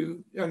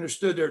to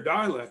understood their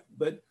dialect.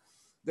 But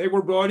they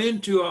were brought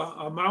into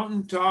a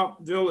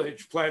mountaintop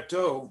village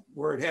plateau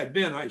where it had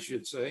been, I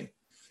should say.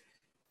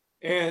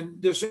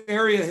 And this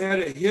area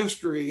had a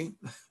history,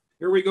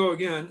 here we go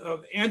again,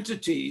 of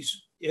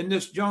entities in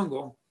this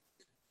jungle.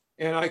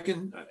 And I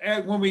can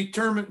add,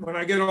 when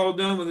I get all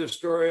done with this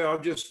story, I'll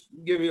just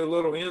give you a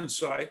little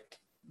insight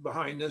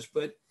behind this.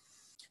 But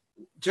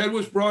Ted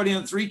was brought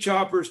in, 3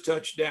 choppers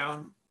touched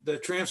down. The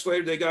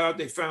translator they got out,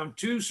 they found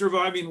 2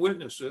 surviving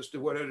witnesses to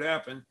what had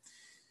happened.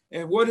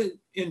 And what it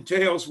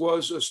entails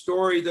was a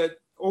story that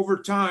over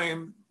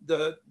time,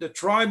 the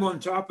tribe on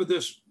top of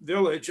this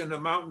village in the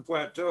mountain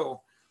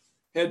plateau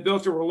had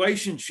built a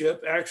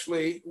relationship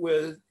actually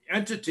with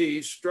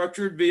entities,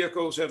 structured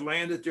vehicles had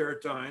landed there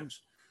at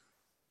times.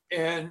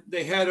 And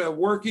they had a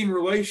working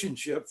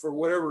relationship for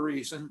whatever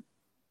reason.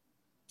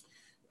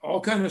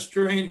 All kind of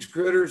strange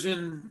critters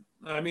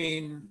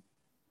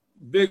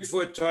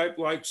Bigfoot type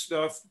like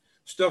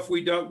stuff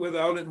we dealt with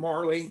out at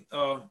Marley,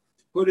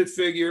 hooded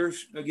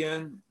figures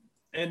again.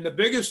 And the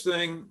biggest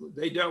thing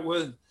they dealt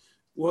with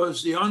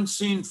was the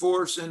unseen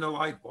force in the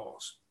light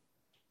balls.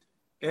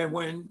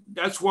 And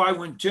that's why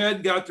when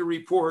Ted got the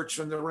reports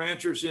from the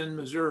ranchers in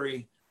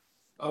Missouri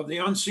of the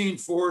unseen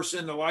force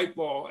in the light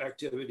ball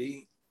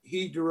activity,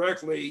 he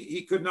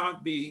could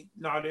not be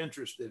not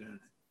interested in it.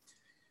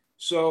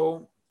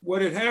 So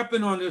what had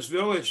happened on this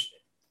village,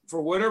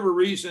 for whatever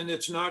reason,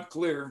 it's not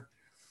clear.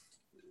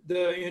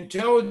 The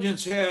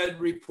intelligence had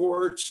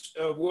reports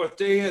of what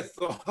they had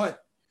thought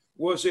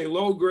was a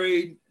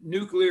low-grade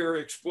nuclear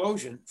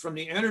explosion from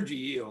the energy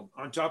yield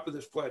on top of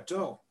this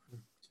plateau.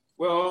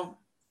 Well,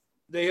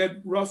 they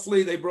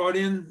brought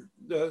in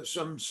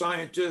some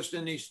scientists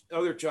and these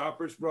other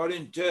choppers, brought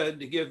in Ted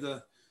to give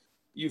the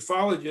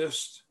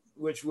ufologist,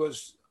 which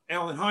was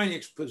Alan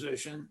Hynek's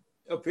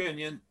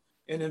opinion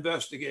and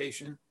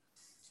investigation.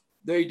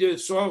 They did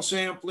soil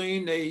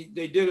sampling. They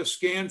did a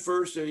scan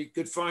first. They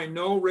could find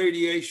no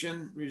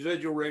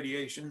residual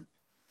radiation.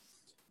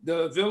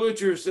 The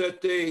villagers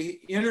that they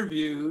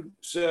interviewed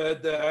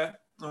said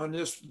that on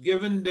this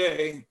given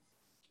day,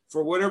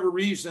 for whatever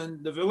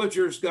reason, the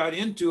villagers got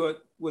into it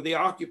with the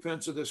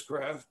occupants of this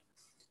craft.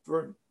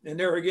 And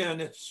there again,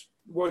 it's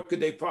what could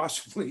they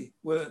possibly,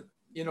 with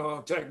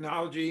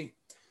technology,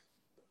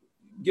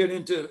 get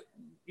into,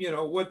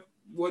 what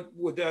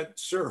would that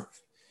serve?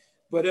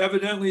 But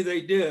evidently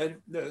they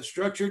did. The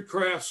structured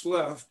crafts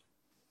left.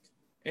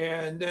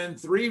 And then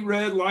 3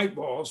 red light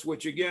balls,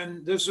 which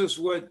again, this is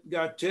what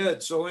got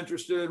Ted so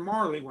interested in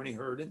Marley when he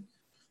heard it.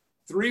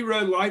 3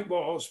 red light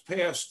balls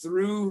passed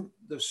through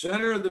the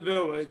center of the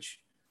village.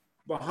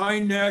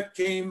 Behind that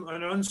came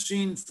an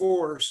unseen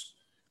force,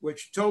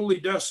 which totally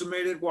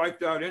decimated,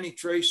 wiped out any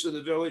trace of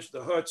the village,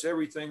 the huts,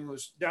 everything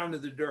was down to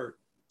the dirt.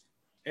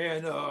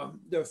 And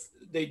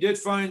they did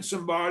find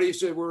some bodies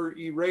that were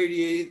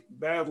irradiated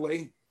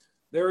badly.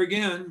 There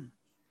again,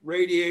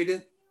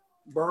 radiated,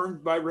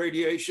 burned by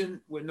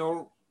radiation with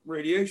no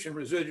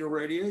residual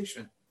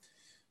radiation.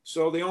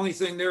 So the only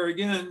thing there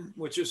again,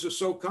 which is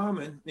so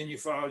common in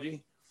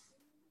ufology,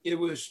 it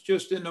was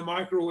just in the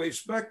microwave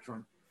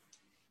spectrum.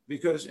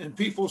 And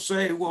people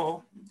say,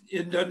 well,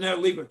 doesn't that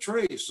leave a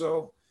trace?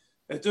 So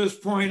at this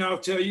point, I'll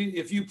tell you,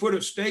 if you put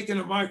a steak in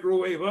a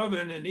microwave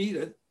oven and eat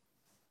it,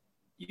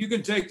 you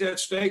can take that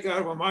steak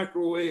out of a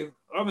microwave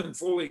oven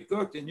fully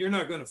cooked and you're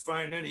not going to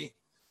find any.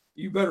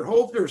 You better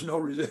hope there's no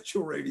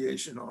residual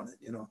radiation on it,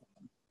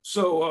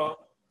 So,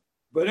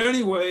 but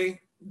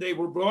anyway, they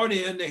were brought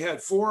in. They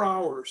had 4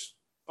 hours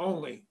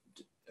only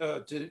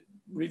to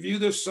review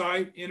this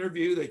site,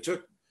 interview. They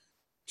took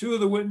 2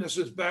 of the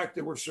witnesses back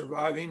that were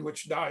surviving,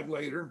 which died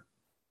later.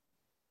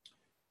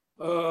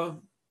 So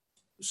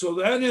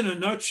that in a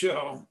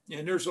nutshell,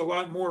 and there's a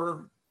lot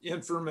more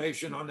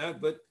information on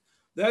that, but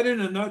that in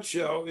a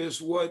nutshell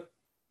is what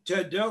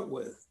Ted dealt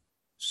with.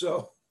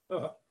 So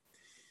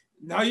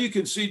now you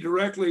can see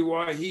directly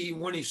why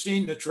when he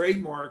seen the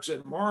trademarks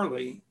at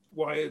Marley,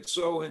 why it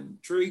so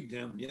intrigued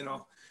him,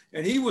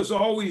 And he was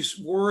always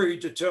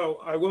worried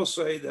I will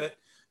say that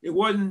it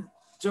wasn't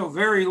till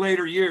very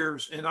later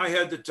years, and I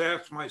had the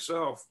task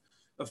myself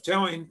of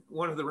telling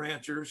one of the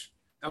ranchers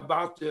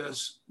about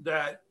this,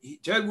 that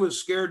Ted was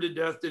scared to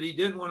death, that he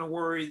didn't want to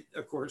worry,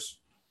 of course,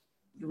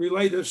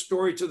 relay this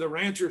story to the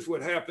ranchers,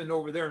 what happened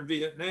over there in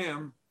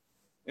Vietnam,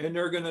 and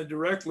they're going to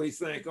directly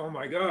think, oh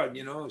my God,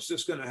 is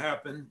this going to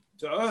happen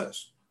to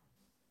us?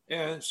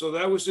 And so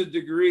that was a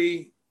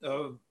degree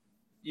of,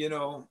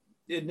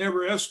 it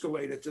never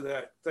escalated to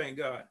that, thank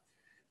God.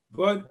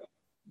 But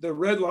the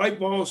red light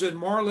balls at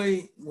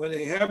Marley, when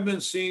they have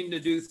been seen to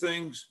do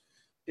things,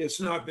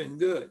 it's not been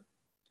good.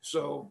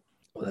 So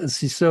let's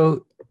see.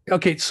 So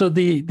okay, so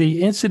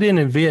the incident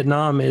in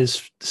Vietnam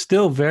is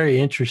still very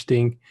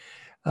interesting.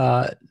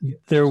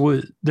 There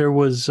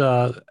was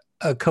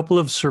a couple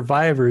of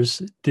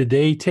survivors. Did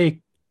they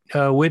take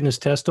witness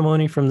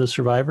testimony from the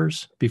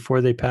survivors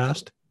before they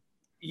passed?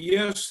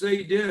 yes,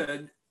 they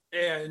did.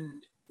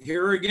 And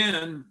here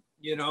again,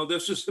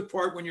 this is the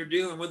part when you're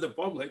dealing with the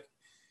public.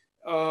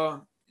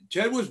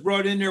 Ted was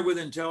brought in there with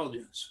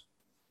intelligence.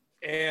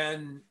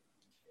 And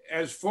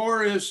as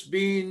far as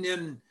being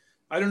in,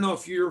 I don't know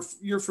if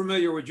you're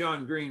familiar with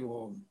John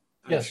Greenwald.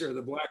 I'm Yes. sure,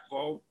 the Black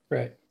Vault.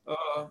 Right.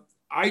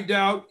 I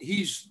doubt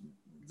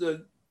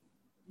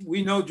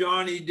we know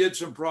John, he did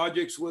some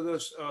projects with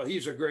us.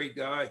 He's a great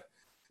guy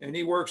and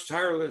he works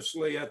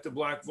tirelessly at the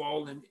Black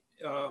Vault, and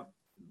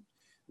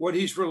what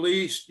he's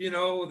released,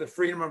 the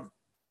Freedom of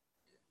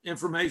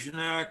Information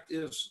Act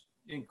is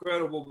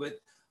incredible, but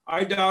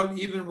I doubt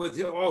even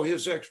with all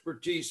his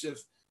expertise, if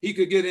he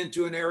could get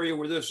into an area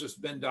where this has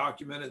been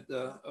documented.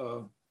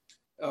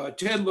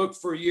 Ted looked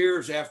for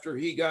years after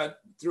he got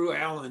through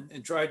Allen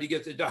and tried to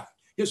get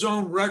his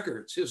own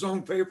records, his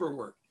own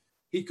paperwork.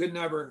 He could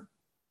never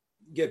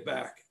get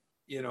back.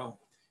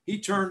 He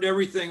turned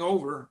everything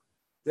over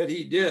that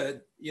he did,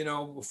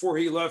 before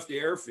he left the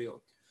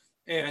airfield.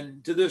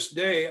 And to this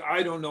day,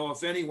 I don't know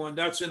if anyone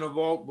that's in a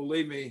vault,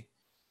 believe me,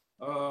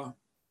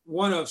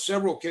 one of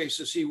several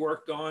cases he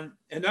worked on.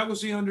 And that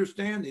was the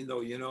understanding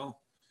though,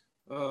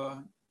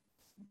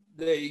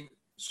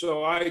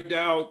 so I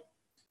doubt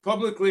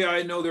publicly,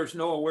 I know there's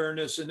no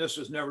awareness and this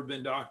has never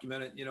been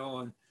documented,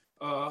 and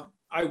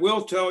I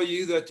will tell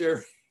you that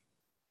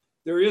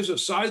there is a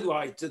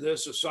sidelight to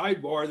this, a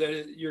sidebar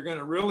that you're going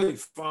to really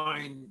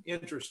find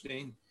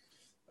interesting,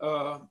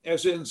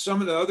 as in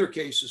some of the other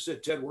cases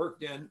that Ted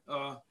worked in.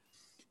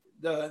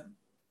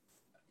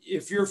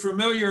 If you're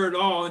familiar at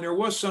all, and there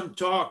was some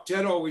talk,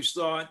 Ted always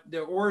thought the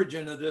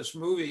origin of this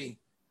movie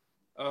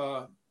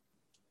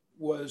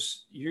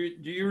was, do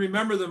you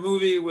remember the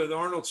movie with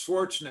Arnold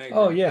Schwarzenegger?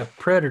 Oh yeah,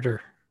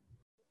 Predator.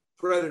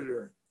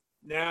 Predator.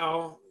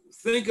 Now,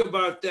 think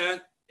about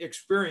that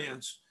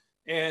experience.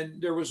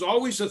 And there was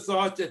always a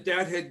thought that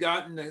had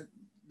gotten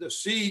the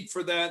seed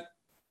for that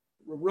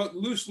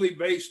loosely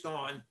based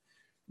on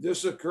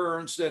this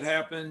occurrence that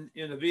happened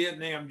in the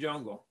Vietnam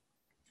jungle.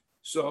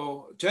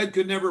 So Ted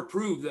could never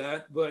prove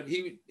that, but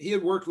he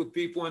had worked with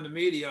people in the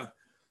media,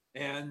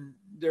 and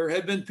there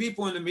had been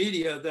people in the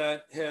media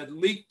that had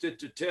leaked it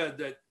to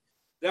Ted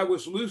that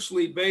was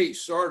loosely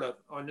based sort of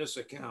on this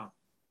account.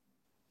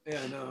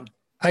 And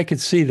I could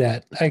see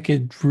that. I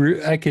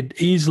could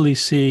easily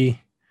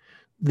see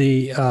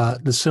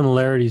the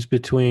similarities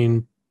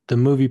between the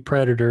movie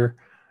Predator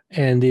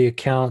and the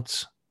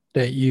accounts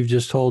that you've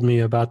just told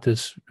me about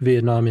this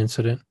Vietnam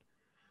incident.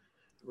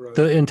 Right.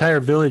 The entire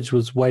village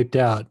was wiped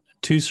out.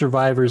 2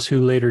 survivors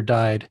who later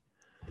died.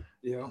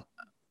 Yeah.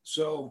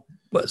 So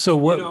what?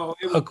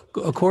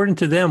 According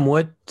to them,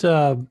 what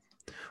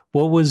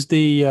was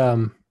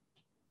the?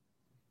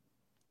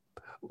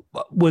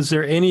 Was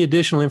there any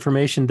additional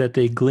information that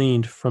they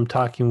gleaned from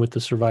talking with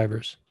the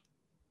survivors?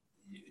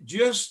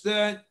 Just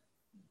that,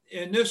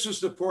 and this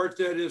is the part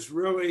that is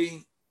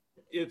really,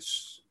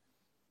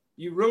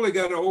 you really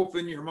got to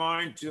open your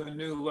mind to a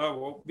new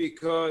level,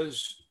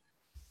 because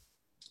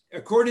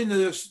according to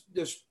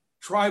this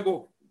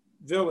tribal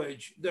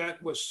village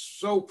that was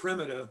so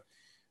primitive,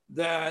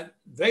 that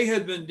they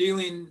had been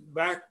dealing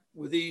back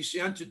with these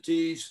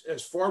entities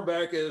as far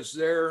back as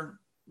their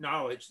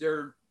knowledge.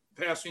 They're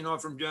passing on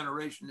from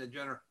generation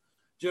to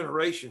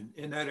generation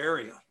in that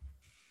area.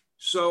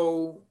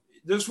 So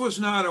this was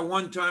not a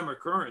one-time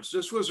occurrence.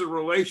 This was a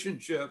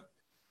relationship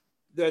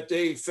that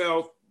they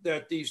felt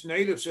that these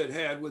natives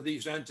had with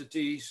these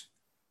entities,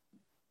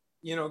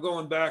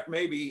 going back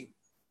maybe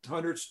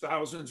hundreds,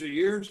 thousands of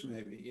years,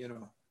 maybe,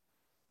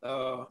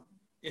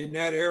 in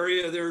that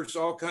area, there's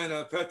all kind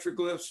of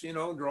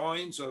petroglyphs,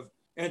 drawings of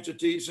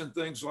entities and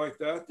things like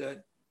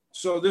that.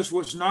 So this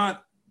was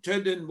not,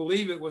 Ted didn't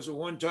believe it was a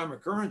one-time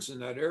occurrence in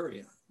that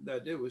area,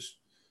 that it was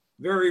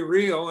very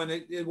real, and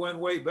it went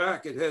way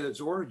back. It had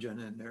its origin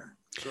in there.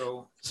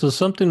 So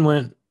something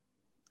went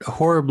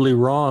horribly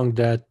wrong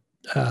that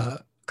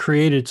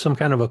created some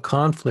kind of a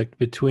conflict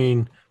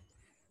between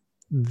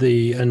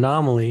the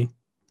anomaly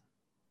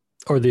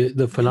or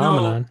the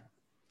phenomenon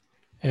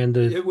and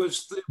the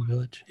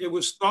village. It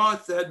was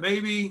thought that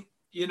maybe,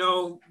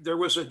 there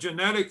was a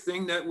genetic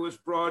thing that was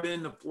brought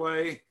into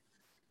play.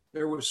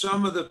 There were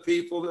some of the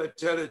people that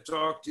Ted had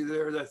talked to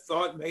there that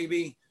thought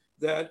maybe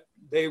that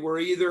they were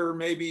either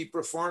maybe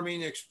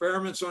performing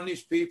experiments on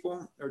these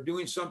people or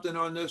doing something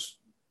on this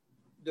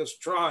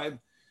tribe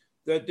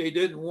that they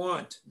didn't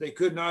want. They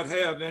could not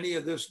have any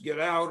of this get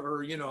out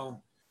or,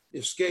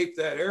 escape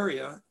that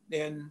area.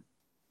 And,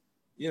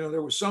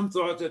 there was some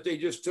thought that they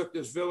just took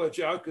this village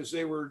out because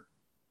they were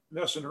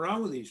messing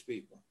around with these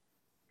people,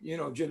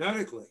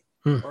 genetically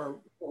or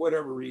for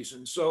whatever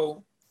reason.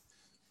 So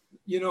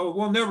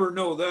we'll never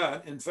know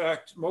that. In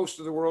fact, most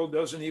of the world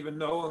doesn't even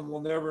know, and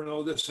we'll never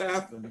know this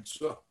happened.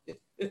 So,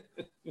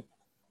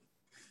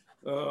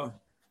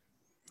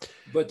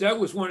 but that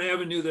was one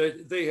avenue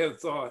that they have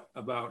thought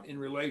about in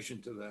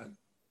relation to that.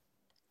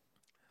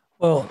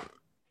 Well,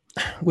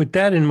 with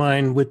that in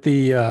mind, with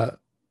the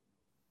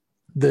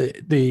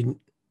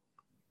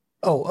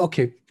oh,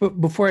 okay.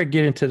 But before I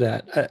get into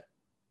that,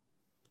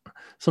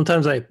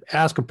 sometimes I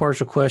ask a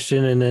partial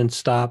question and then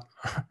stop.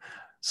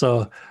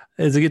 So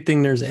it's a good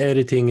thing there's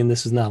editing and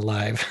this is not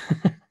live.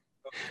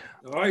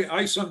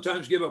 I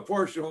sometimes give a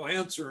partial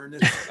answer, and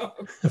it's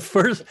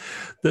first,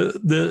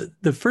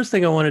 the first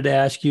thing I wanted to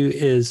ask you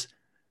is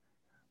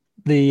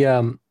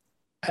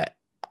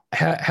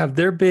have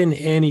there been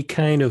any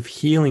kind of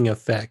healing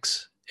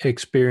effects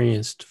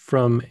experienced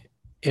from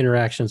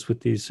interactions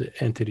with these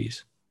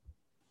entities?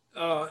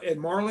 At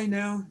Marley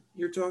now,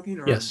 you're talking?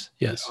 Or, yes.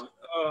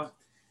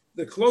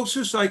 The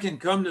closest I can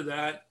come to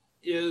that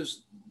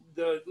is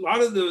a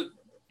lot of the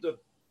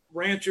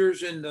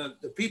ranchers and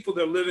the people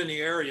that live in the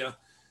area,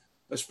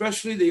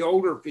 especially the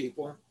older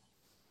people.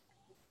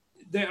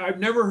 I've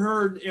never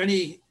heard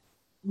any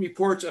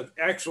reports of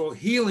actual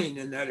healing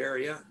in that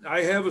area.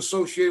 I have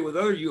associated with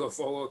other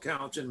UFO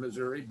accounts in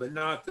Missouri, but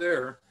not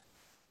there.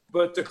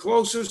 But the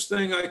closest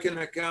thing I can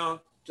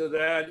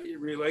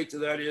relate to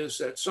that is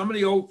that some of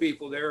the old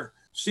people there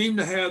seem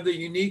to have the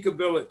unique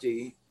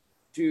ability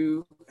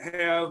to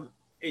have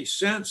a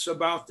sense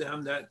about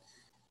them that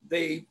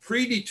they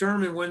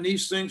predetermine when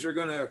these things are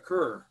going to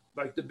occur,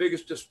 like the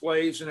biggest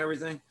displays and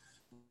everything.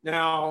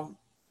 Now,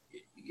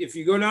 if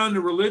you go down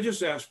the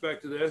religious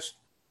aspect of this,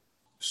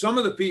 some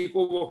of the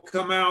people will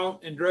come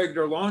out and drag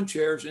their lawn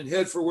chairs and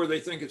head for where they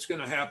think it's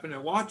going to happen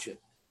and watch it.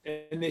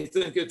 And they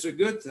think it's a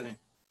good thing.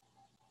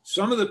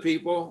 Some of the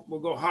people will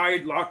go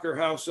hide, lock their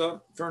house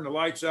up, turn the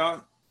lights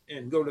out,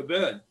 and go to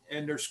bed.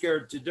 And they're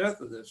scared to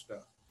death of this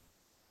stuff.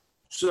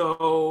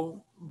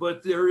 So,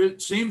 but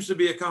it seems to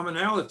be a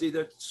commonality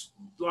that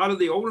a lot of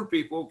the older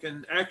people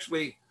can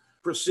actually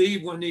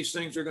perceive when these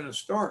things are going to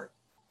start.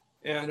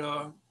 And,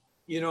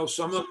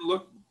 some of them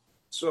look,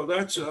 so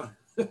that's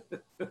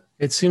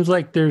it seems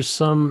like there's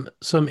some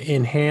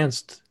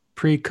enhanced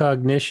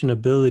precognition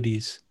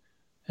abilities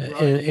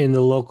right. in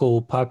the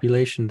local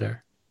population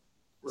there.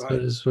 Right. So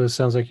this is what it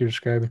sounds like you're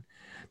describing.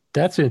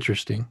 That's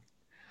interesting.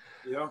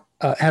 Yeah.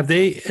 Have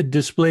they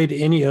displayed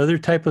any other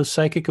type of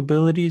psychic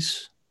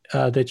abilities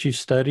that you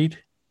studied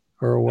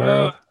or aware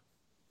of?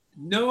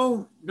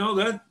 No,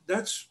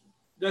 that's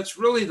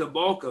really the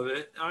bulk of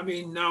it. I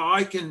mean, now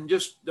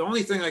the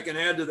only thing I can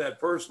add to that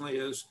personally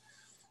is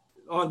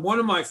on one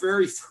of my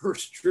very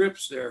first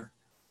trips there,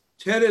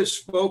 Ted has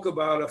spoke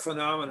about a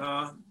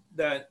phenomena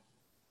that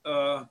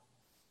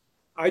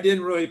I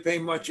didn't really pay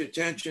much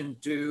attention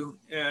to.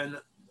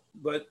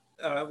 But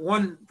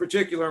one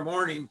particular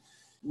morning,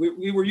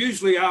 we were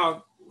usually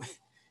out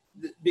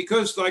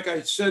because, like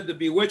I said, the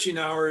bewitching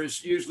hour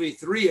is usually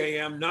 3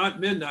 a.m., not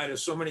midnight,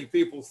 as so many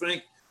people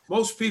think.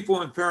 Most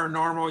people in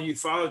paranormal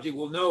ufology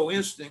will know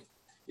instinct.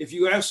 If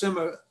you ask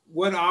them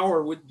what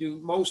hour do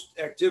most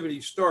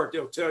activities start,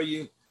 they'll tell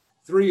you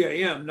 3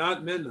 a.m.,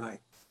 not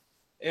midnight.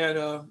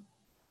 And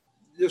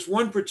this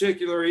one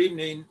particular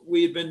evening,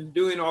 we had been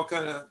doing all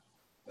kind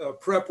of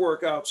prep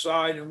work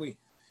outside, and we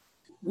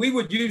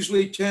would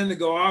usually tend to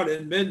go out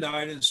at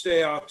midnight and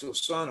stay out till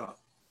sunup.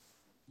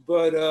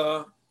 But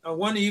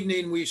one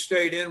evening we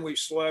stayed in, we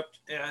slept,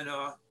 and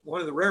one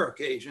of the rare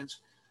occasions,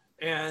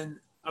 and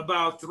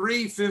about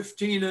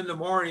 3:15 in the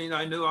morning,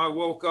 I knew I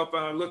woke up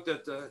and I looked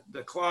at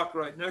the clock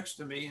right next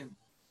to me,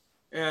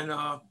 and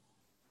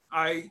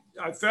I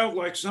felt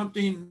like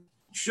something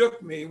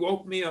shook me,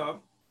 woke me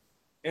up,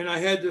 and I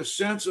had this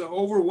sense of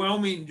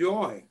overwhelming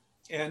joy,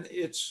 and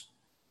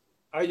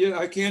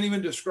I can't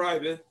even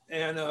describe it.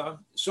 And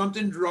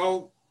something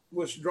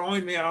was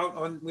drawing me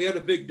out. We had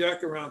a big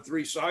deck around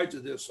three sides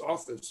of this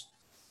office,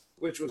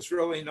 which was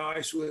really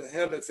nice. We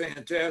had a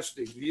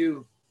fantastic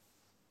view.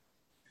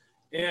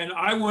 And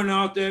I went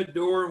out that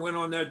door and went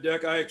on that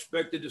deck. I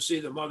expected to see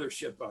the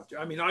mothership out there.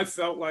 I mean, I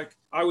felt like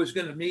I was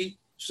going to meet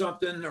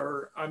something,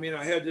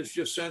 I had this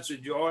just sense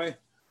of joy.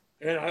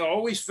 And I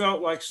always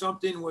felt like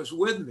something was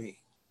with me,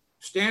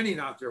 standing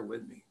out there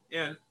with me.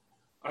 And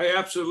I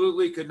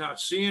absolutely could not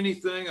see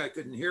anything. I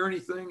couldn't hear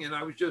anything. And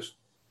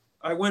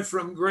I went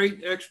from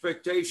great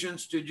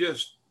expectations to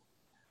just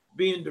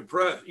being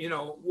depressed.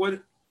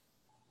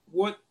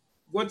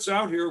 What's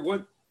out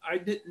here? I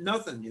did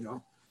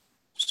nothing,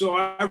 So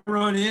I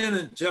run in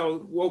and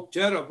woke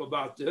Ted up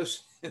about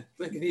this,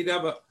 thinking he'd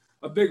have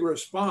a big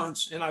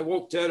response. And I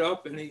woke Ted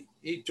up, and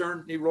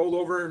he rolled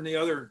over in the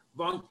other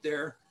bunk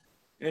there,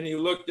 and he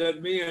looked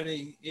at me, and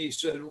he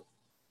said,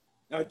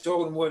 I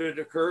told him what had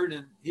occurred,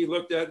 and he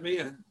looked at me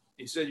and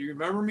he said, "You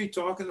remember me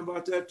talking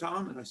about that,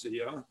 Tom?" And I said,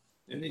 "Yeah."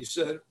 And he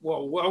said,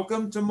 "Well,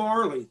 welcome to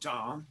Marley,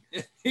 Tom."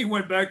 And he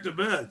went back to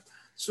bed.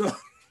 So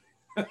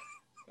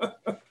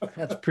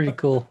that's pretty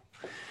cool.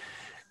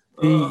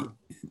 From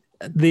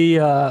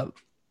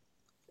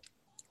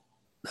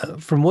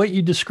what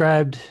you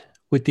described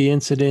with the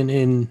incident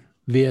in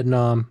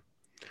Vietnam,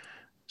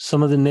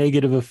 some of the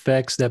negative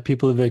effects that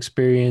people have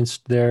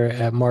experienced there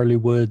at Marley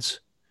Woods.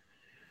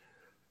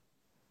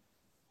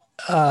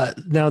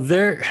 Now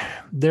there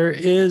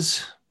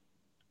is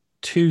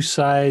two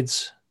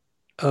sides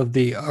of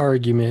the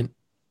argument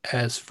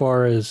as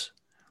far as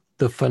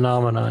the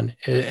phenomenon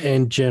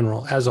in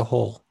general as a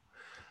whole.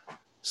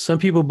 Some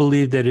people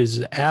believe that it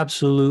is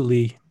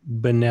absolutely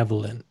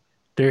benevolent.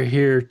 They're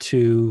here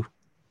to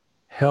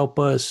help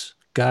us,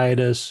 guide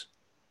us,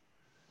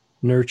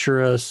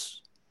 nurture us,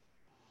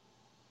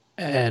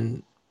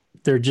 and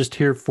they're just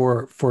here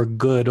for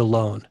good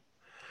alone.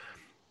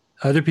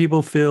 Other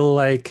people feel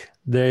like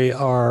they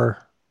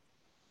are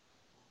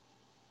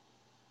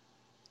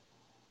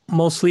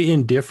mostly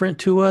indifferent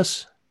to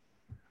us,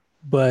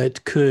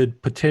 but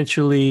could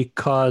potentially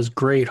cause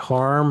great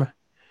harm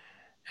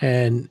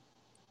and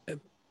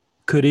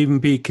could even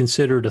be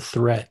considered a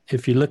threat.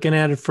 If you're looking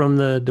at it from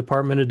the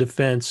Department of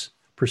Defense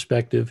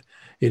perspective,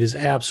 it is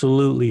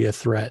absolutely a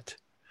threat.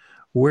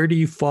 Where do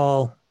you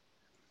fall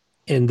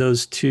in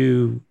those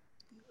two,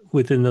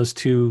 within those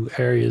two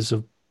areas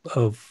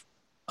of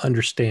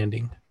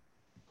understanding?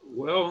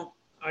 Well,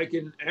 I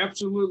can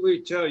absolutely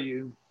tell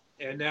you,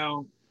 and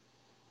now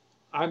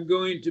I'm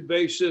going to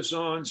base this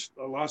on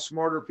a lot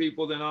smarter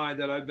people than I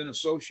that I've been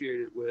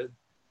associated with,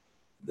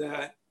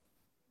 that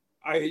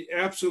I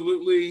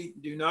absolutely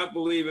do not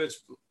believe it's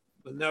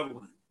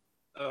benevolent.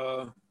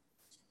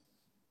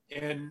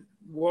 And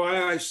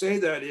why I say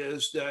that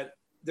is that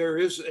there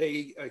is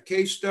a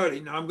case study.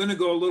 Now, I'm going to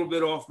go a little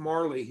bit off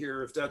Marley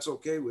here, if that's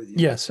okay with you.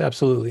 Yes,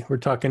 absolutely. We're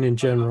talking in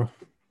general.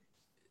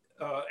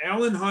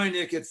 Allen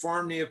Hynek had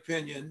formed the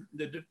opinion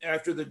that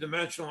after the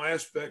dimensional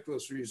aspect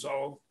was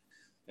resolved,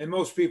 and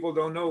most people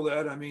don't know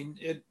that. I mean,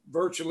 it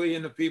virtually,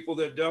 in the people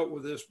that dealt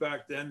with this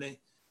back then, they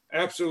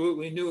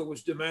absolutely knew it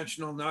was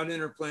dimensional, not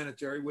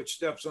interplanetary, which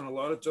steps on a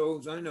lot of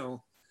toes, I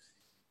know.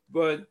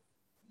 But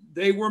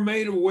they were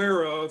made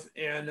aware of,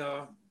 and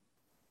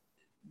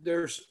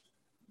there's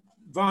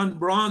von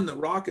Braun, the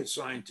rocket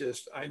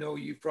scientist, I know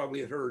you probably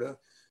had heard of.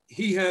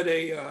 He had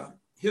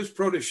his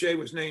protege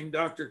was named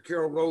Dr.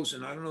 Carol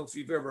Rosen. I don't know if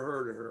you've ever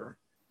heard of her.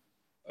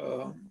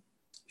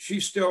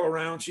 She's still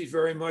around. She's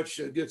very much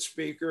a good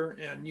speaker,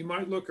 and you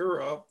might look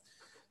her up.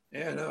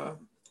 And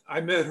I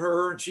met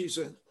her, and she's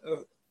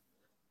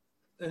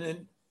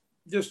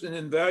just an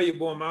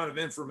invaluable amount of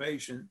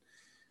information.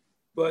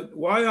 But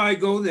why I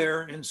go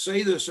there and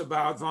say this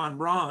about von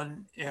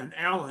Braun and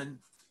Allen,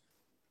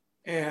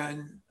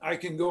 and I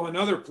can go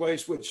another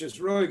place, which is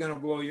really going to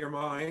blow your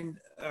mind.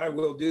 I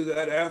will do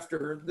that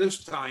after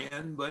this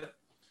tie-in, but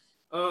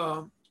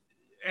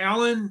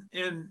Allen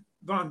and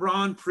von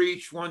Braun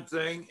preached one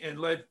thing and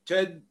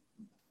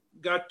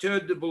got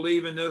Ted to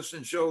believe in this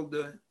and showed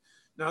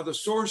now the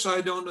source,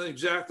 I don't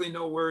exactly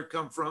know where it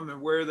come from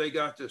and where they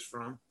got this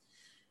from,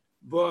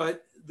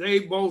 but they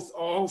both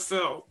all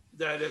felt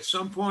that at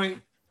some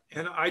point,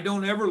 and I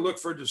don't ever look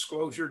for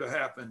disclosure to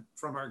happen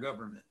from our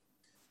government,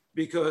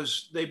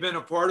 because they've been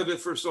a part of it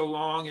for so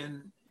long,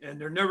 and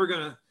they're never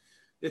gonna,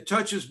 it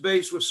touches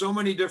base with so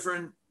many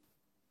different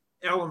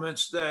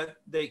elements that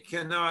they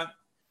cannot,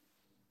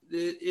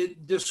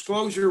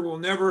 disclosure will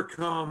never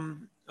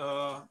come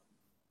on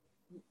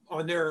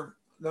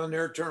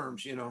their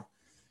terms, you know.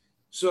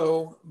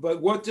 So,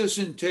 but what this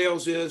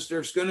entails is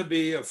there's gonna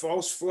be a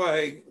false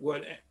flag,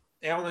 what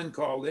Allen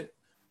called it,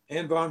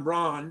 and von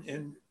Braun,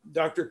 and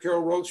Dr.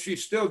 Carol Rhodes, she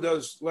still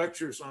does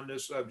lectures on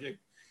this subject.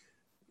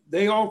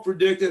 They all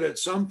predicted at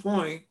some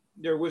point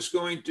there was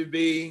going to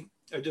be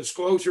a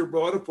disclosure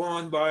brought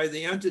upon by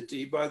the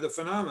entity, by the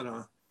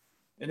phenomena,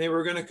 and they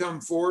were going to come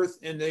forth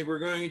and they were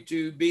going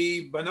to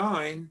be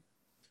benign.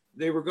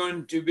 They were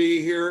going to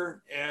be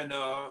here and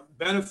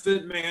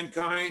benefit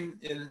mankind.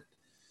 And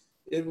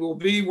it will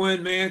be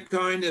when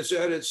mankind is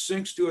at its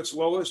sinks to its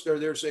lowest, or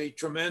there's a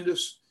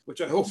tremendous,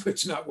 which I hope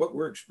it's not what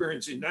we're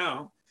experiencing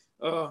now,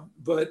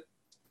 but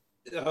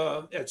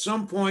at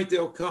some point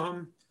they'll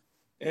come,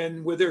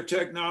 and with their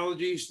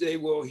technologies, they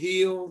will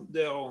heal,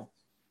 they'll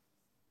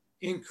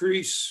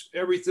increase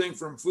everything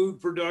from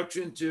food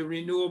production to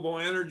renewable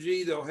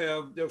energy.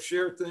 They'll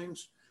share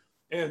things,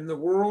 and the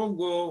world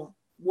will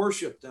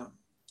worship them.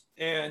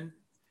 And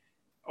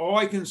all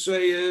I can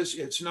say is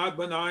it's not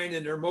benign,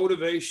 and their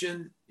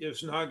motivation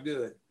is not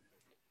good.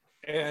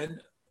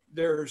 And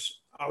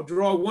I'll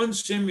draw one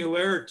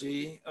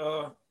similarity,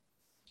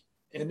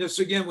 and this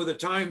again with a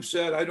time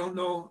set. I don't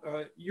know,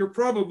 you're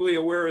probably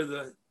aware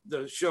of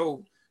the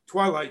show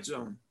Twilight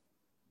Zone.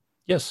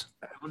 Yes.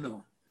 I don't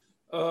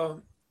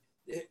know.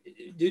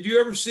 Did you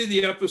ever see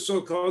the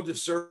episode called To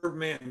Serve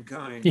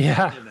Mankind?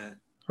 Yeah,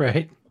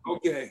 right.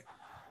 Okay.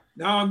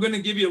 Now I'm going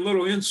to give you a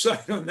little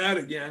insight on that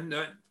again.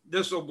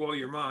 This will blow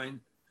your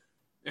mind.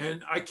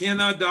 And I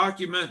cannot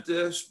document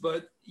this,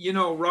 but you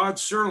know, Rod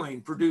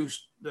Serling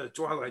produced the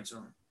Twilight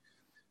Zone.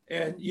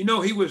 And you know,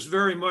 he was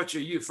very much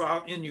in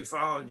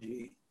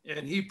ufology,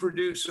 and he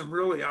produced some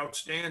really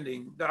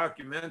outstanding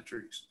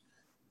documentaries.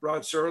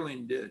 Rod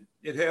Serling did.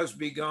 It Has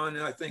Begun,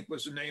 I think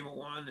was the name of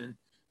one, and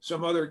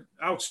some other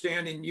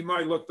outstanding, you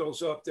might look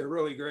those up, they're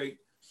really great.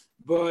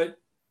 But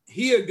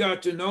he had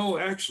got to know,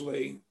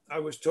 actually, I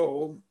was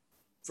told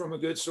from a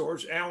good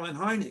source, Allen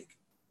Hynek.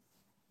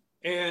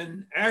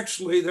 And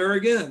actually, there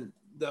again,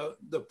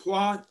 the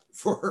plot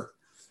for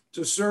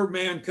To Serve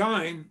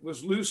Mankind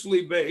was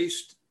loosely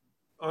based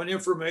on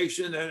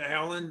information that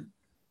Allen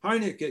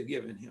Hynek had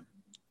given him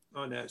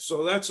on that.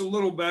 So that's a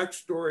little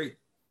backstory.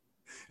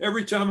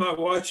 Every time I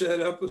watch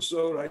that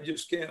episode, I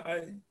just can't,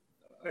 I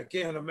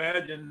can't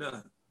imagine,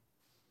 the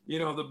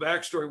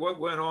backstory, what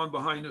went on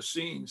behind the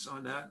scenes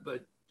on that.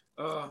 But,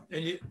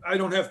 I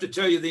don't have to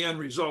tell you the end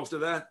result of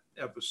that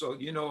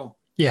episode,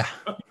 Yeah.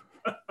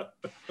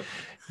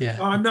 Yeah.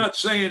 I'm not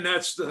saying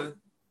that's the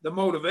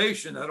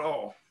motivation at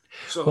all.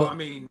 So, well,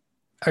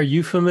 are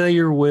you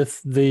familiar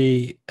with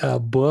the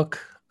book,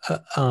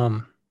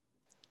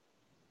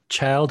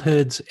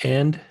 Childhood's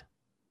End?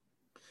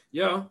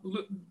 Yeah,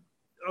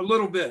 a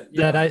little bit.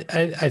 Yeah. That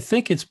I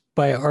think it's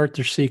by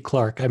Arthur C.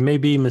 Clarke. I may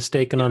be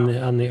mistaken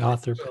on the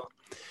author. So.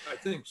 I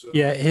think so.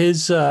 Yeah,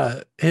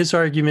 his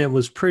argument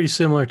was pretty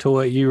similar to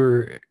what you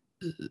were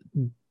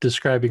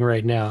describing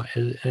right now,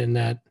 in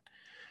that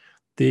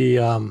the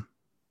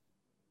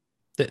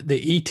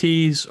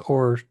ETs,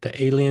 or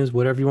the aliens,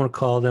 whatever you want to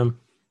call them,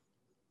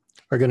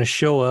 are going to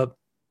show up.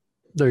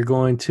 They're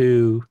going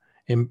to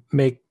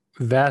make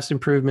vast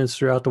improvements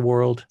throughout the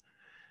world,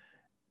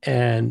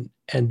 and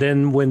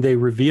then when they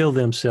reveal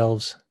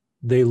themselves,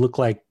 they look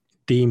like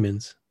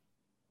demons,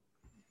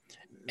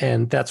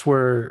 and that's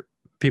where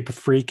people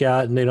freak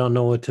out and they don't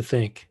know what to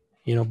think,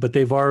 but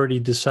they've already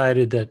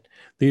decided that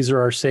these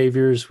are our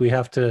saviors. We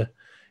have to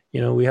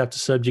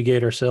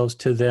subjugate ourselves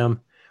to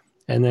them.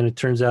 And then it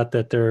turns out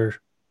that they're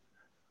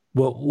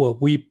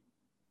what we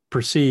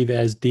perceive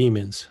as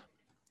demons.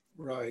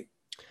 Right.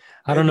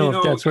 I don't know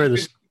if that's where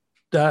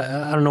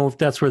I don't know if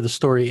that's where the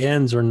story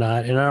ends or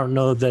not. And I don't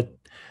know that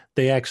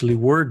they actually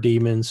were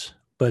demons,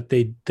 but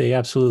they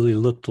absolutely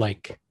looked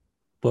like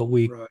what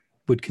we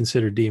would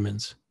consider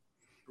demons.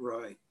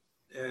 Right.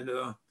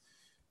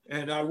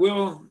 And I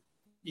will,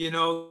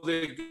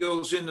 that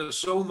goes into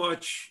so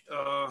much,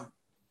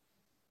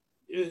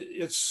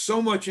 it's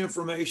so much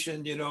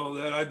information,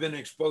 that I've been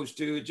exposed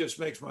to. It just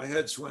makes my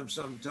head swim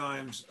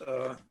sometimes.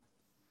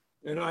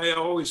 And I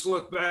always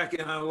look back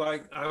and I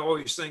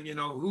always think,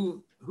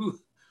 who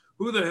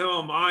the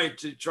hell am I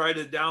to try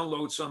to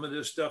download some of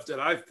this stuff that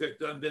I've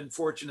picked up? I've been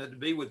fortunate to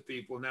be with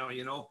people now,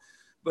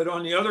 but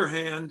on the other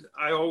hand,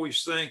 I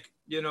always think,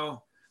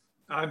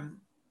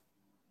 I'm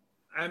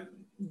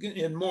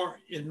in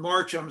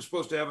March, I'm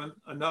supposed to have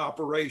an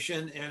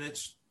operation, and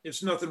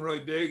it's nothing really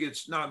big.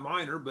 It's not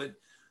minor, but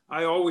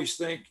I always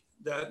think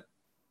that,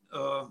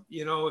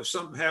 if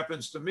something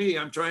happens to me,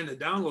 I'm trying to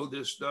download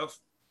this stuff.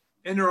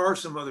 And there are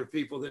some other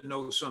people that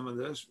know some of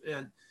this,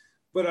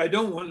 but I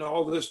don't want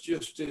all this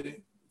just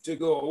to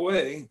go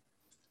away.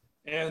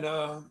 And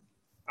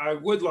I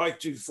would like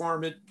to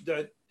farm it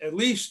that, at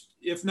least,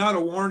 if not a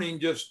warning,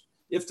 just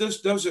if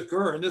this does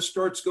occur and this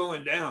starts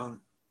going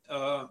down,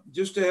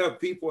 just to have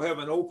people have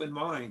an open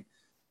mind,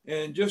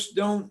 and just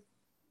don't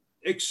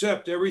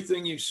accept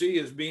everything you see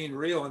as being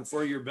real and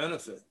for your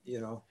benefit.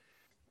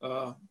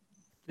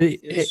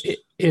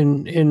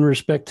 In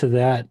respect to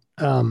that,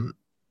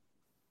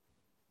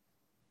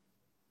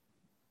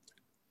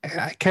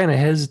 I kind of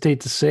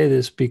hesitate to say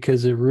this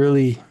because it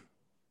really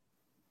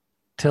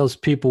tells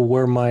people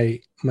where my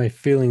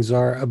feelings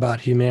are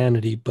about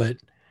humanity, but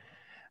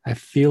I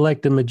feel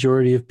like the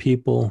majority of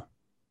people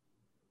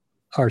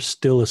are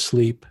still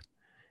asleep,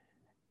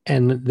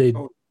 and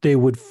they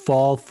would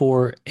fall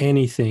for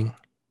anything.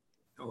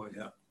 Oh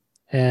yeah.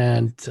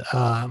 And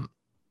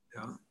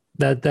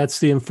that's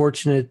the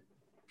unfortunate.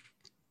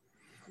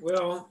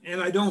 Well,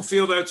 and I don't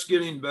feel that's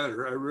getting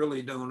better. I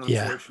really don't,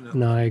 unfortunately.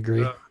 Yeah, no, I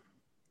agree.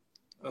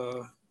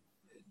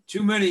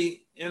 Too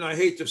many, and I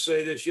hate to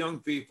say this, young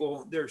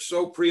people, they're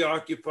so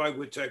preoccupied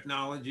with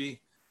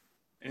technology,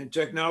 and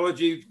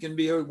technology can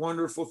be a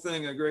wonderful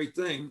thing, a great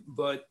thing.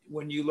 But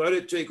when you let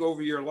it take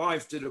over your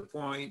life to the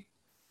point,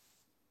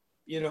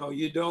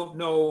 you don't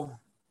know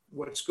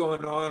what's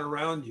going on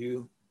around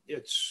you,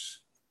 it's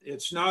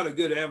not a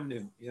good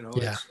avenue,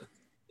 Yeah.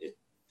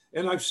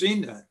 And I've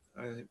seen that.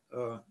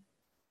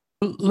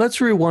 Let's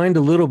rewind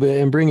a little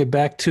bit and bring it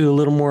back to a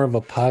little more of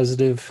a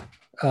positive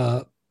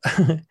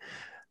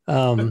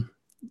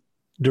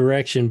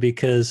direction,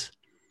 because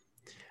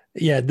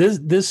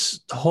this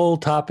whole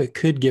topic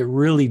could get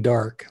really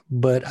dark,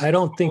 but I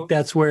don't think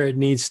that's where it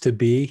needs to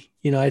be.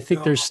 I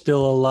think there's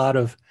still a lot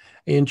of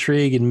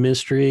intrigue and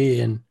mystery,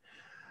 and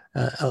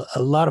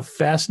a lot of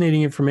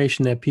fascinating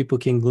information that people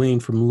can glean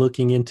from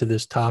looking into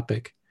this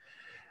topic.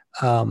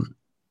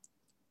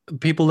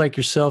 People like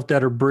yourself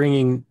that are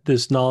bringing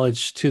this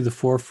knowledge to the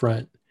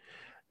forefront.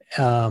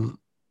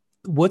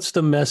 What's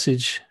the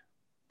message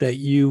that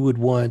you would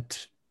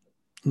want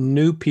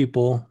new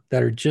people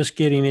that are just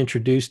getting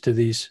introduced to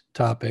these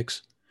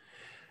topics?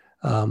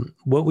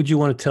 What would you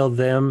want to tell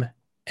them?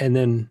 And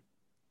then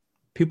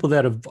people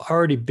that have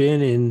already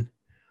been in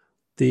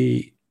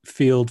the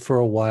field for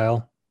a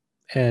while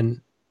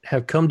and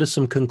have come to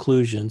some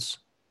conclusions,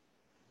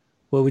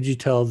 what would you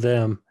tell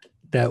them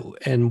that,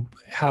 and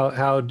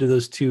how do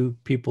those two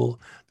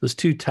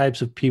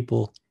types of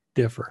people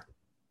differ?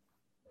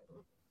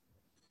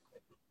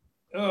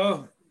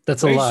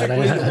 That's a lot.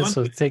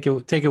 So take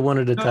it one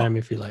at a time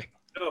if you like.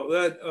 No,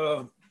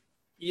 that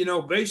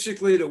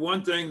basically the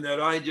one thing that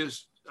I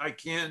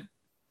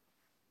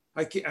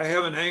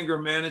have an anger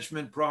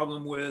management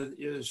problem with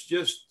is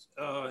just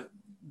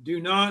do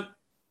not,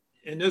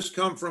 and this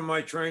come from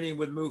my training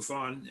with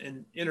MUFON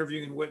and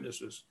interviewing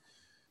witnesses,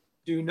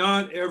 do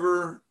not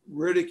ever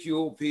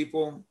ridicule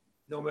people,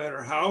 no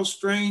matter how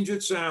strange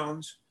it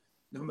sounds,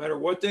 no matter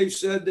what they've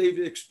said they've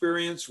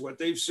experienced, what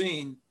they've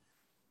seen,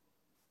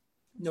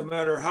 no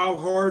matter how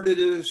hard it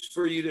is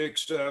for you to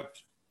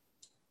accept.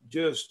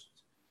 Just,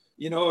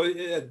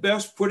 at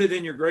best, put it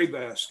in your gray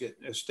basket,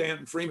 as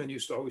Stanton Freeman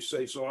used to always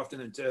say so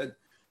often, and Ted.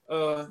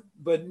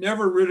 But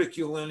never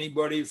ridicule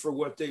anybody for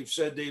what they've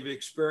said they've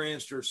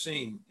experienced or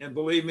seen. And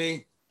believe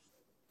me,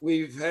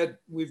 we've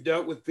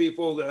dealt with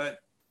people that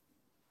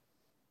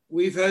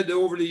we've had to,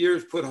 over the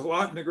years, put a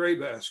lot in the gray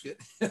basket.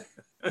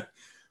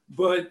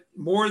 But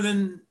more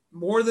than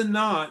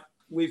not,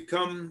 we've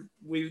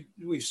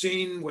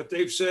seen what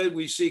they've said.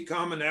 We see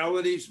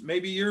commonalities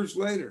maybe years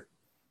later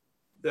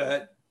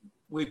that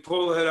we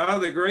pull that out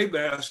of the gray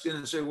basket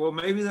and say, well,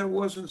 maybe that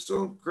wasn't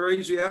so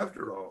crazy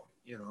after all,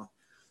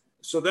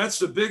 So that's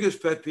the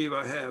biggest pet peeve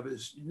I have,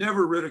 is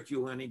never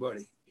ridicule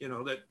anybody,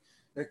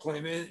 that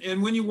claim it.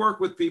 And when you work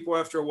with people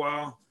after a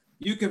while,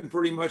 you can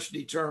pretty much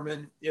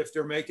determine if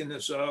they're making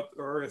this up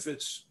or if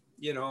it's,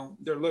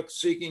 they're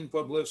seeking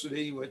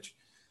publicity, which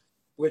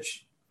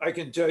I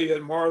can tell you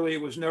at Marley,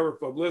 it was never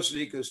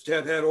publicity because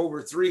Ted had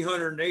over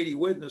 380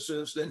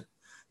 witnesses that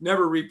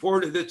never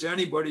reported it to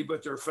anybody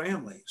but their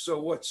family. So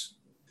what's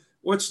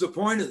the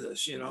point of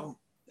this, and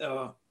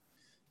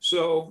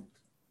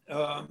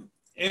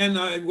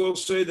I will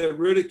say that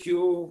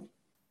ridicule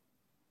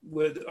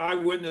with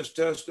eyewitness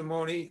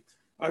testimony,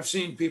 I've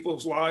seen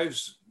people's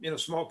lives in a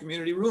small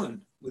community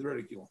ruined with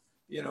ridicule.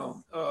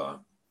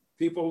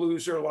 People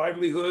lose their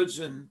livelihoods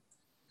and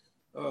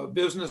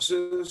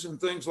businesses and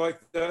things like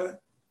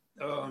that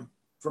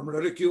from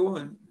ridicule.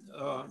 And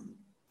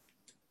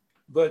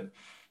but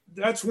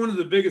that's one of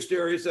the biggest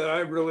areas that I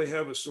really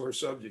have a sore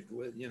subject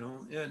with,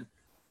 And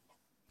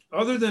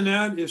other than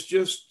that, it's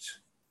just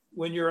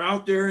when you're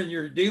out there and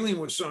you're dealing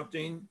with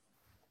something,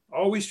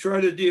 always try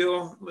to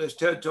deal, as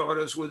Ted taught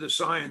us, with the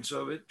science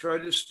of it. Try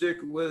to stick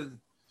with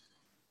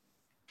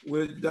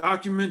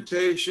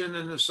documentation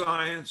and the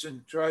science,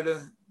 and try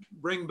to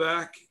bring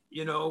back,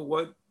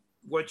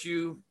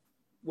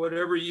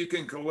 whatever you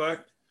can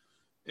collect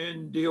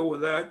and deal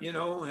with that,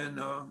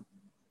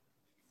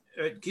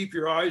 and keep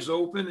your eyes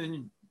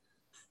open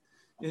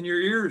and your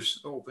ears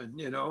open,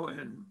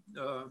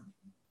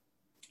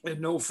 and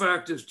no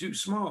fact is too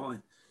small.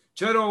 And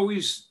Ted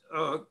always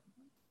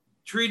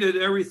treated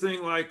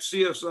everything like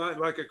CSI,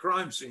 like a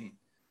crime scene.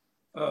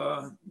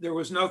 There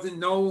was nothing,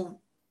 no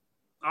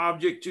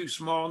object too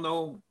small,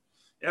 no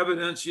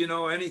evidence,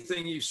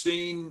 anything you've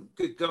seen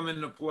could come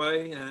into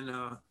play.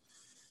 And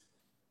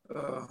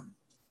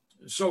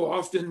so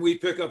often we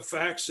pick up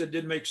facts that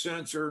didn't make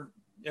sense or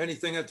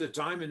anything at the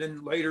time, and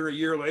then later, a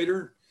year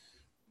later,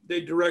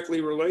 they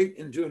directly relate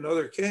into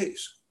another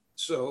case.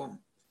 So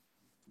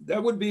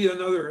that would be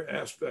another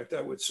aspect,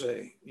 I would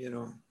say,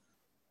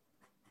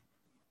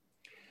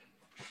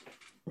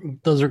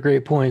 Those are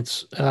great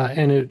points.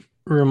 And it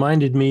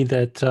reminded me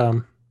that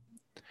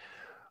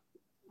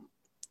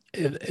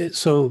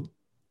so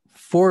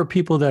for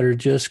people that are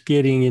just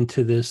getting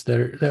into this,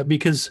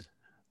 because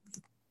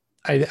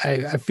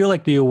I feel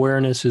like the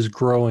awareness is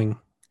growing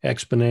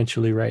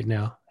exponentially right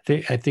now.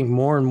 I think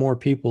more and more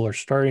people are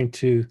starting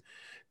to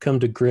come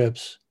to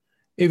grips,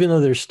 even though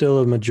there's still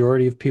a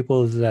majority of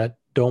people that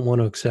don't want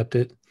to accept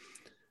it.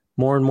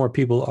 More and more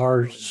people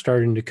are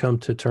starting to come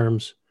to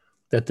terms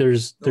that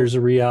there's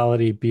a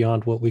reality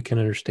beyond what we can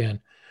understand.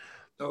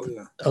 Oh,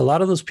 yeah. A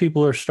lot of those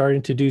people are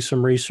starting to do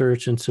some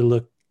research and to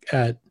look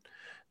at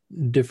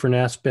different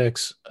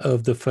aspects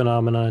of the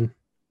phenomenon.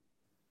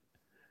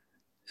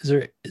 Is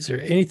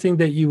there anything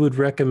that you would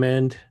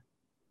recommend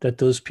that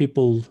those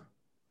people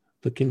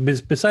looking,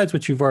 besides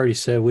what you've already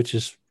said, which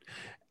is,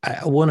 I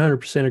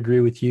 100% agree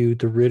with you.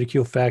 The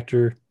ridicule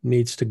factor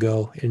needs to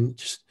go, and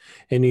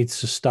it needs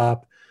to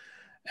stop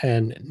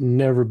and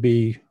never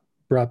be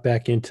brought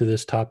back into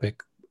this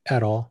topic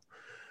at all.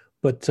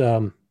 But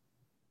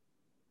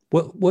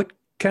what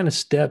kind of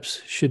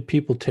steps should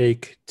people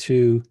take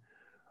to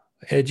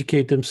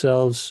educate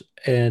themselves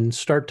and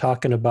start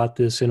talking about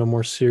this in a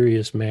more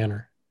serious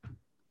manner?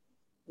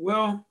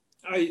 Well,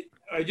 I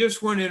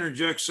just want to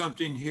interject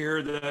something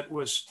here that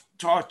was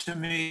taught to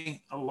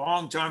me a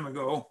long time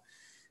ago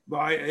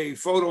by a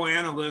photo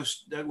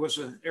analyst that was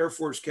an Air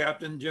Force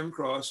captain, Jim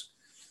Cross.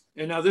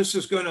 And now this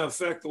is going to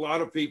affect a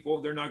lot of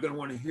people. They're not going to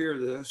want to hear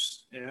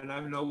this. And I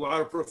know a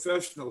lot of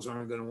professionals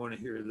aren't going to want to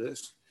hear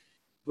this.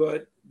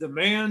 But the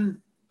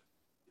man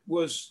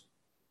was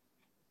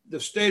the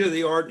state of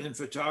the art in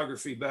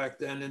photography back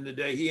then in the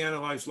day. He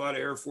analyzed a lot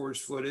of Air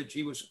Force footage.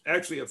 He was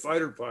actually a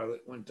fighter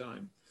pilot one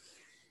time.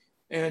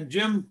 And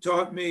Jim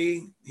taught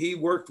me, he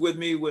worked with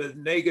me with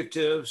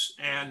negatives,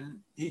 and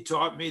he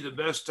taught me the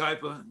best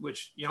type of,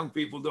 which young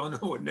people don't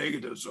know what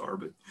negatives are,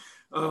 but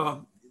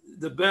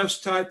the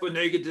best type of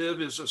negative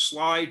is a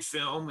slide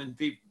film. And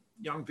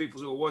young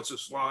people say, well, what's a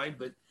slide?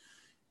 But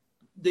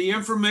the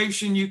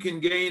information you can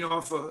gain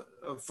off a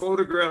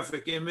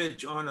photographic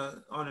image on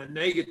a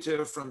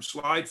negative from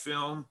slide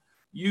film,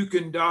 you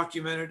can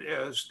document it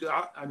as,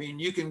 I mean,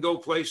 you can go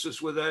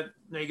places with that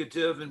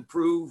negative and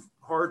prove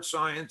hard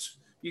science.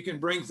 You can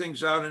bring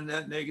things out in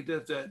that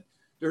negative that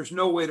there's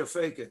no way to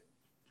fake it.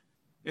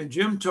 And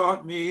Jim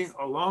taught me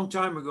a long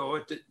time ago,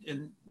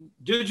 in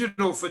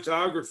digital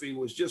photography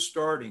was just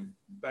starting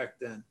back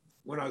then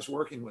when I was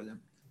working with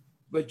him.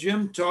 But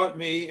Jim taught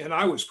me, and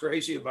I was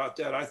crazy about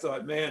that. I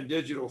thought, man,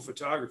 digital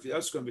photography,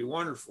 that's going to be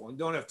wonderful. And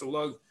don't have to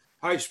lug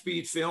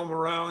high-speed film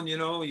around, you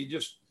know,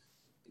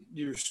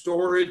 your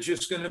storage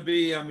is going to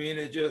be, I mean,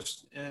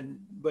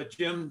 but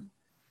Jim,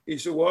 he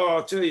said, well,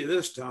 I'll tell you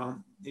this,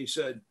 Tom. He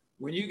said,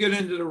 when you get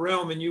into the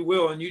realm, and you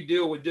will, and you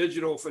deal with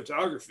digital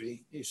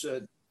photography, he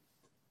said,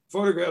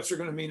 photographs are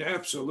going to mean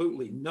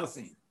absolutely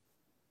nothing.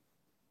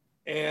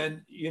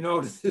 And, you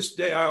know, to this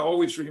day, I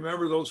always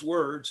remember those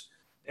words.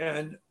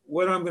 And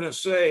what I'm going to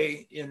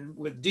say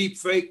with deep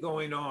fake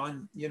going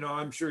on, you know,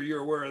 I'm sure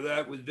you're aware of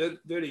that with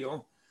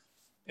video.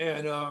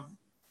 And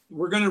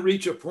we're going to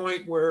reach a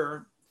point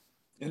where,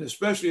 and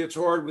especially it's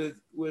hard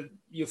with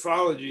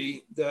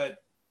ufology, that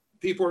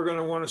people are going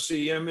to want to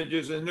see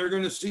images, and they're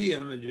going to see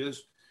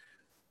images,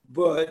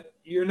 but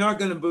you're not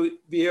going to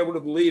be able to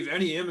believe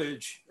any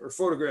image or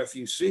photograph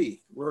you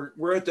see.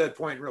 We're at that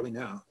point really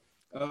now.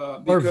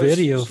 Or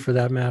video for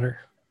that matter.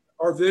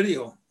 Or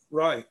video,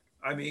 right.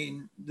 I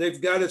mean, they've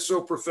got it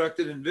so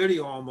perfected in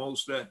video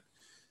almost that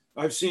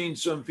I've seen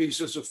some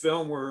pieces of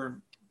film where,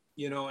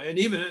 you know, and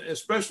even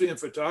especially in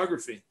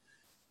photography,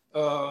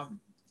 the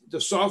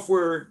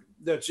software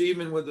that's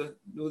even with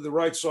the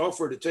right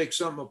software to take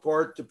something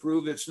apart to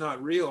prove it's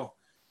not real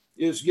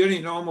is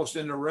getting almost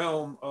in the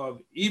realm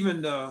of,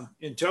 even the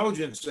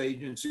intelligence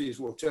agencies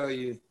will tell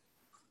you,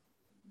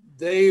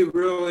 they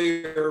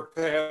really are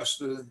past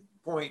the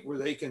point where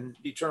they can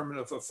determine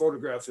if a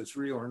photograph is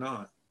real or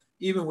not,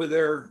 even with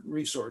their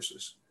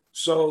resources.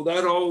 So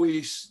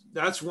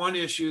that's one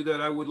issue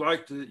that I would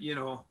like to, you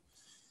know,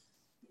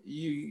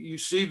 you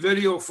see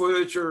video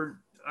footage, or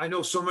I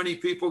know so many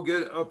people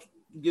get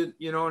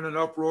you know, in an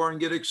uproar and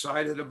get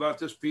excited about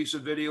this piece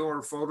of video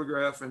or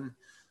photograph. And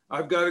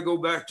I've got to go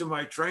back to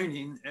my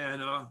training,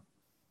 and,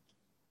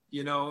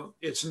 you know,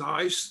 it's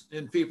nice.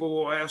 And people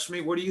will ask me,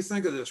 what do you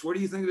think of this? What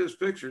do you think of this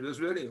picture, this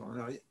video?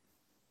 And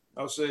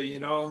I'll say, you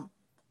know,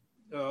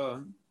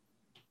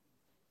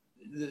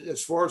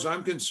 as far as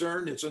I'm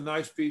concerned, it's a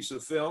nice piece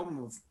of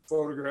film, of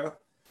photograph.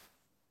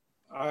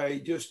 I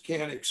just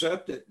can't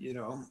accept it, you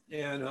know,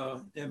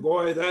 and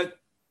boy,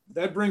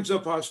 that brings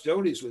up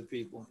hostilities with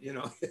people, you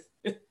know.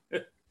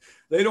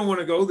 They don't want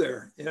to go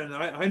there, and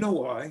I know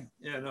why,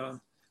 and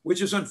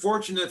which is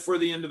unfortunate for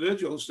the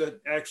individuals that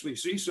actually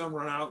see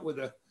someone out with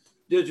a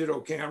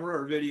digital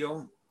camera or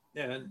video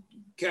and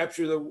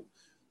capture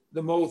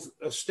the most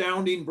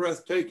astounding,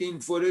 breathtaking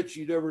footage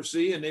you'd ever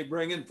see, and they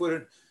bring and put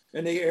it,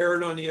 and they air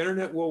it on the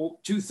internet. Well,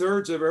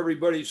 2/3 of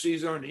everybody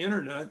sees on the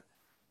internet,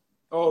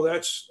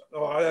 that's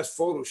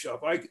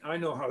Photoshop. I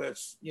know how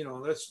that's, you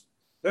know,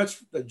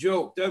 that's a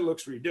joke. That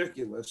looks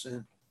ridiculous.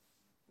 And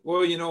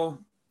well, you know,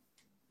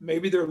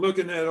 maybe they're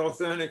looking at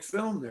authentic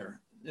film there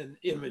and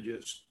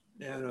images.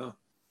 And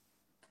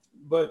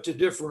but to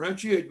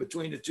differentiate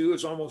between the two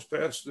is almost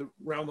past the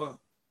realm of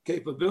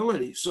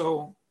capability.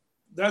 So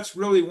that's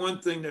really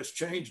one thing that's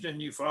changed in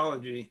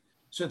ufology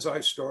since I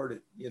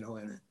started, you know,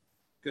 in it.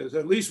 Because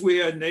at least we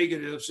had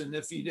negatives, and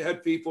if you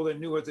had people that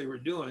knew what they were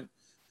doing,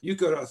 you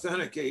could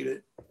authenticate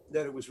it,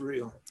 that it was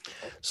real.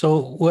 So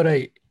what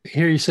I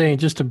hear you saying,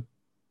 just to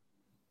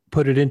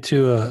put it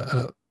into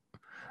a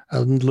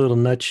little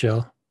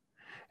nutshell,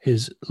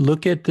 is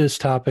look at this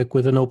topic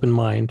with an open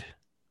mind,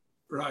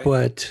 right?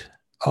 But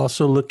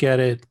also look at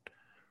it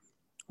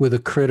with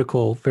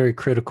a very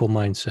critical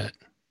mindset,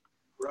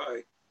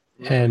 right?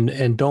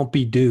 And don't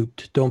be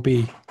duped. Don't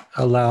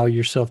allow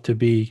yourself to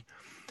be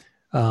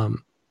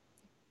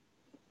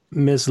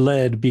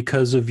misled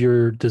because of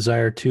your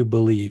desire to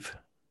believe.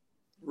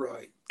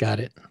 Right. Got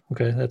it.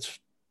 Okay, that's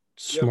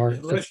smart.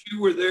 Yep. Unless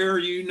you were there,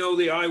 you know,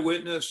 the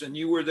eyewitness, and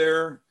you were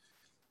there,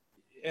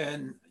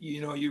 and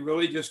you know, you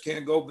really just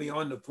can't go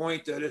beyond the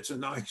point that it's a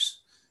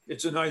nice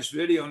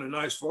video and a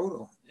nice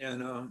photo.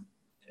 And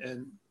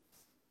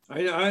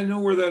I know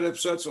where that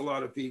upsets a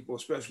lot of people,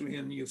 especially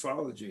in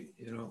ufology,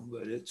 you know,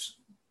 but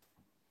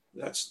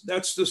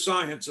that's the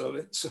science of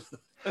it. So.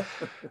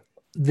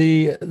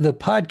 The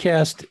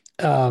podcast,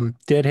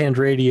 Dead Hand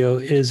Radio,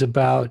 is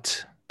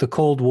about the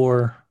Cold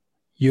War,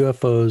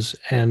 UFOs,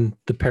 and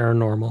the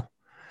paranormal.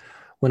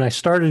 When I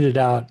started it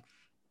out,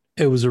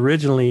 it was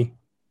originally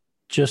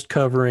just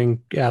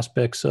covering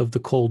aspects of the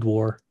Cold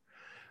War.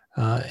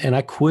 And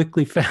I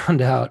quickly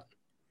found out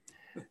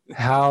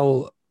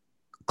how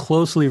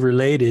closely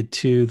related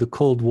to the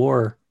Cold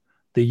War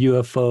the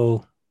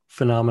UFO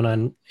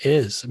phenomenon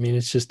is. I mean,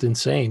 it's just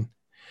insane.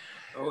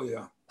 Oh,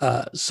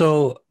 yeah.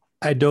 So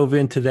I dove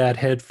into that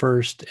head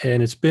first,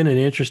 and it's been an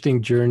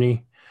interesting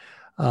journey.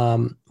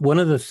 One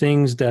of the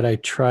things that I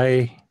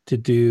try to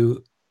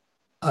do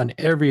on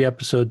every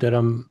episode that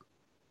I'm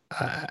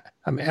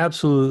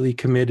absolutely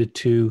committed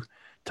to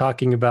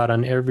talking about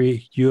on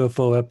every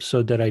UFO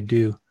episode that I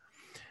do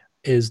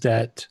is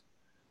that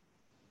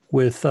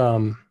with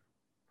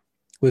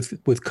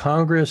with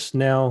Congress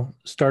now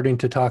starting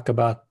to talk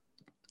about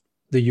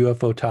the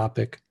UFO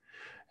topic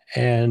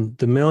and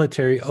the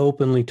military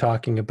openly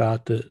talking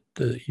about the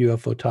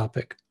UFO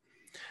topic,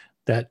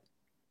 that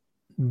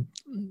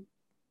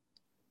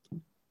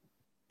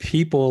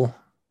people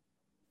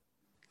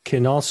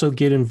can also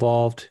get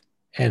involved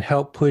and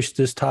help push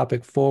this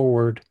topic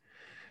forward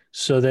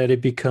so that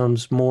it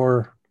becomes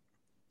more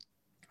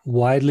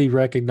widely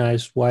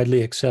recognized,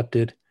 widely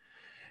accepted.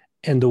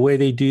 And the way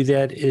they do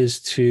that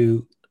is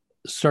to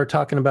start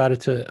talking about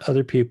it to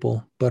other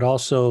people, but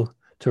also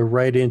to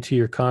write into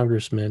your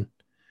congressmen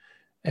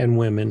and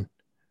women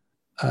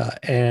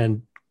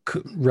and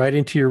write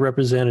into your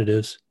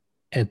representatives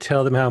and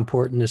tell them how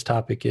important this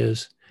topic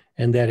is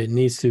and that it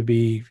needs to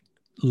be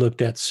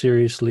looked at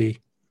seriously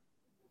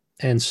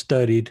and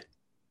studied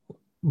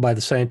by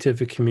the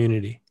scientific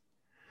community.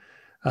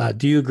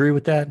 Do you agree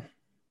with that?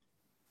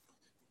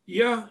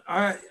 Yeah,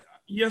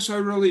 yes, I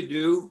really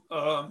do.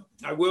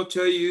 I will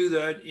tell you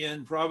that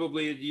in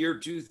probably the year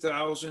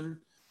 2000,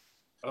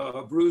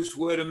 Bruce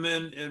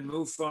Whitteman and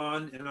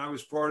MUFON, and I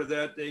was part of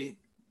that. They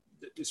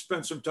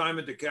spent some time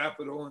at the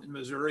Capitol in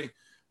Missouri.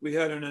 We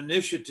had an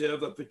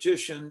initiative, a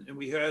petition, and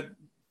we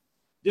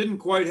didn't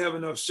quite have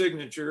enough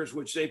signatures,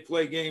 which they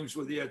play games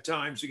with you at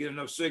times to get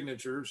enough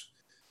signatures.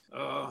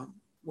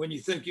 When you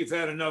think you've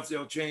had enough,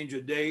 they'll change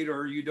a date,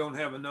 or you don't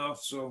have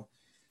enough. So,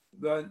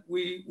 but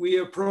we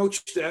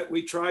approached that.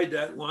 We tried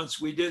that once.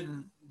 We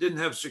didn't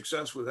have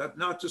success with that.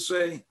 Not to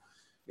say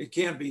it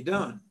can't be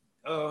done,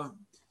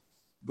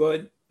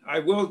 but I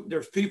will.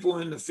 There's people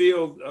in the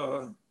field.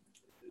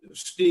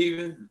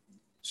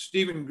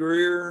 Stephen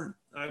Greer,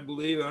 I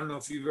believe. I don't know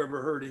if you've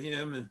ever heard of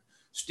him, and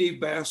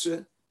Steve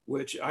Bassett,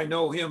 which I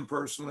know him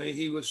personally.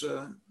 He was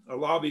a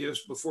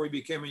lobbyist before he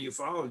became a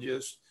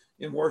ufologist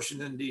in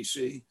Washington,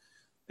 D.C.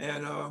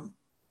 And,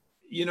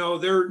 you know,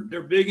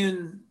 they're big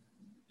in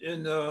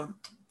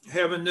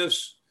having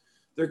this,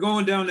 they're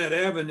going down that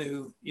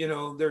avenue, you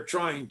know, they're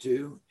trying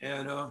to,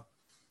 and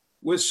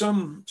with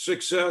some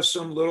success,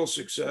 some little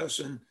success.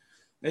 And,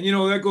 you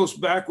know, that goes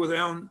back with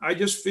Alan. I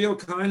just feel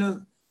kind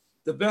of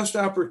the best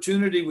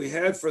opportunity we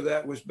had for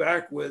that was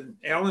back with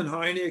Alan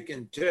Hynek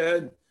and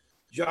Ted,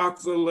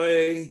 Jacques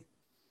Vallée,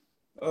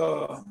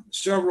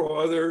 several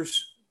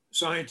others,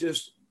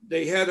 scientists.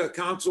 They had a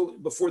council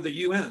before the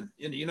UN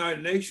in the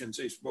United Nations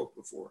they spoke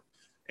before.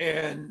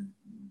 And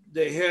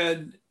they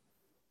had,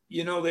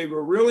 you know, they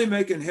were really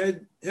making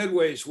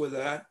headways with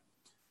that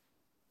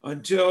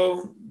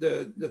until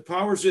the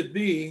powers that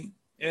be,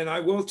 and I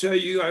will tell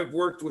you, I've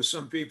worked with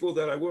some people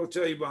that I will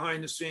tell you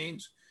behind the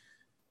scenes,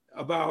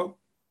 about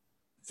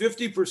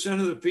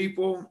 50% of the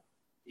people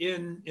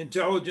in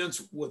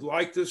intelligence would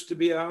like this to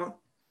be out,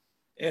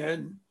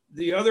 and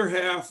the other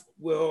half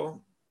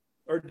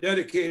are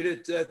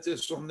dedicated that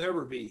this will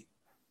never be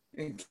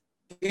and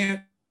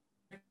can't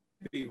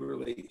be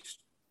released.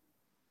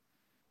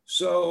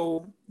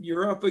 So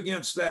you're up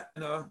against that.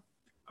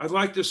 I'd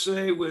like to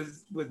say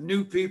with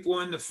new people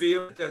in the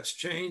field, that's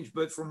changed,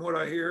 but from what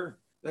I hear,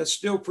 that's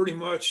still pretty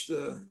much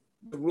the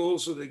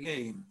rules of the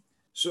game.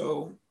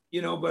 So,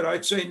 you know, but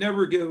I'd say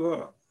never give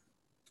up.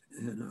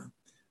 And,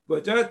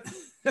 but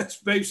that's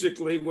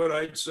basically what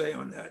I'd say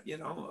on that, you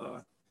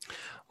know.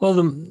 Well,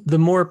 the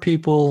more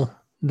people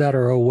that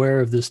are aware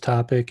of this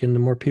topic and the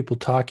more people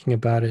talking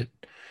about it,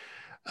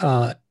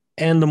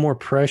 and the more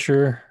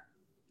pressure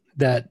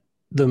that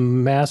the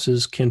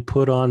masses can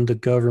put on the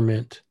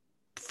government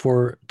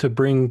to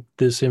bring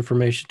this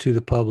information to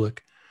the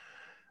public,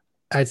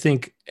 I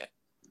think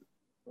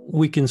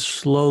we can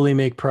slowly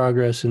make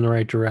progress in the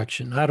right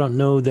direction. I don't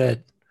know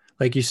that,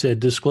 like you said,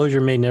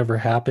 disclosure may never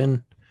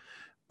happen,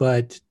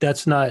 but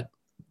that's not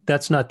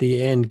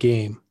the end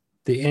game.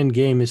 The end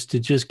game is to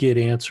just get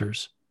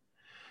answers.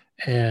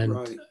 And,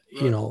 right.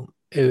 You know,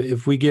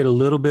 if we get a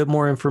little bit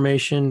more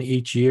information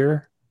each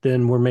year,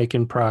 then we're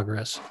making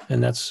progress.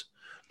 And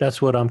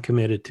that's what I'm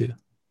committed to.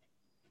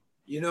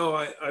 You know,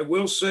 I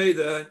will say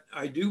that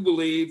I do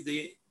believe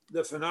the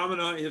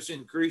phenomena is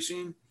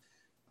increasing.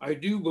 I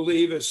do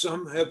believe, as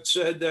some have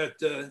said, that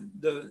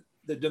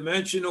the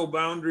dimensional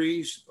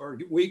boundaries are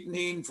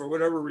weakening for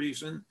whatever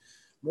reason.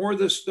 More of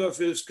this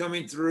stuff is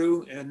coming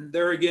through, and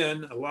there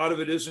again, a lot of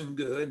it isn't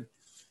good.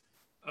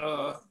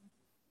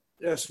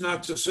 That's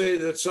not to say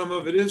that some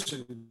of it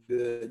isn't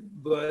good,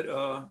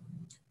 but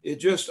it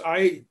just,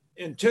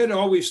 and Ted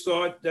always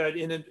thought that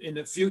in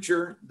the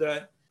future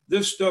that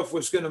this stuff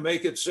was going to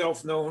make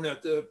itself known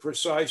at the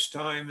precise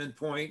time and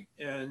point,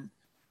 and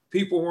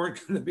people weren't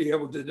going to be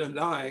able to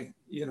deny,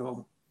 you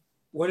know,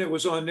 when it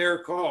was on their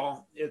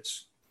call, it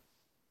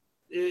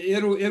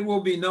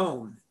will be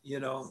known,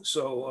 you know.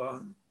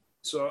 So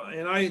So,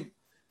 and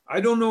I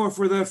don't know if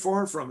we're that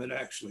far from it,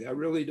 actually. I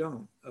really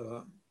don't.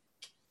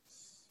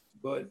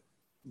 But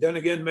then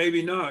again,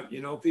 maybe not.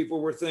 You know, people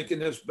were thinking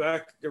this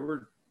back. There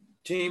were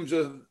teams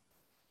of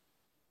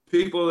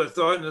people that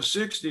thought in the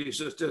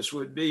 60s that this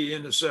would be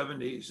in the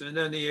 70s and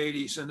then the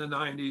 80s and the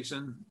 90s.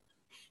 And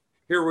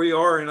here we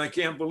are. And I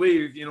can't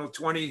believe, you know,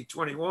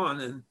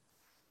 2021. And,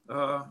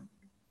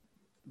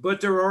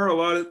 but there are a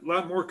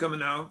lot more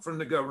coming out from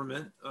the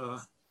government.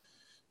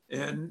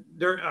 And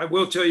there, I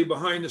will tell you,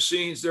 behind the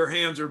scenes, their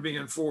hands are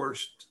being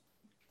forced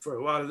for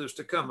a lot of this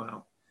to come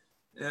out.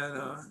 And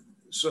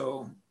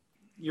so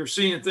you're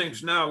seeing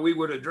things now we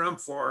would have dreamt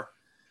for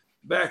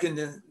back in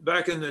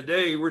the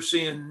day. We're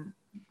seeing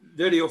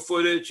video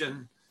footage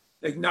and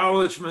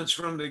acknowledgments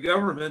from the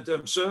government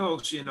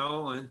themselves, you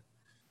know, and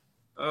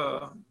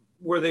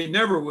where they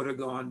never would have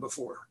gone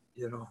before,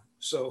 you know.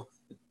 So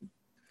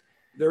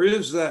there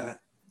is that.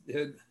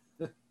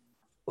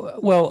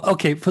 Well,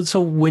 okay.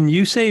 So when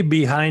you say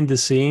behind the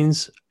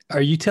scenes,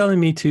 are you telling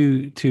me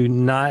to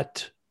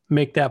not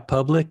make that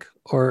public,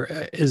 or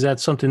is that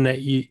something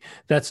that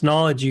that's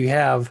knowledge you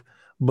have,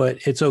 but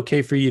it's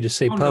okay for you to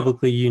say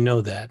publicly? No. You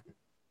know that.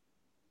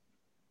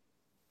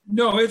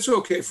 No, it's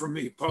okay for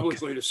me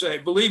publicly to say.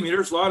 Believe me,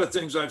 there's a lot of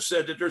things I've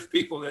said that there's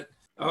people that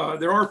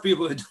there are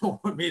people that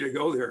don't want me to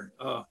go there,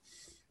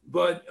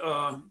 but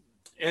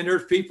and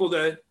there's people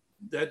that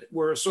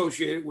were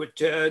associated with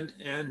Ted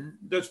and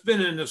that's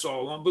been in this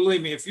all along.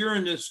 Believe me, if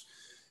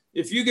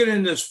you get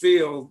in this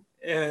field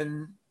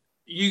and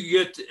you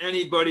get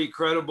anybody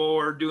credible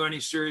or do any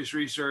serious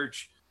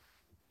research,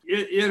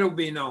 it'll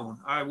be known.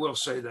 I will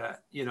say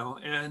that, you know,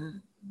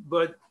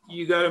 but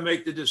you got to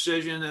make the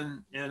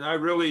decision. And I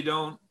really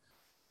don't,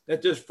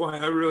 at this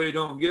point, I really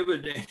don't give a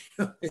damn.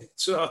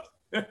 It's,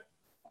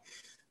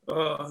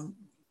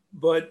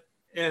 but,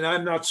 and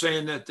I'm not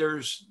saying that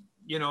there's,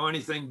 you know,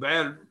 anything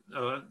bad.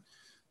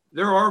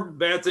 There are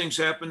bad things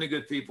happen to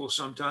good people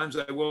sometimes.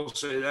 I will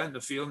say that in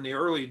the field, in the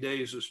early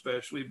days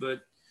especially,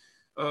 but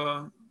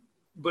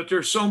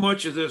there's so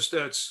much of this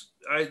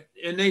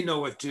and they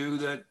know it too,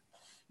 that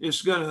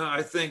it's gonna,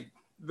 I think,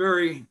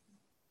 very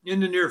in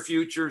the near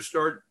future,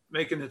 start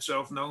making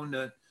itself known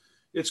that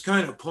it's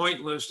kind of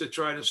pointless to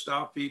try to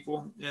stop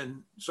people.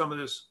 And some of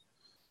this,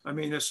 I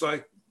mean, it's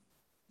like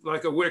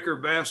a wicker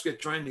basket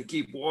trying to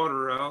keep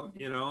water out,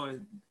 you know,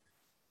 and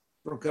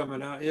from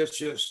coming out. It's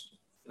just,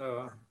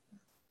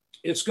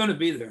 it's going to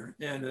be there,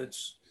 and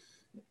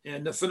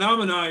the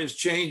phenomena is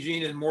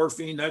changing and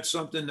morphing. That's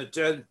something that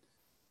Ted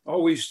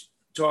always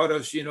taught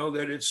us, you know,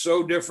 that it's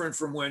so different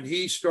from when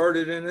he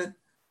started in it,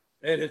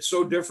 and it's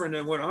so different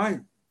than when I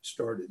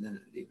started in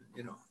it, even,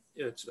 you know.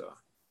 It's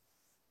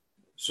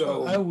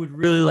so I would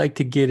really like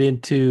to get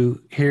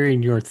into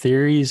hearing your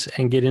theories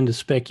and get into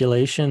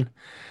speculation.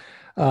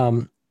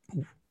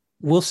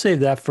 We'll save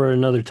that for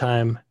another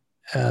time,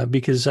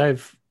 because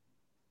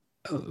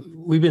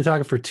we've been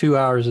talking for 2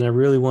 hours and I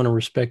really want to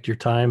respect your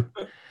time.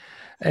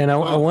 And I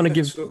want to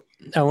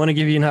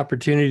give you an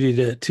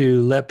opportunity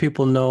to let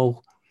people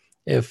know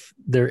if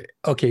they're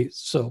okay.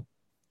 So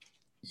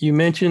you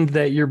mentioned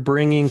that you're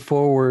bringing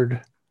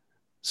forward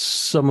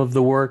some of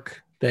the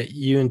work that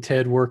you and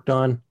Ted worked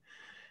on.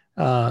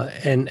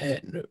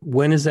 And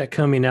when is that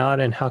coming out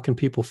and how can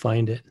people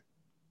find it?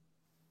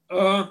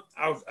 I'll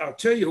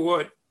tell you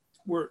what,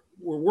 we're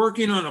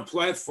working on a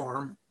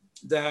platform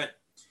that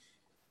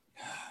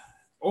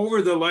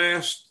over the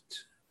last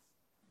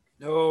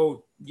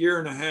year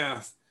and a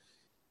half,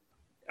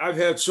 I've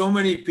had so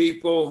many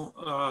people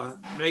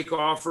make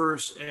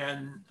offers,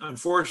 and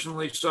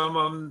unfortunately, some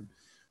of them,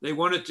 they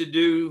wanted to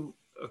do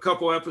a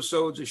couple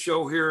episodes, a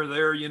show here or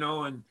there, you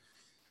know,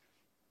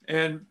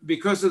 and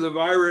because of the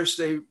virus,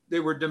 they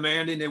were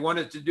demanding, they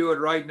wanted to do it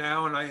right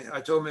now, and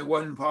I told them it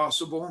wasn't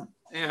possible.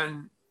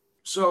 And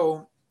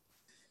so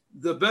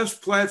the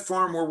best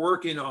platform we're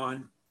working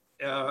on,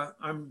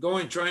 I'm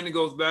trying to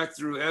go back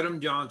through Adam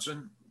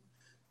Johnson,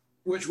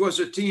 which was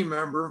a team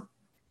member.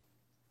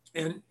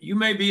 And you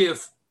may be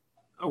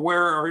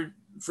aware or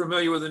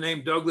familiar with the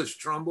name Douglas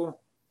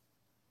Trumbull,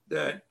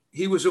 that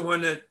he was the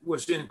one that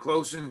was in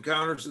Close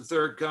Encounters of the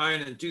Third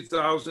Kind and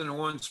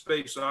 2001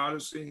 Space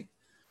Odyssey.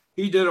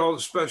 He did all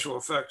the special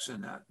effects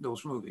in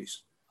those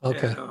movies.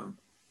 Okay.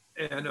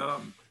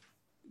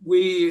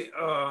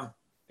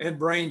 And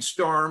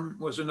Brainstorm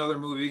was another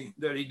movie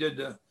that he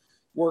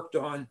worked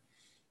on.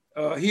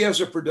 He has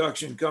a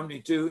production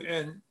company too.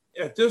 And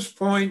at this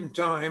point in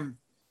time,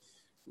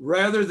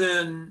 rather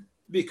than,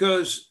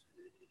 because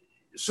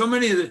so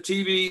many of the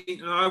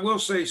TV, I will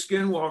say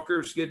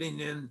Skinwalker's getting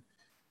in,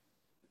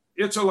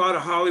 it's a lot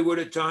of Hollywood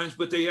at times,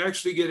 but they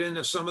actually get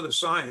into some of the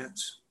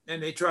science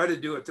and they try to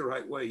do it the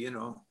right way, you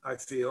know, I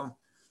feel.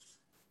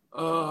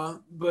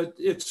 But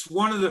it's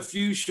one of the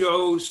few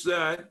shows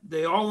that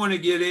they all want to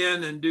get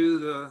in and do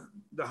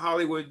the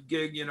Hollywood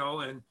gig, you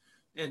know, and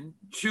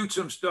shoot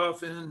some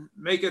stuff and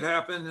make it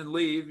happen and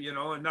leave, you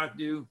know, and not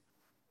do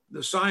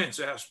the science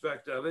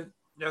aspect of it.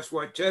 That's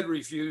why Ted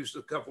refused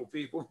a couple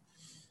people.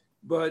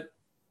 But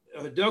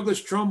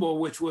Douglas Trumbull,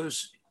 which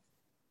was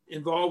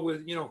involved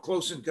with, you know,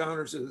 Close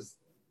Encounters of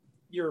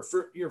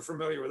you're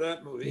familiar with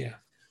that movie.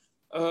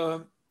 Yeah.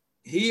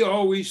 He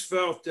always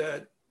felt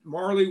that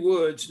Marley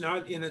Woods,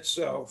 not in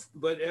itself,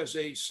 but as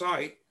a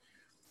site,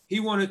 he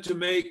wanted to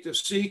make the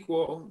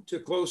sequel to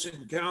Close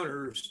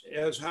Encounters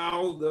as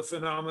how the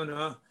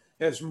phenomena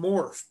has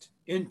morphed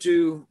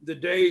into the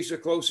days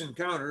of Close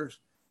Encounters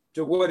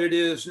to what it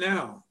is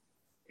now.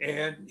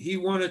 And he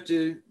wanted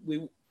to,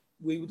 we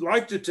would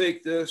like to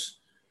take this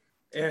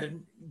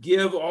and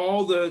give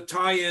all the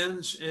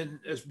tie-ins, and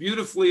as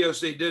beautifully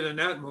as they did in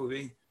that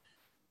movie,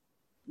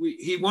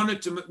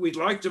 we'd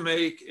like to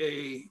make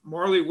a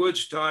Marley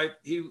Woods type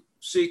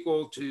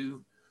sequel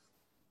to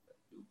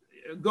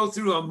go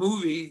through a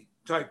movie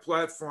type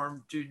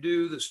platform to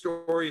do the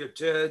story of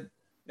Ted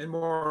and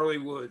Marley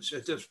Woods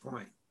at this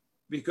point,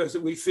 because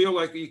we feel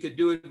like you could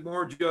do it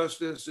more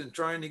justice in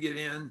trying to get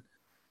in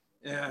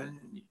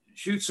and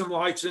shoot some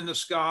lights in the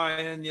sky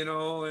and,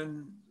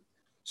 and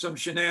some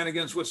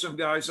shenanigans with some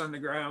guys on the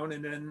ground.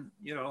 And then,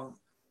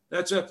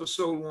 that's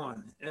episode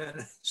 1.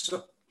 And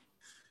so,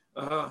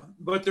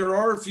 but there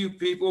are a few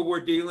people we're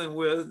dealing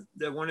with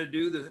that want to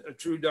do a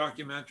true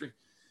documentary.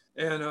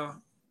 And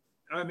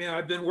I mean,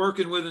 I've been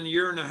working with in a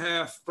year and a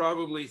half,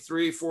 probably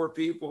 3-4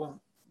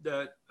 people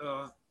that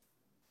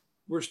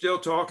we're still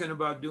talking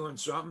about doing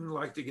something,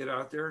 like to get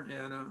out there.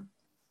 And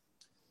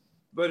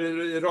but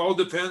it all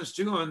depends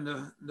too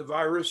on the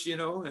virus,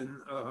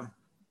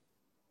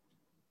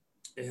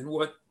 and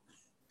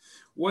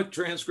what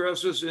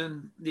transgresses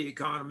in the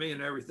economy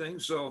and everything.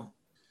 So,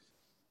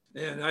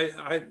 and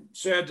I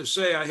sad to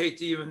say, I hate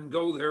to even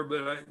go there,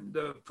 but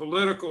the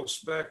political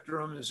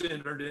spectrum is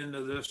entered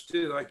into this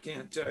too. I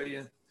can't tell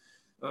you.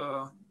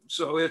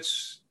 So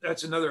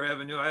that's another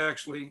avenue. I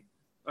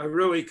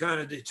really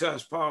kind of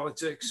detest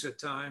politics at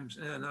times.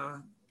 And,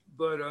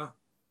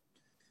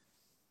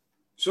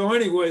 so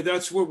anyway,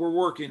 that's what we're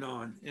working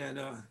on. And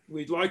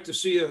we'd like to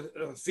see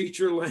a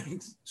feature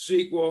length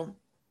sequel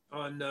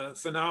on the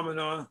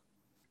phenomena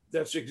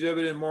that's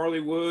exhibited in Marley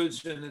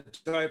Woods and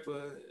the type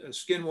of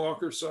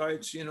skinwalker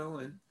sites,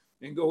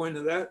 and go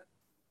into that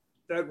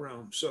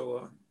realm.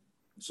 So,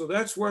 so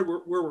that's where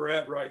we're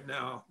at right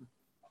now.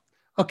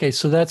 Okay,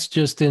 so that's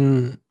just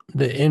in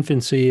the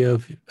infancy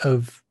of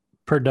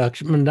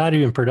production, not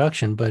even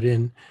production, but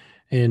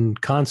in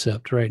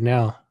concept right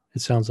now,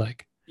 it sounds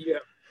like.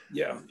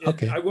 Yeah.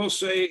 Okay. I will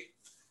say,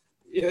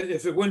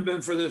 if it wouldn't have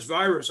been for this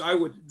virus, I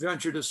would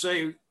venture to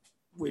say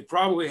we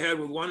probably had,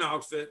 with one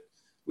outfit,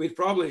 we'd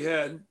probably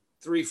had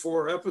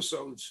 3-4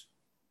 episodes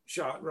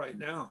shot right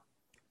now.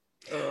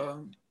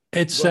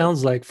 It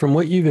sounds like, from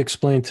what you've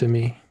explained to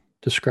me,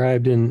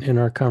 described in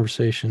our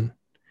conversation,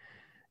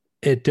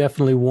 it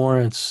definitely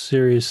warrants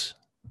serious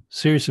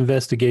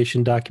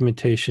investigation,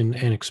 documentation,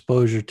 and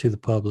exposure to the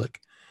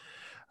public.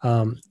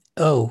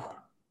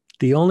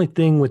 The only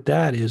thing with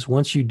that is,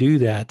 once you do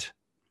that,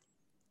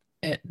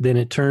 then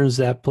it turns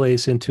that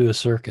place into a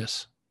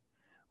circus.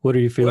 What are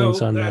your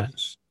feelings on that?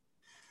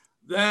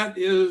 That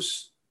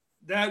is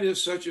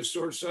such a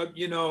source of,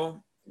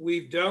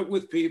 we've dealt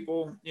with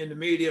people in the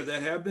media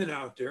that have been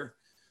out there,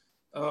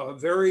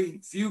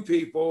 very few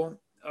people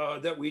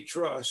that we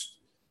trust.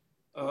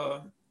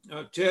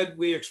 Ted,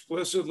 we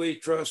explicitly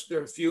trust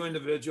there are a few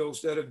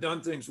individuals that have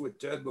done things with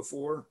Ted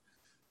before.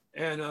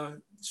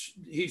 And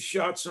he's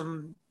shot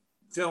some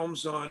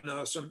films on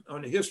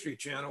the History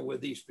Channel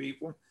with these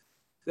people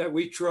that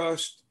we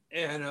trust.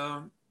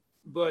 And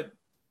but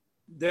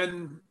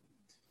then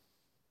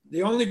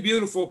the only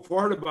beautiful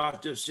part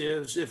about this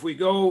is, if we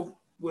go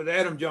with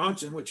Adam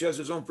Johnson, which has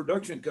his own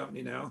production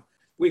company now,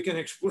 we can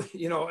explain,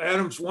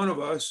 Adam's one of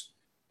us,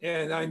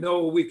 and I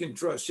know we can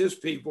trust his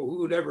people,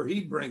 whoever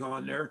he'd bring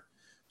on there.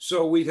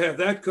 So we'd have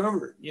that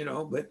covered,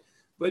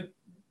 but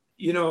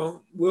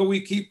will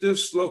we keep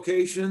this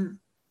location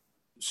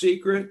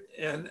secret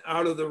and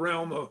out of the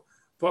realm of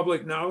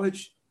public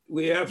knowledge?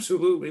 We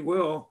absolutely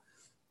will.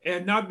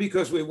 And not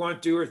because we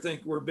want to or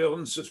think we're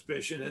building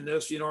suspicion in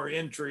this, or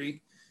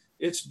intrigue.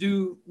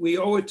 We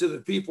owe it to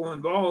the people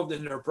involved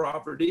in their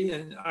property.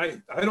 And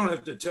I don't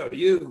have to tell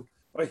you,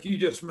 like you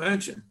just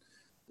mentioned,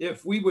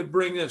 if we would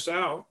bring this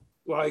out,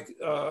 like,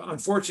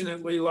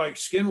 unfortunately, like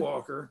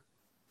Skinwalker,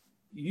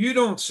 you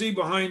don't see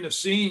behind the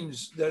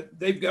scenes that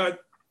they've got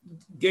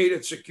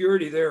gated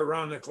security there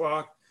around the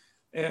clock.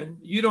 And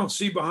you don't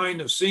see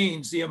behind the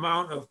scenes the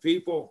amount of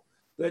people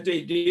that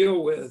they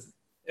deal with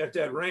at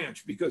that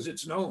ranch, because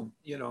it's known,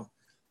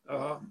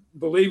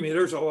 believe me,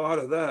 there's a lot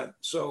of that.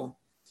 So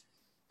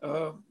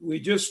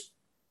we just,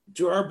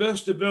 to our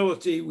best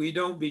ability, we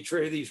don't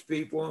betray these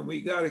people, and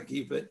we got to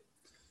keep it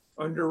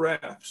under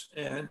wraps.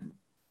 And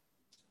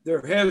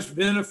there has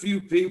been a few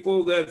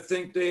people that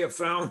think they have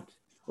found,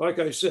 like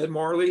I said,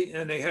 Marley,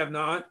 and they have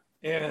not.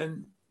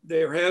 And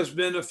there has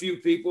been a few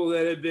people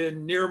that have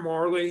been near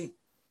Marley,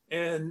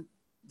 and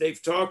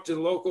they've talked to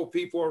local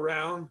people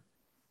around,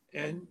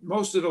 and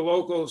most of the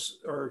locals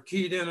are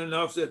keyed in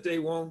enough that they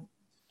won't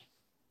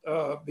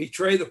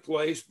betray the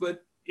place.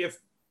 But if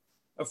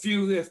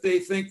they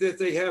think that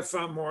they have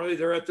found Marley,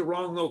 they're at the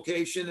wrong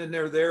location and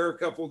they're there a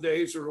couple of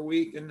days or a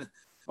week, and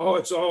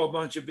it's all a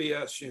bunch of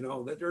BS,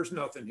 that there's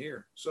nothing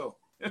here. So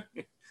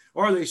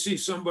or they see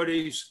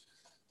somebody's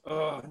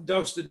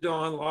dusted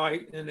dawn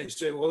light and they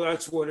say, well,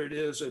 that's what it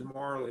is in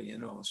Marley, you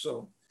know.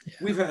 So yeah.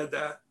 We've had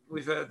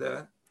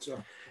that.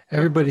 So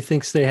everybody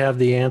thinks they have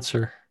the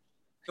answer.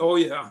 Oh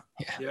yeah.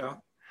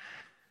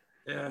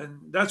 And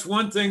that's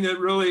one thing that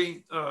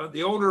really,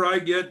 the older I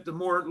get, the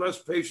less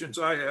patience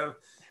I have.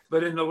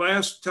 But in the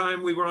last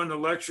time we were on the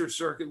lecture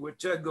circuit with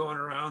Ted going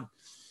around,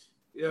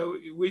 you know,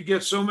 we'd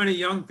get so many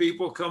young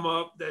people come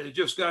up that had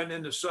just gotten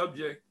into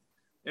subject,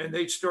 and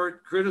they'd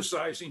start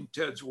criticizing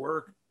Ted's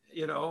work,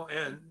 you know,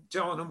 and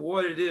telling them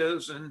what it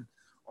is and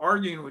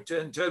arguing with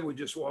Ted, and Ted would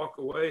just walk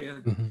away.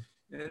 And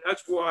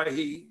that's why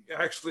he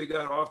actually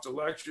got off the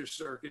lecture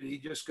circuit. He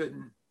just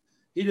couldn't,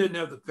 he didn't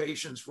have the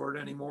patience for it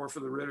anymore, for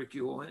the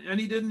ridicule, and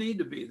he didn't need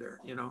to be there.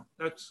 You know,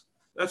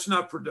 that's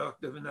not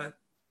productive, and that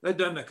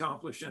doesn't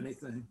accomplish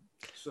anything.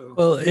 So,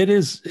 well, it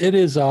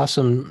is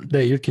awesome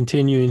that you're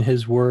continuing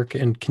his work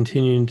and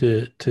continuing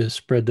to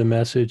spread the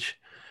message,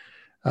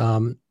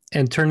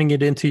 and turning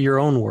it into your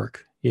own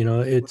work. You know,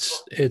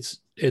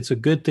 it's a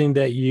good thing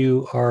that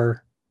you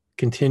are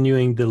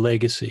continuing the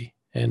legacy,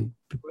 and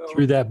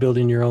through that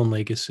building your own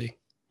legacy.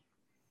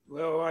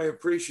 Well, I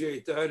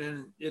appreciate that,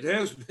 and it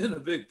has been a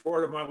big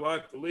part of my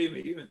life. Believe me,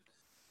 even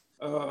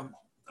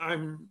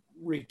I'm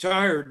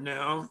retired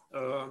now,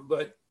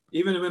 but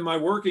even in my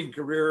working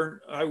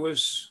career, I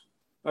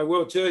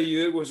will tell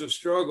you, it was a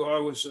struggle.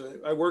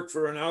 I worked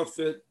for an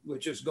outfit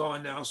which is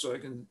gone now, so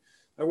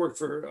I worked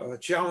for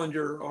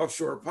Challenger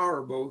offshore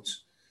power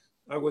boats.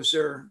 I was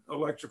their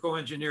electrical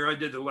engineer. I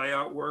did the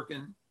layout work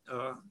and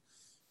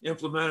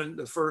implemented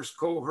the first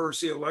Cole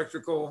Hersey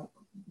electrical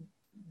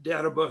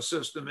data bus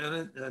system in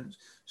it. And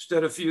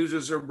instead of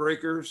fuses or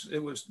breakers,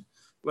 it was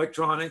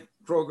electronic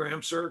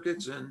program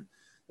circuits. And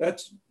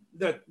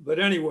but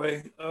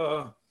anyway,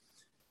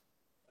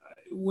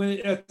 when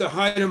at the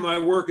height of my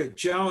work at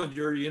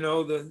Challenger, you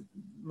know,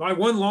 my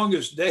one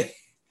longest day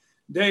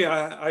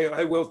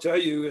I will tell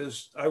you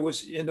is I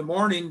was in the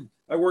morning.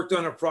 I worked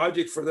on a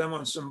project for them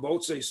on some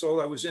boats they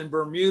sold. I was in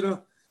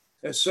Bermuda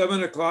at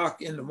 7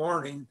 o'clock in the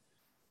morning,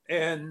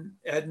 and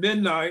at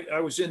midnight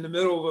I was in the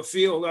middle of a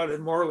field out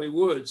in Marley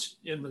Woods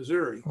in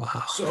Missouri.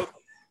 Wow! So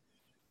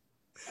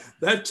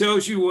that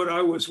tells you what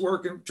I was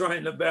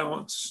trying to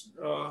balance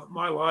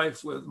my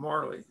life with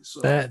Marley. So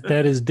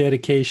that is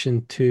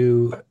dedication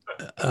to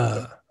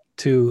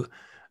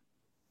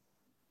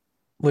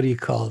what do you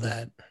call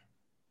that?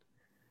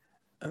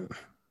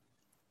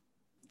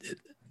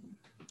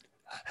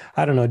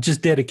 I don't know,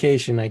 just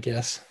dedication, I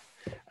guess.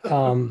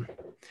 Out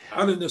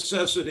of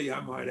necessity,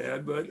 I might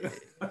add, but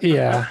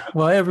yeah.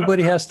 Well,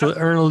 everybody has to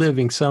earn a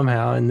living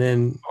somehow, and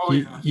then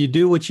you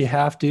do what you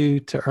have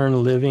to earn a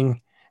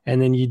living, and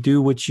then you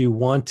do what you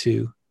want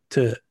to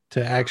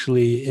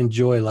actually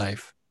enjoy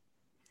life.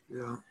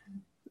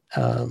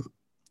 Yeah.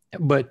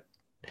 But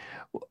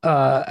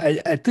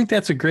I think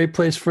that's a great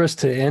place for us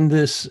to end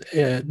this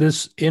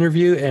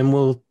interview,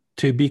 and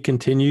to be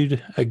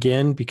continued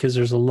again, because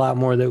there's a lot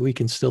more that we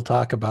can still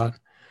talk about.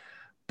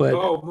 But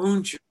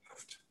Moonshaft.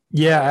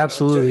 Yeah,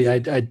 absolutely. I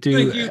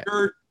do. I think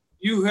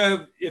you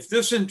have, if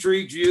this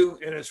intrigues you,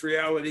 and it's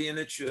reality, and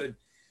it should,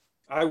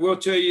 I will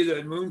tell you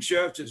that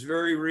Moonshaft is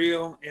very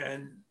real.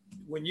 And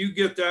when you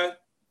get that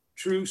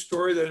true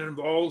story that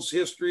involves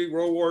history,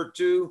 World War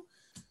II,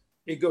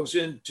 it goes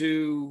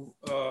into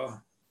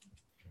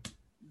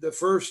the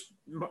first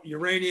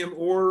uranium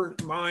ore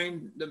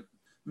mine that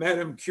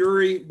Madame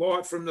Curie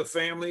bought from the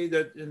family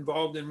that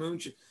involved in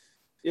Moonshaft.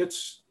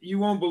 You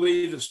won't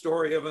believe the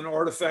story of an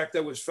artifact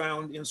that was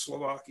found in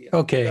Slovakia.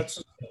 Okay.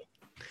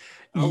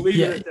 I'll leave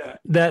it at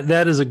that.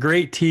 That is a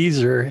great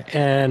teaser,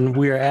 and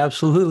we are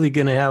absolutely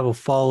going to have a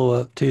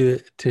follow-up to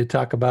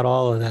talk about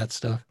all of that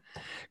stuff.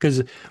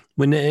 Because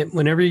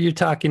whenever you're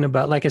talking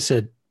about, like I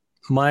said,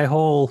 my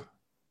whole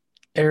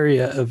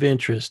area of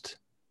interest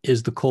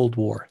is the Cold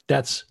War.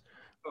 That's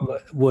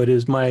what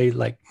is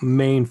my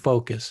main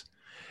focus.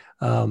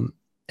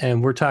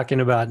 And we're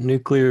talking about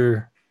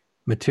nuclear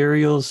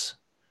materials.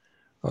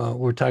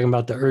 We're talking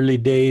about the early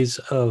days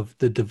of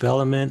the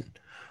development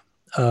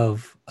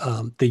of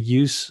the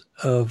use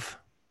of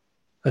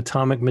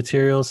atomic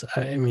materials.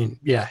 I mean,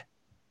 yeah,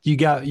 you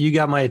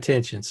got my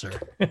attention, sir.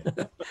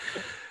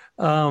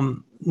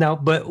 Now,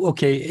 but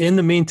okay. In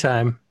the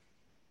meantime,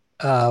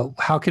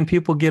 how can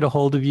people get a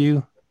hold of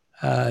you?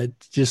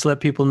 Just let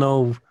people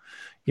know,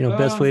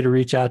 best way to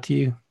reach out to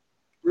you.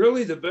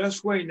 Really, the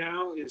best way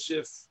now is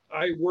if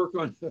I work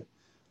on,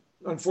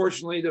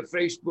 unfortunately, the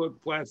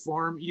Facebook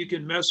platform. You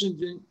can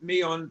message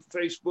me on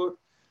Facebook.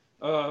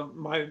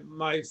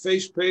 My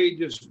face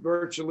page is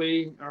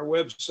virtually our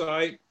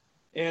website,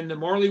 and the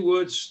Marley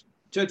Woods,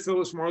 Ted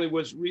Phillips Marley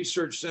Woods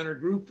Research Center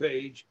group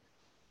page.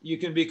 You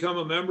can become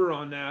a member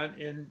on that,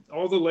 and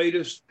all the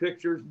latest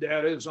pictures,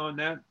 data is on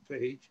that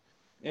page.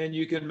 And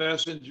you can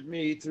message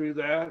me through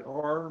that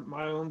or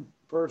my own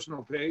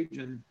personal page.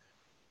 And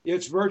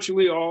it's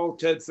virtually all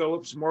Ted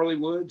Phillips Marley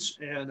Woods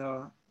and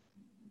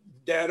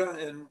data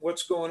and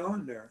what's going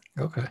on there.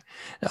 Okay.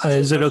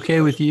 Is it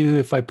okay with you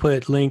if I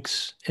put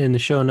links in the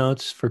show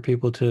notes for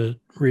people to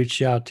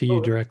reach out to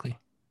you directly?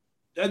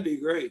 That'd be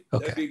great.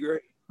 Okay. That'd be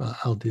great.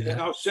 I'll do that.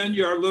 And I'll send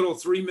you our little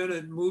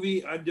 3-minute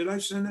movie. Did I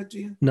send that to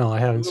you? No, I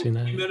haven't seen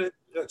that. 3-minute,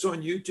 that's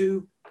on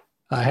YouTube.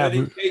 I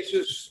haven't.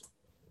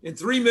 In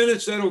 3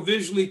 minutes, that'll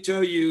visually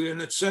tell you,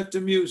 and it's set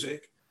to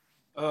music,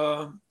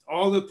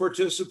 all the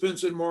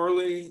participants in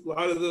Marley, a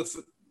lot of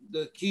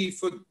the key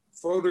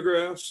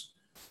photographs,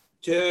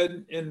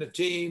 Ted and the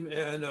team.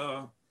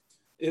 And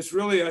it's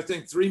really, I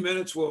think 3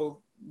 minutes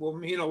will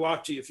mean a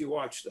lot to you if you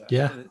watch that.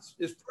 Yeah. And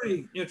it's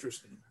pretty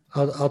interesting.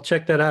 I'll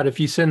check that out. If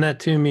you send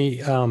that to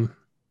me,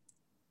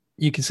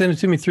 you can send it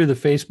to me through the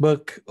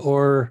Facebook,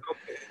 or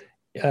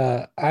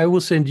I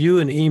will send you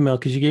an email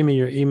because you gave me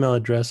your email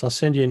address. I'll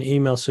send you an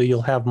email so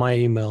you'll have my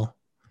email,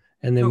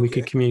 and then we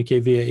could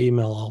communicate via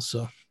email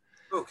also.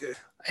 Okay.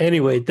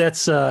 Anyway,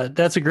 that's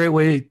a great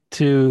way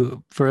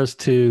for us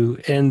to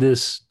end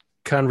this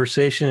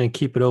conversation and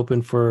keep it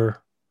open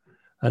for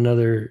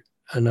another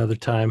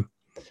time.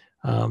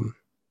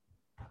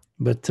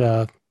 But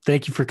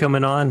thank you for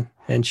coming on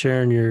and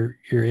sharing your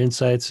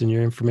insights and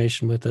your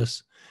information with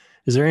us.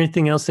 Is there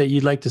anything else that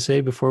you'd like to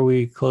say before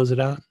we close it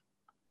out?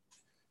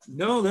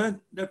 No,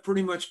 that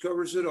pretty much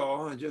covers it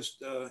all. And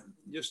just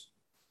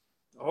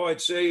all I'd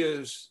say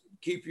is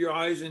keep your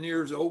eyes and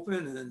ears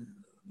open and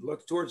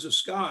look towards the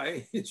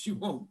sky. You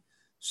won't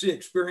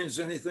experience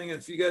anything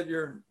if you got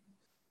your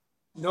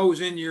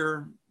nose in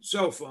your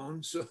cell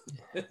phone. So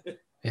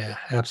yeah,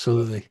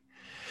 absolutely.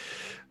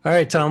 All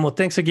right, Tom. Well,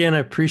 thanks again. I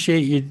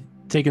appreciate you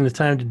taking the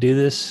time to do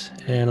this,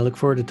 and I look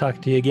forward to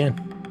talking to you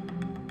again.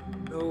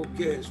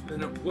 Okay, it's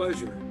been a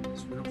pleasure.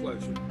 It's been a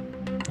pleasure.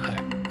 All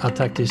right. I'll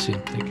talk to you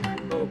soon. Take care.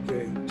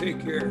 Okay,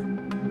 take care.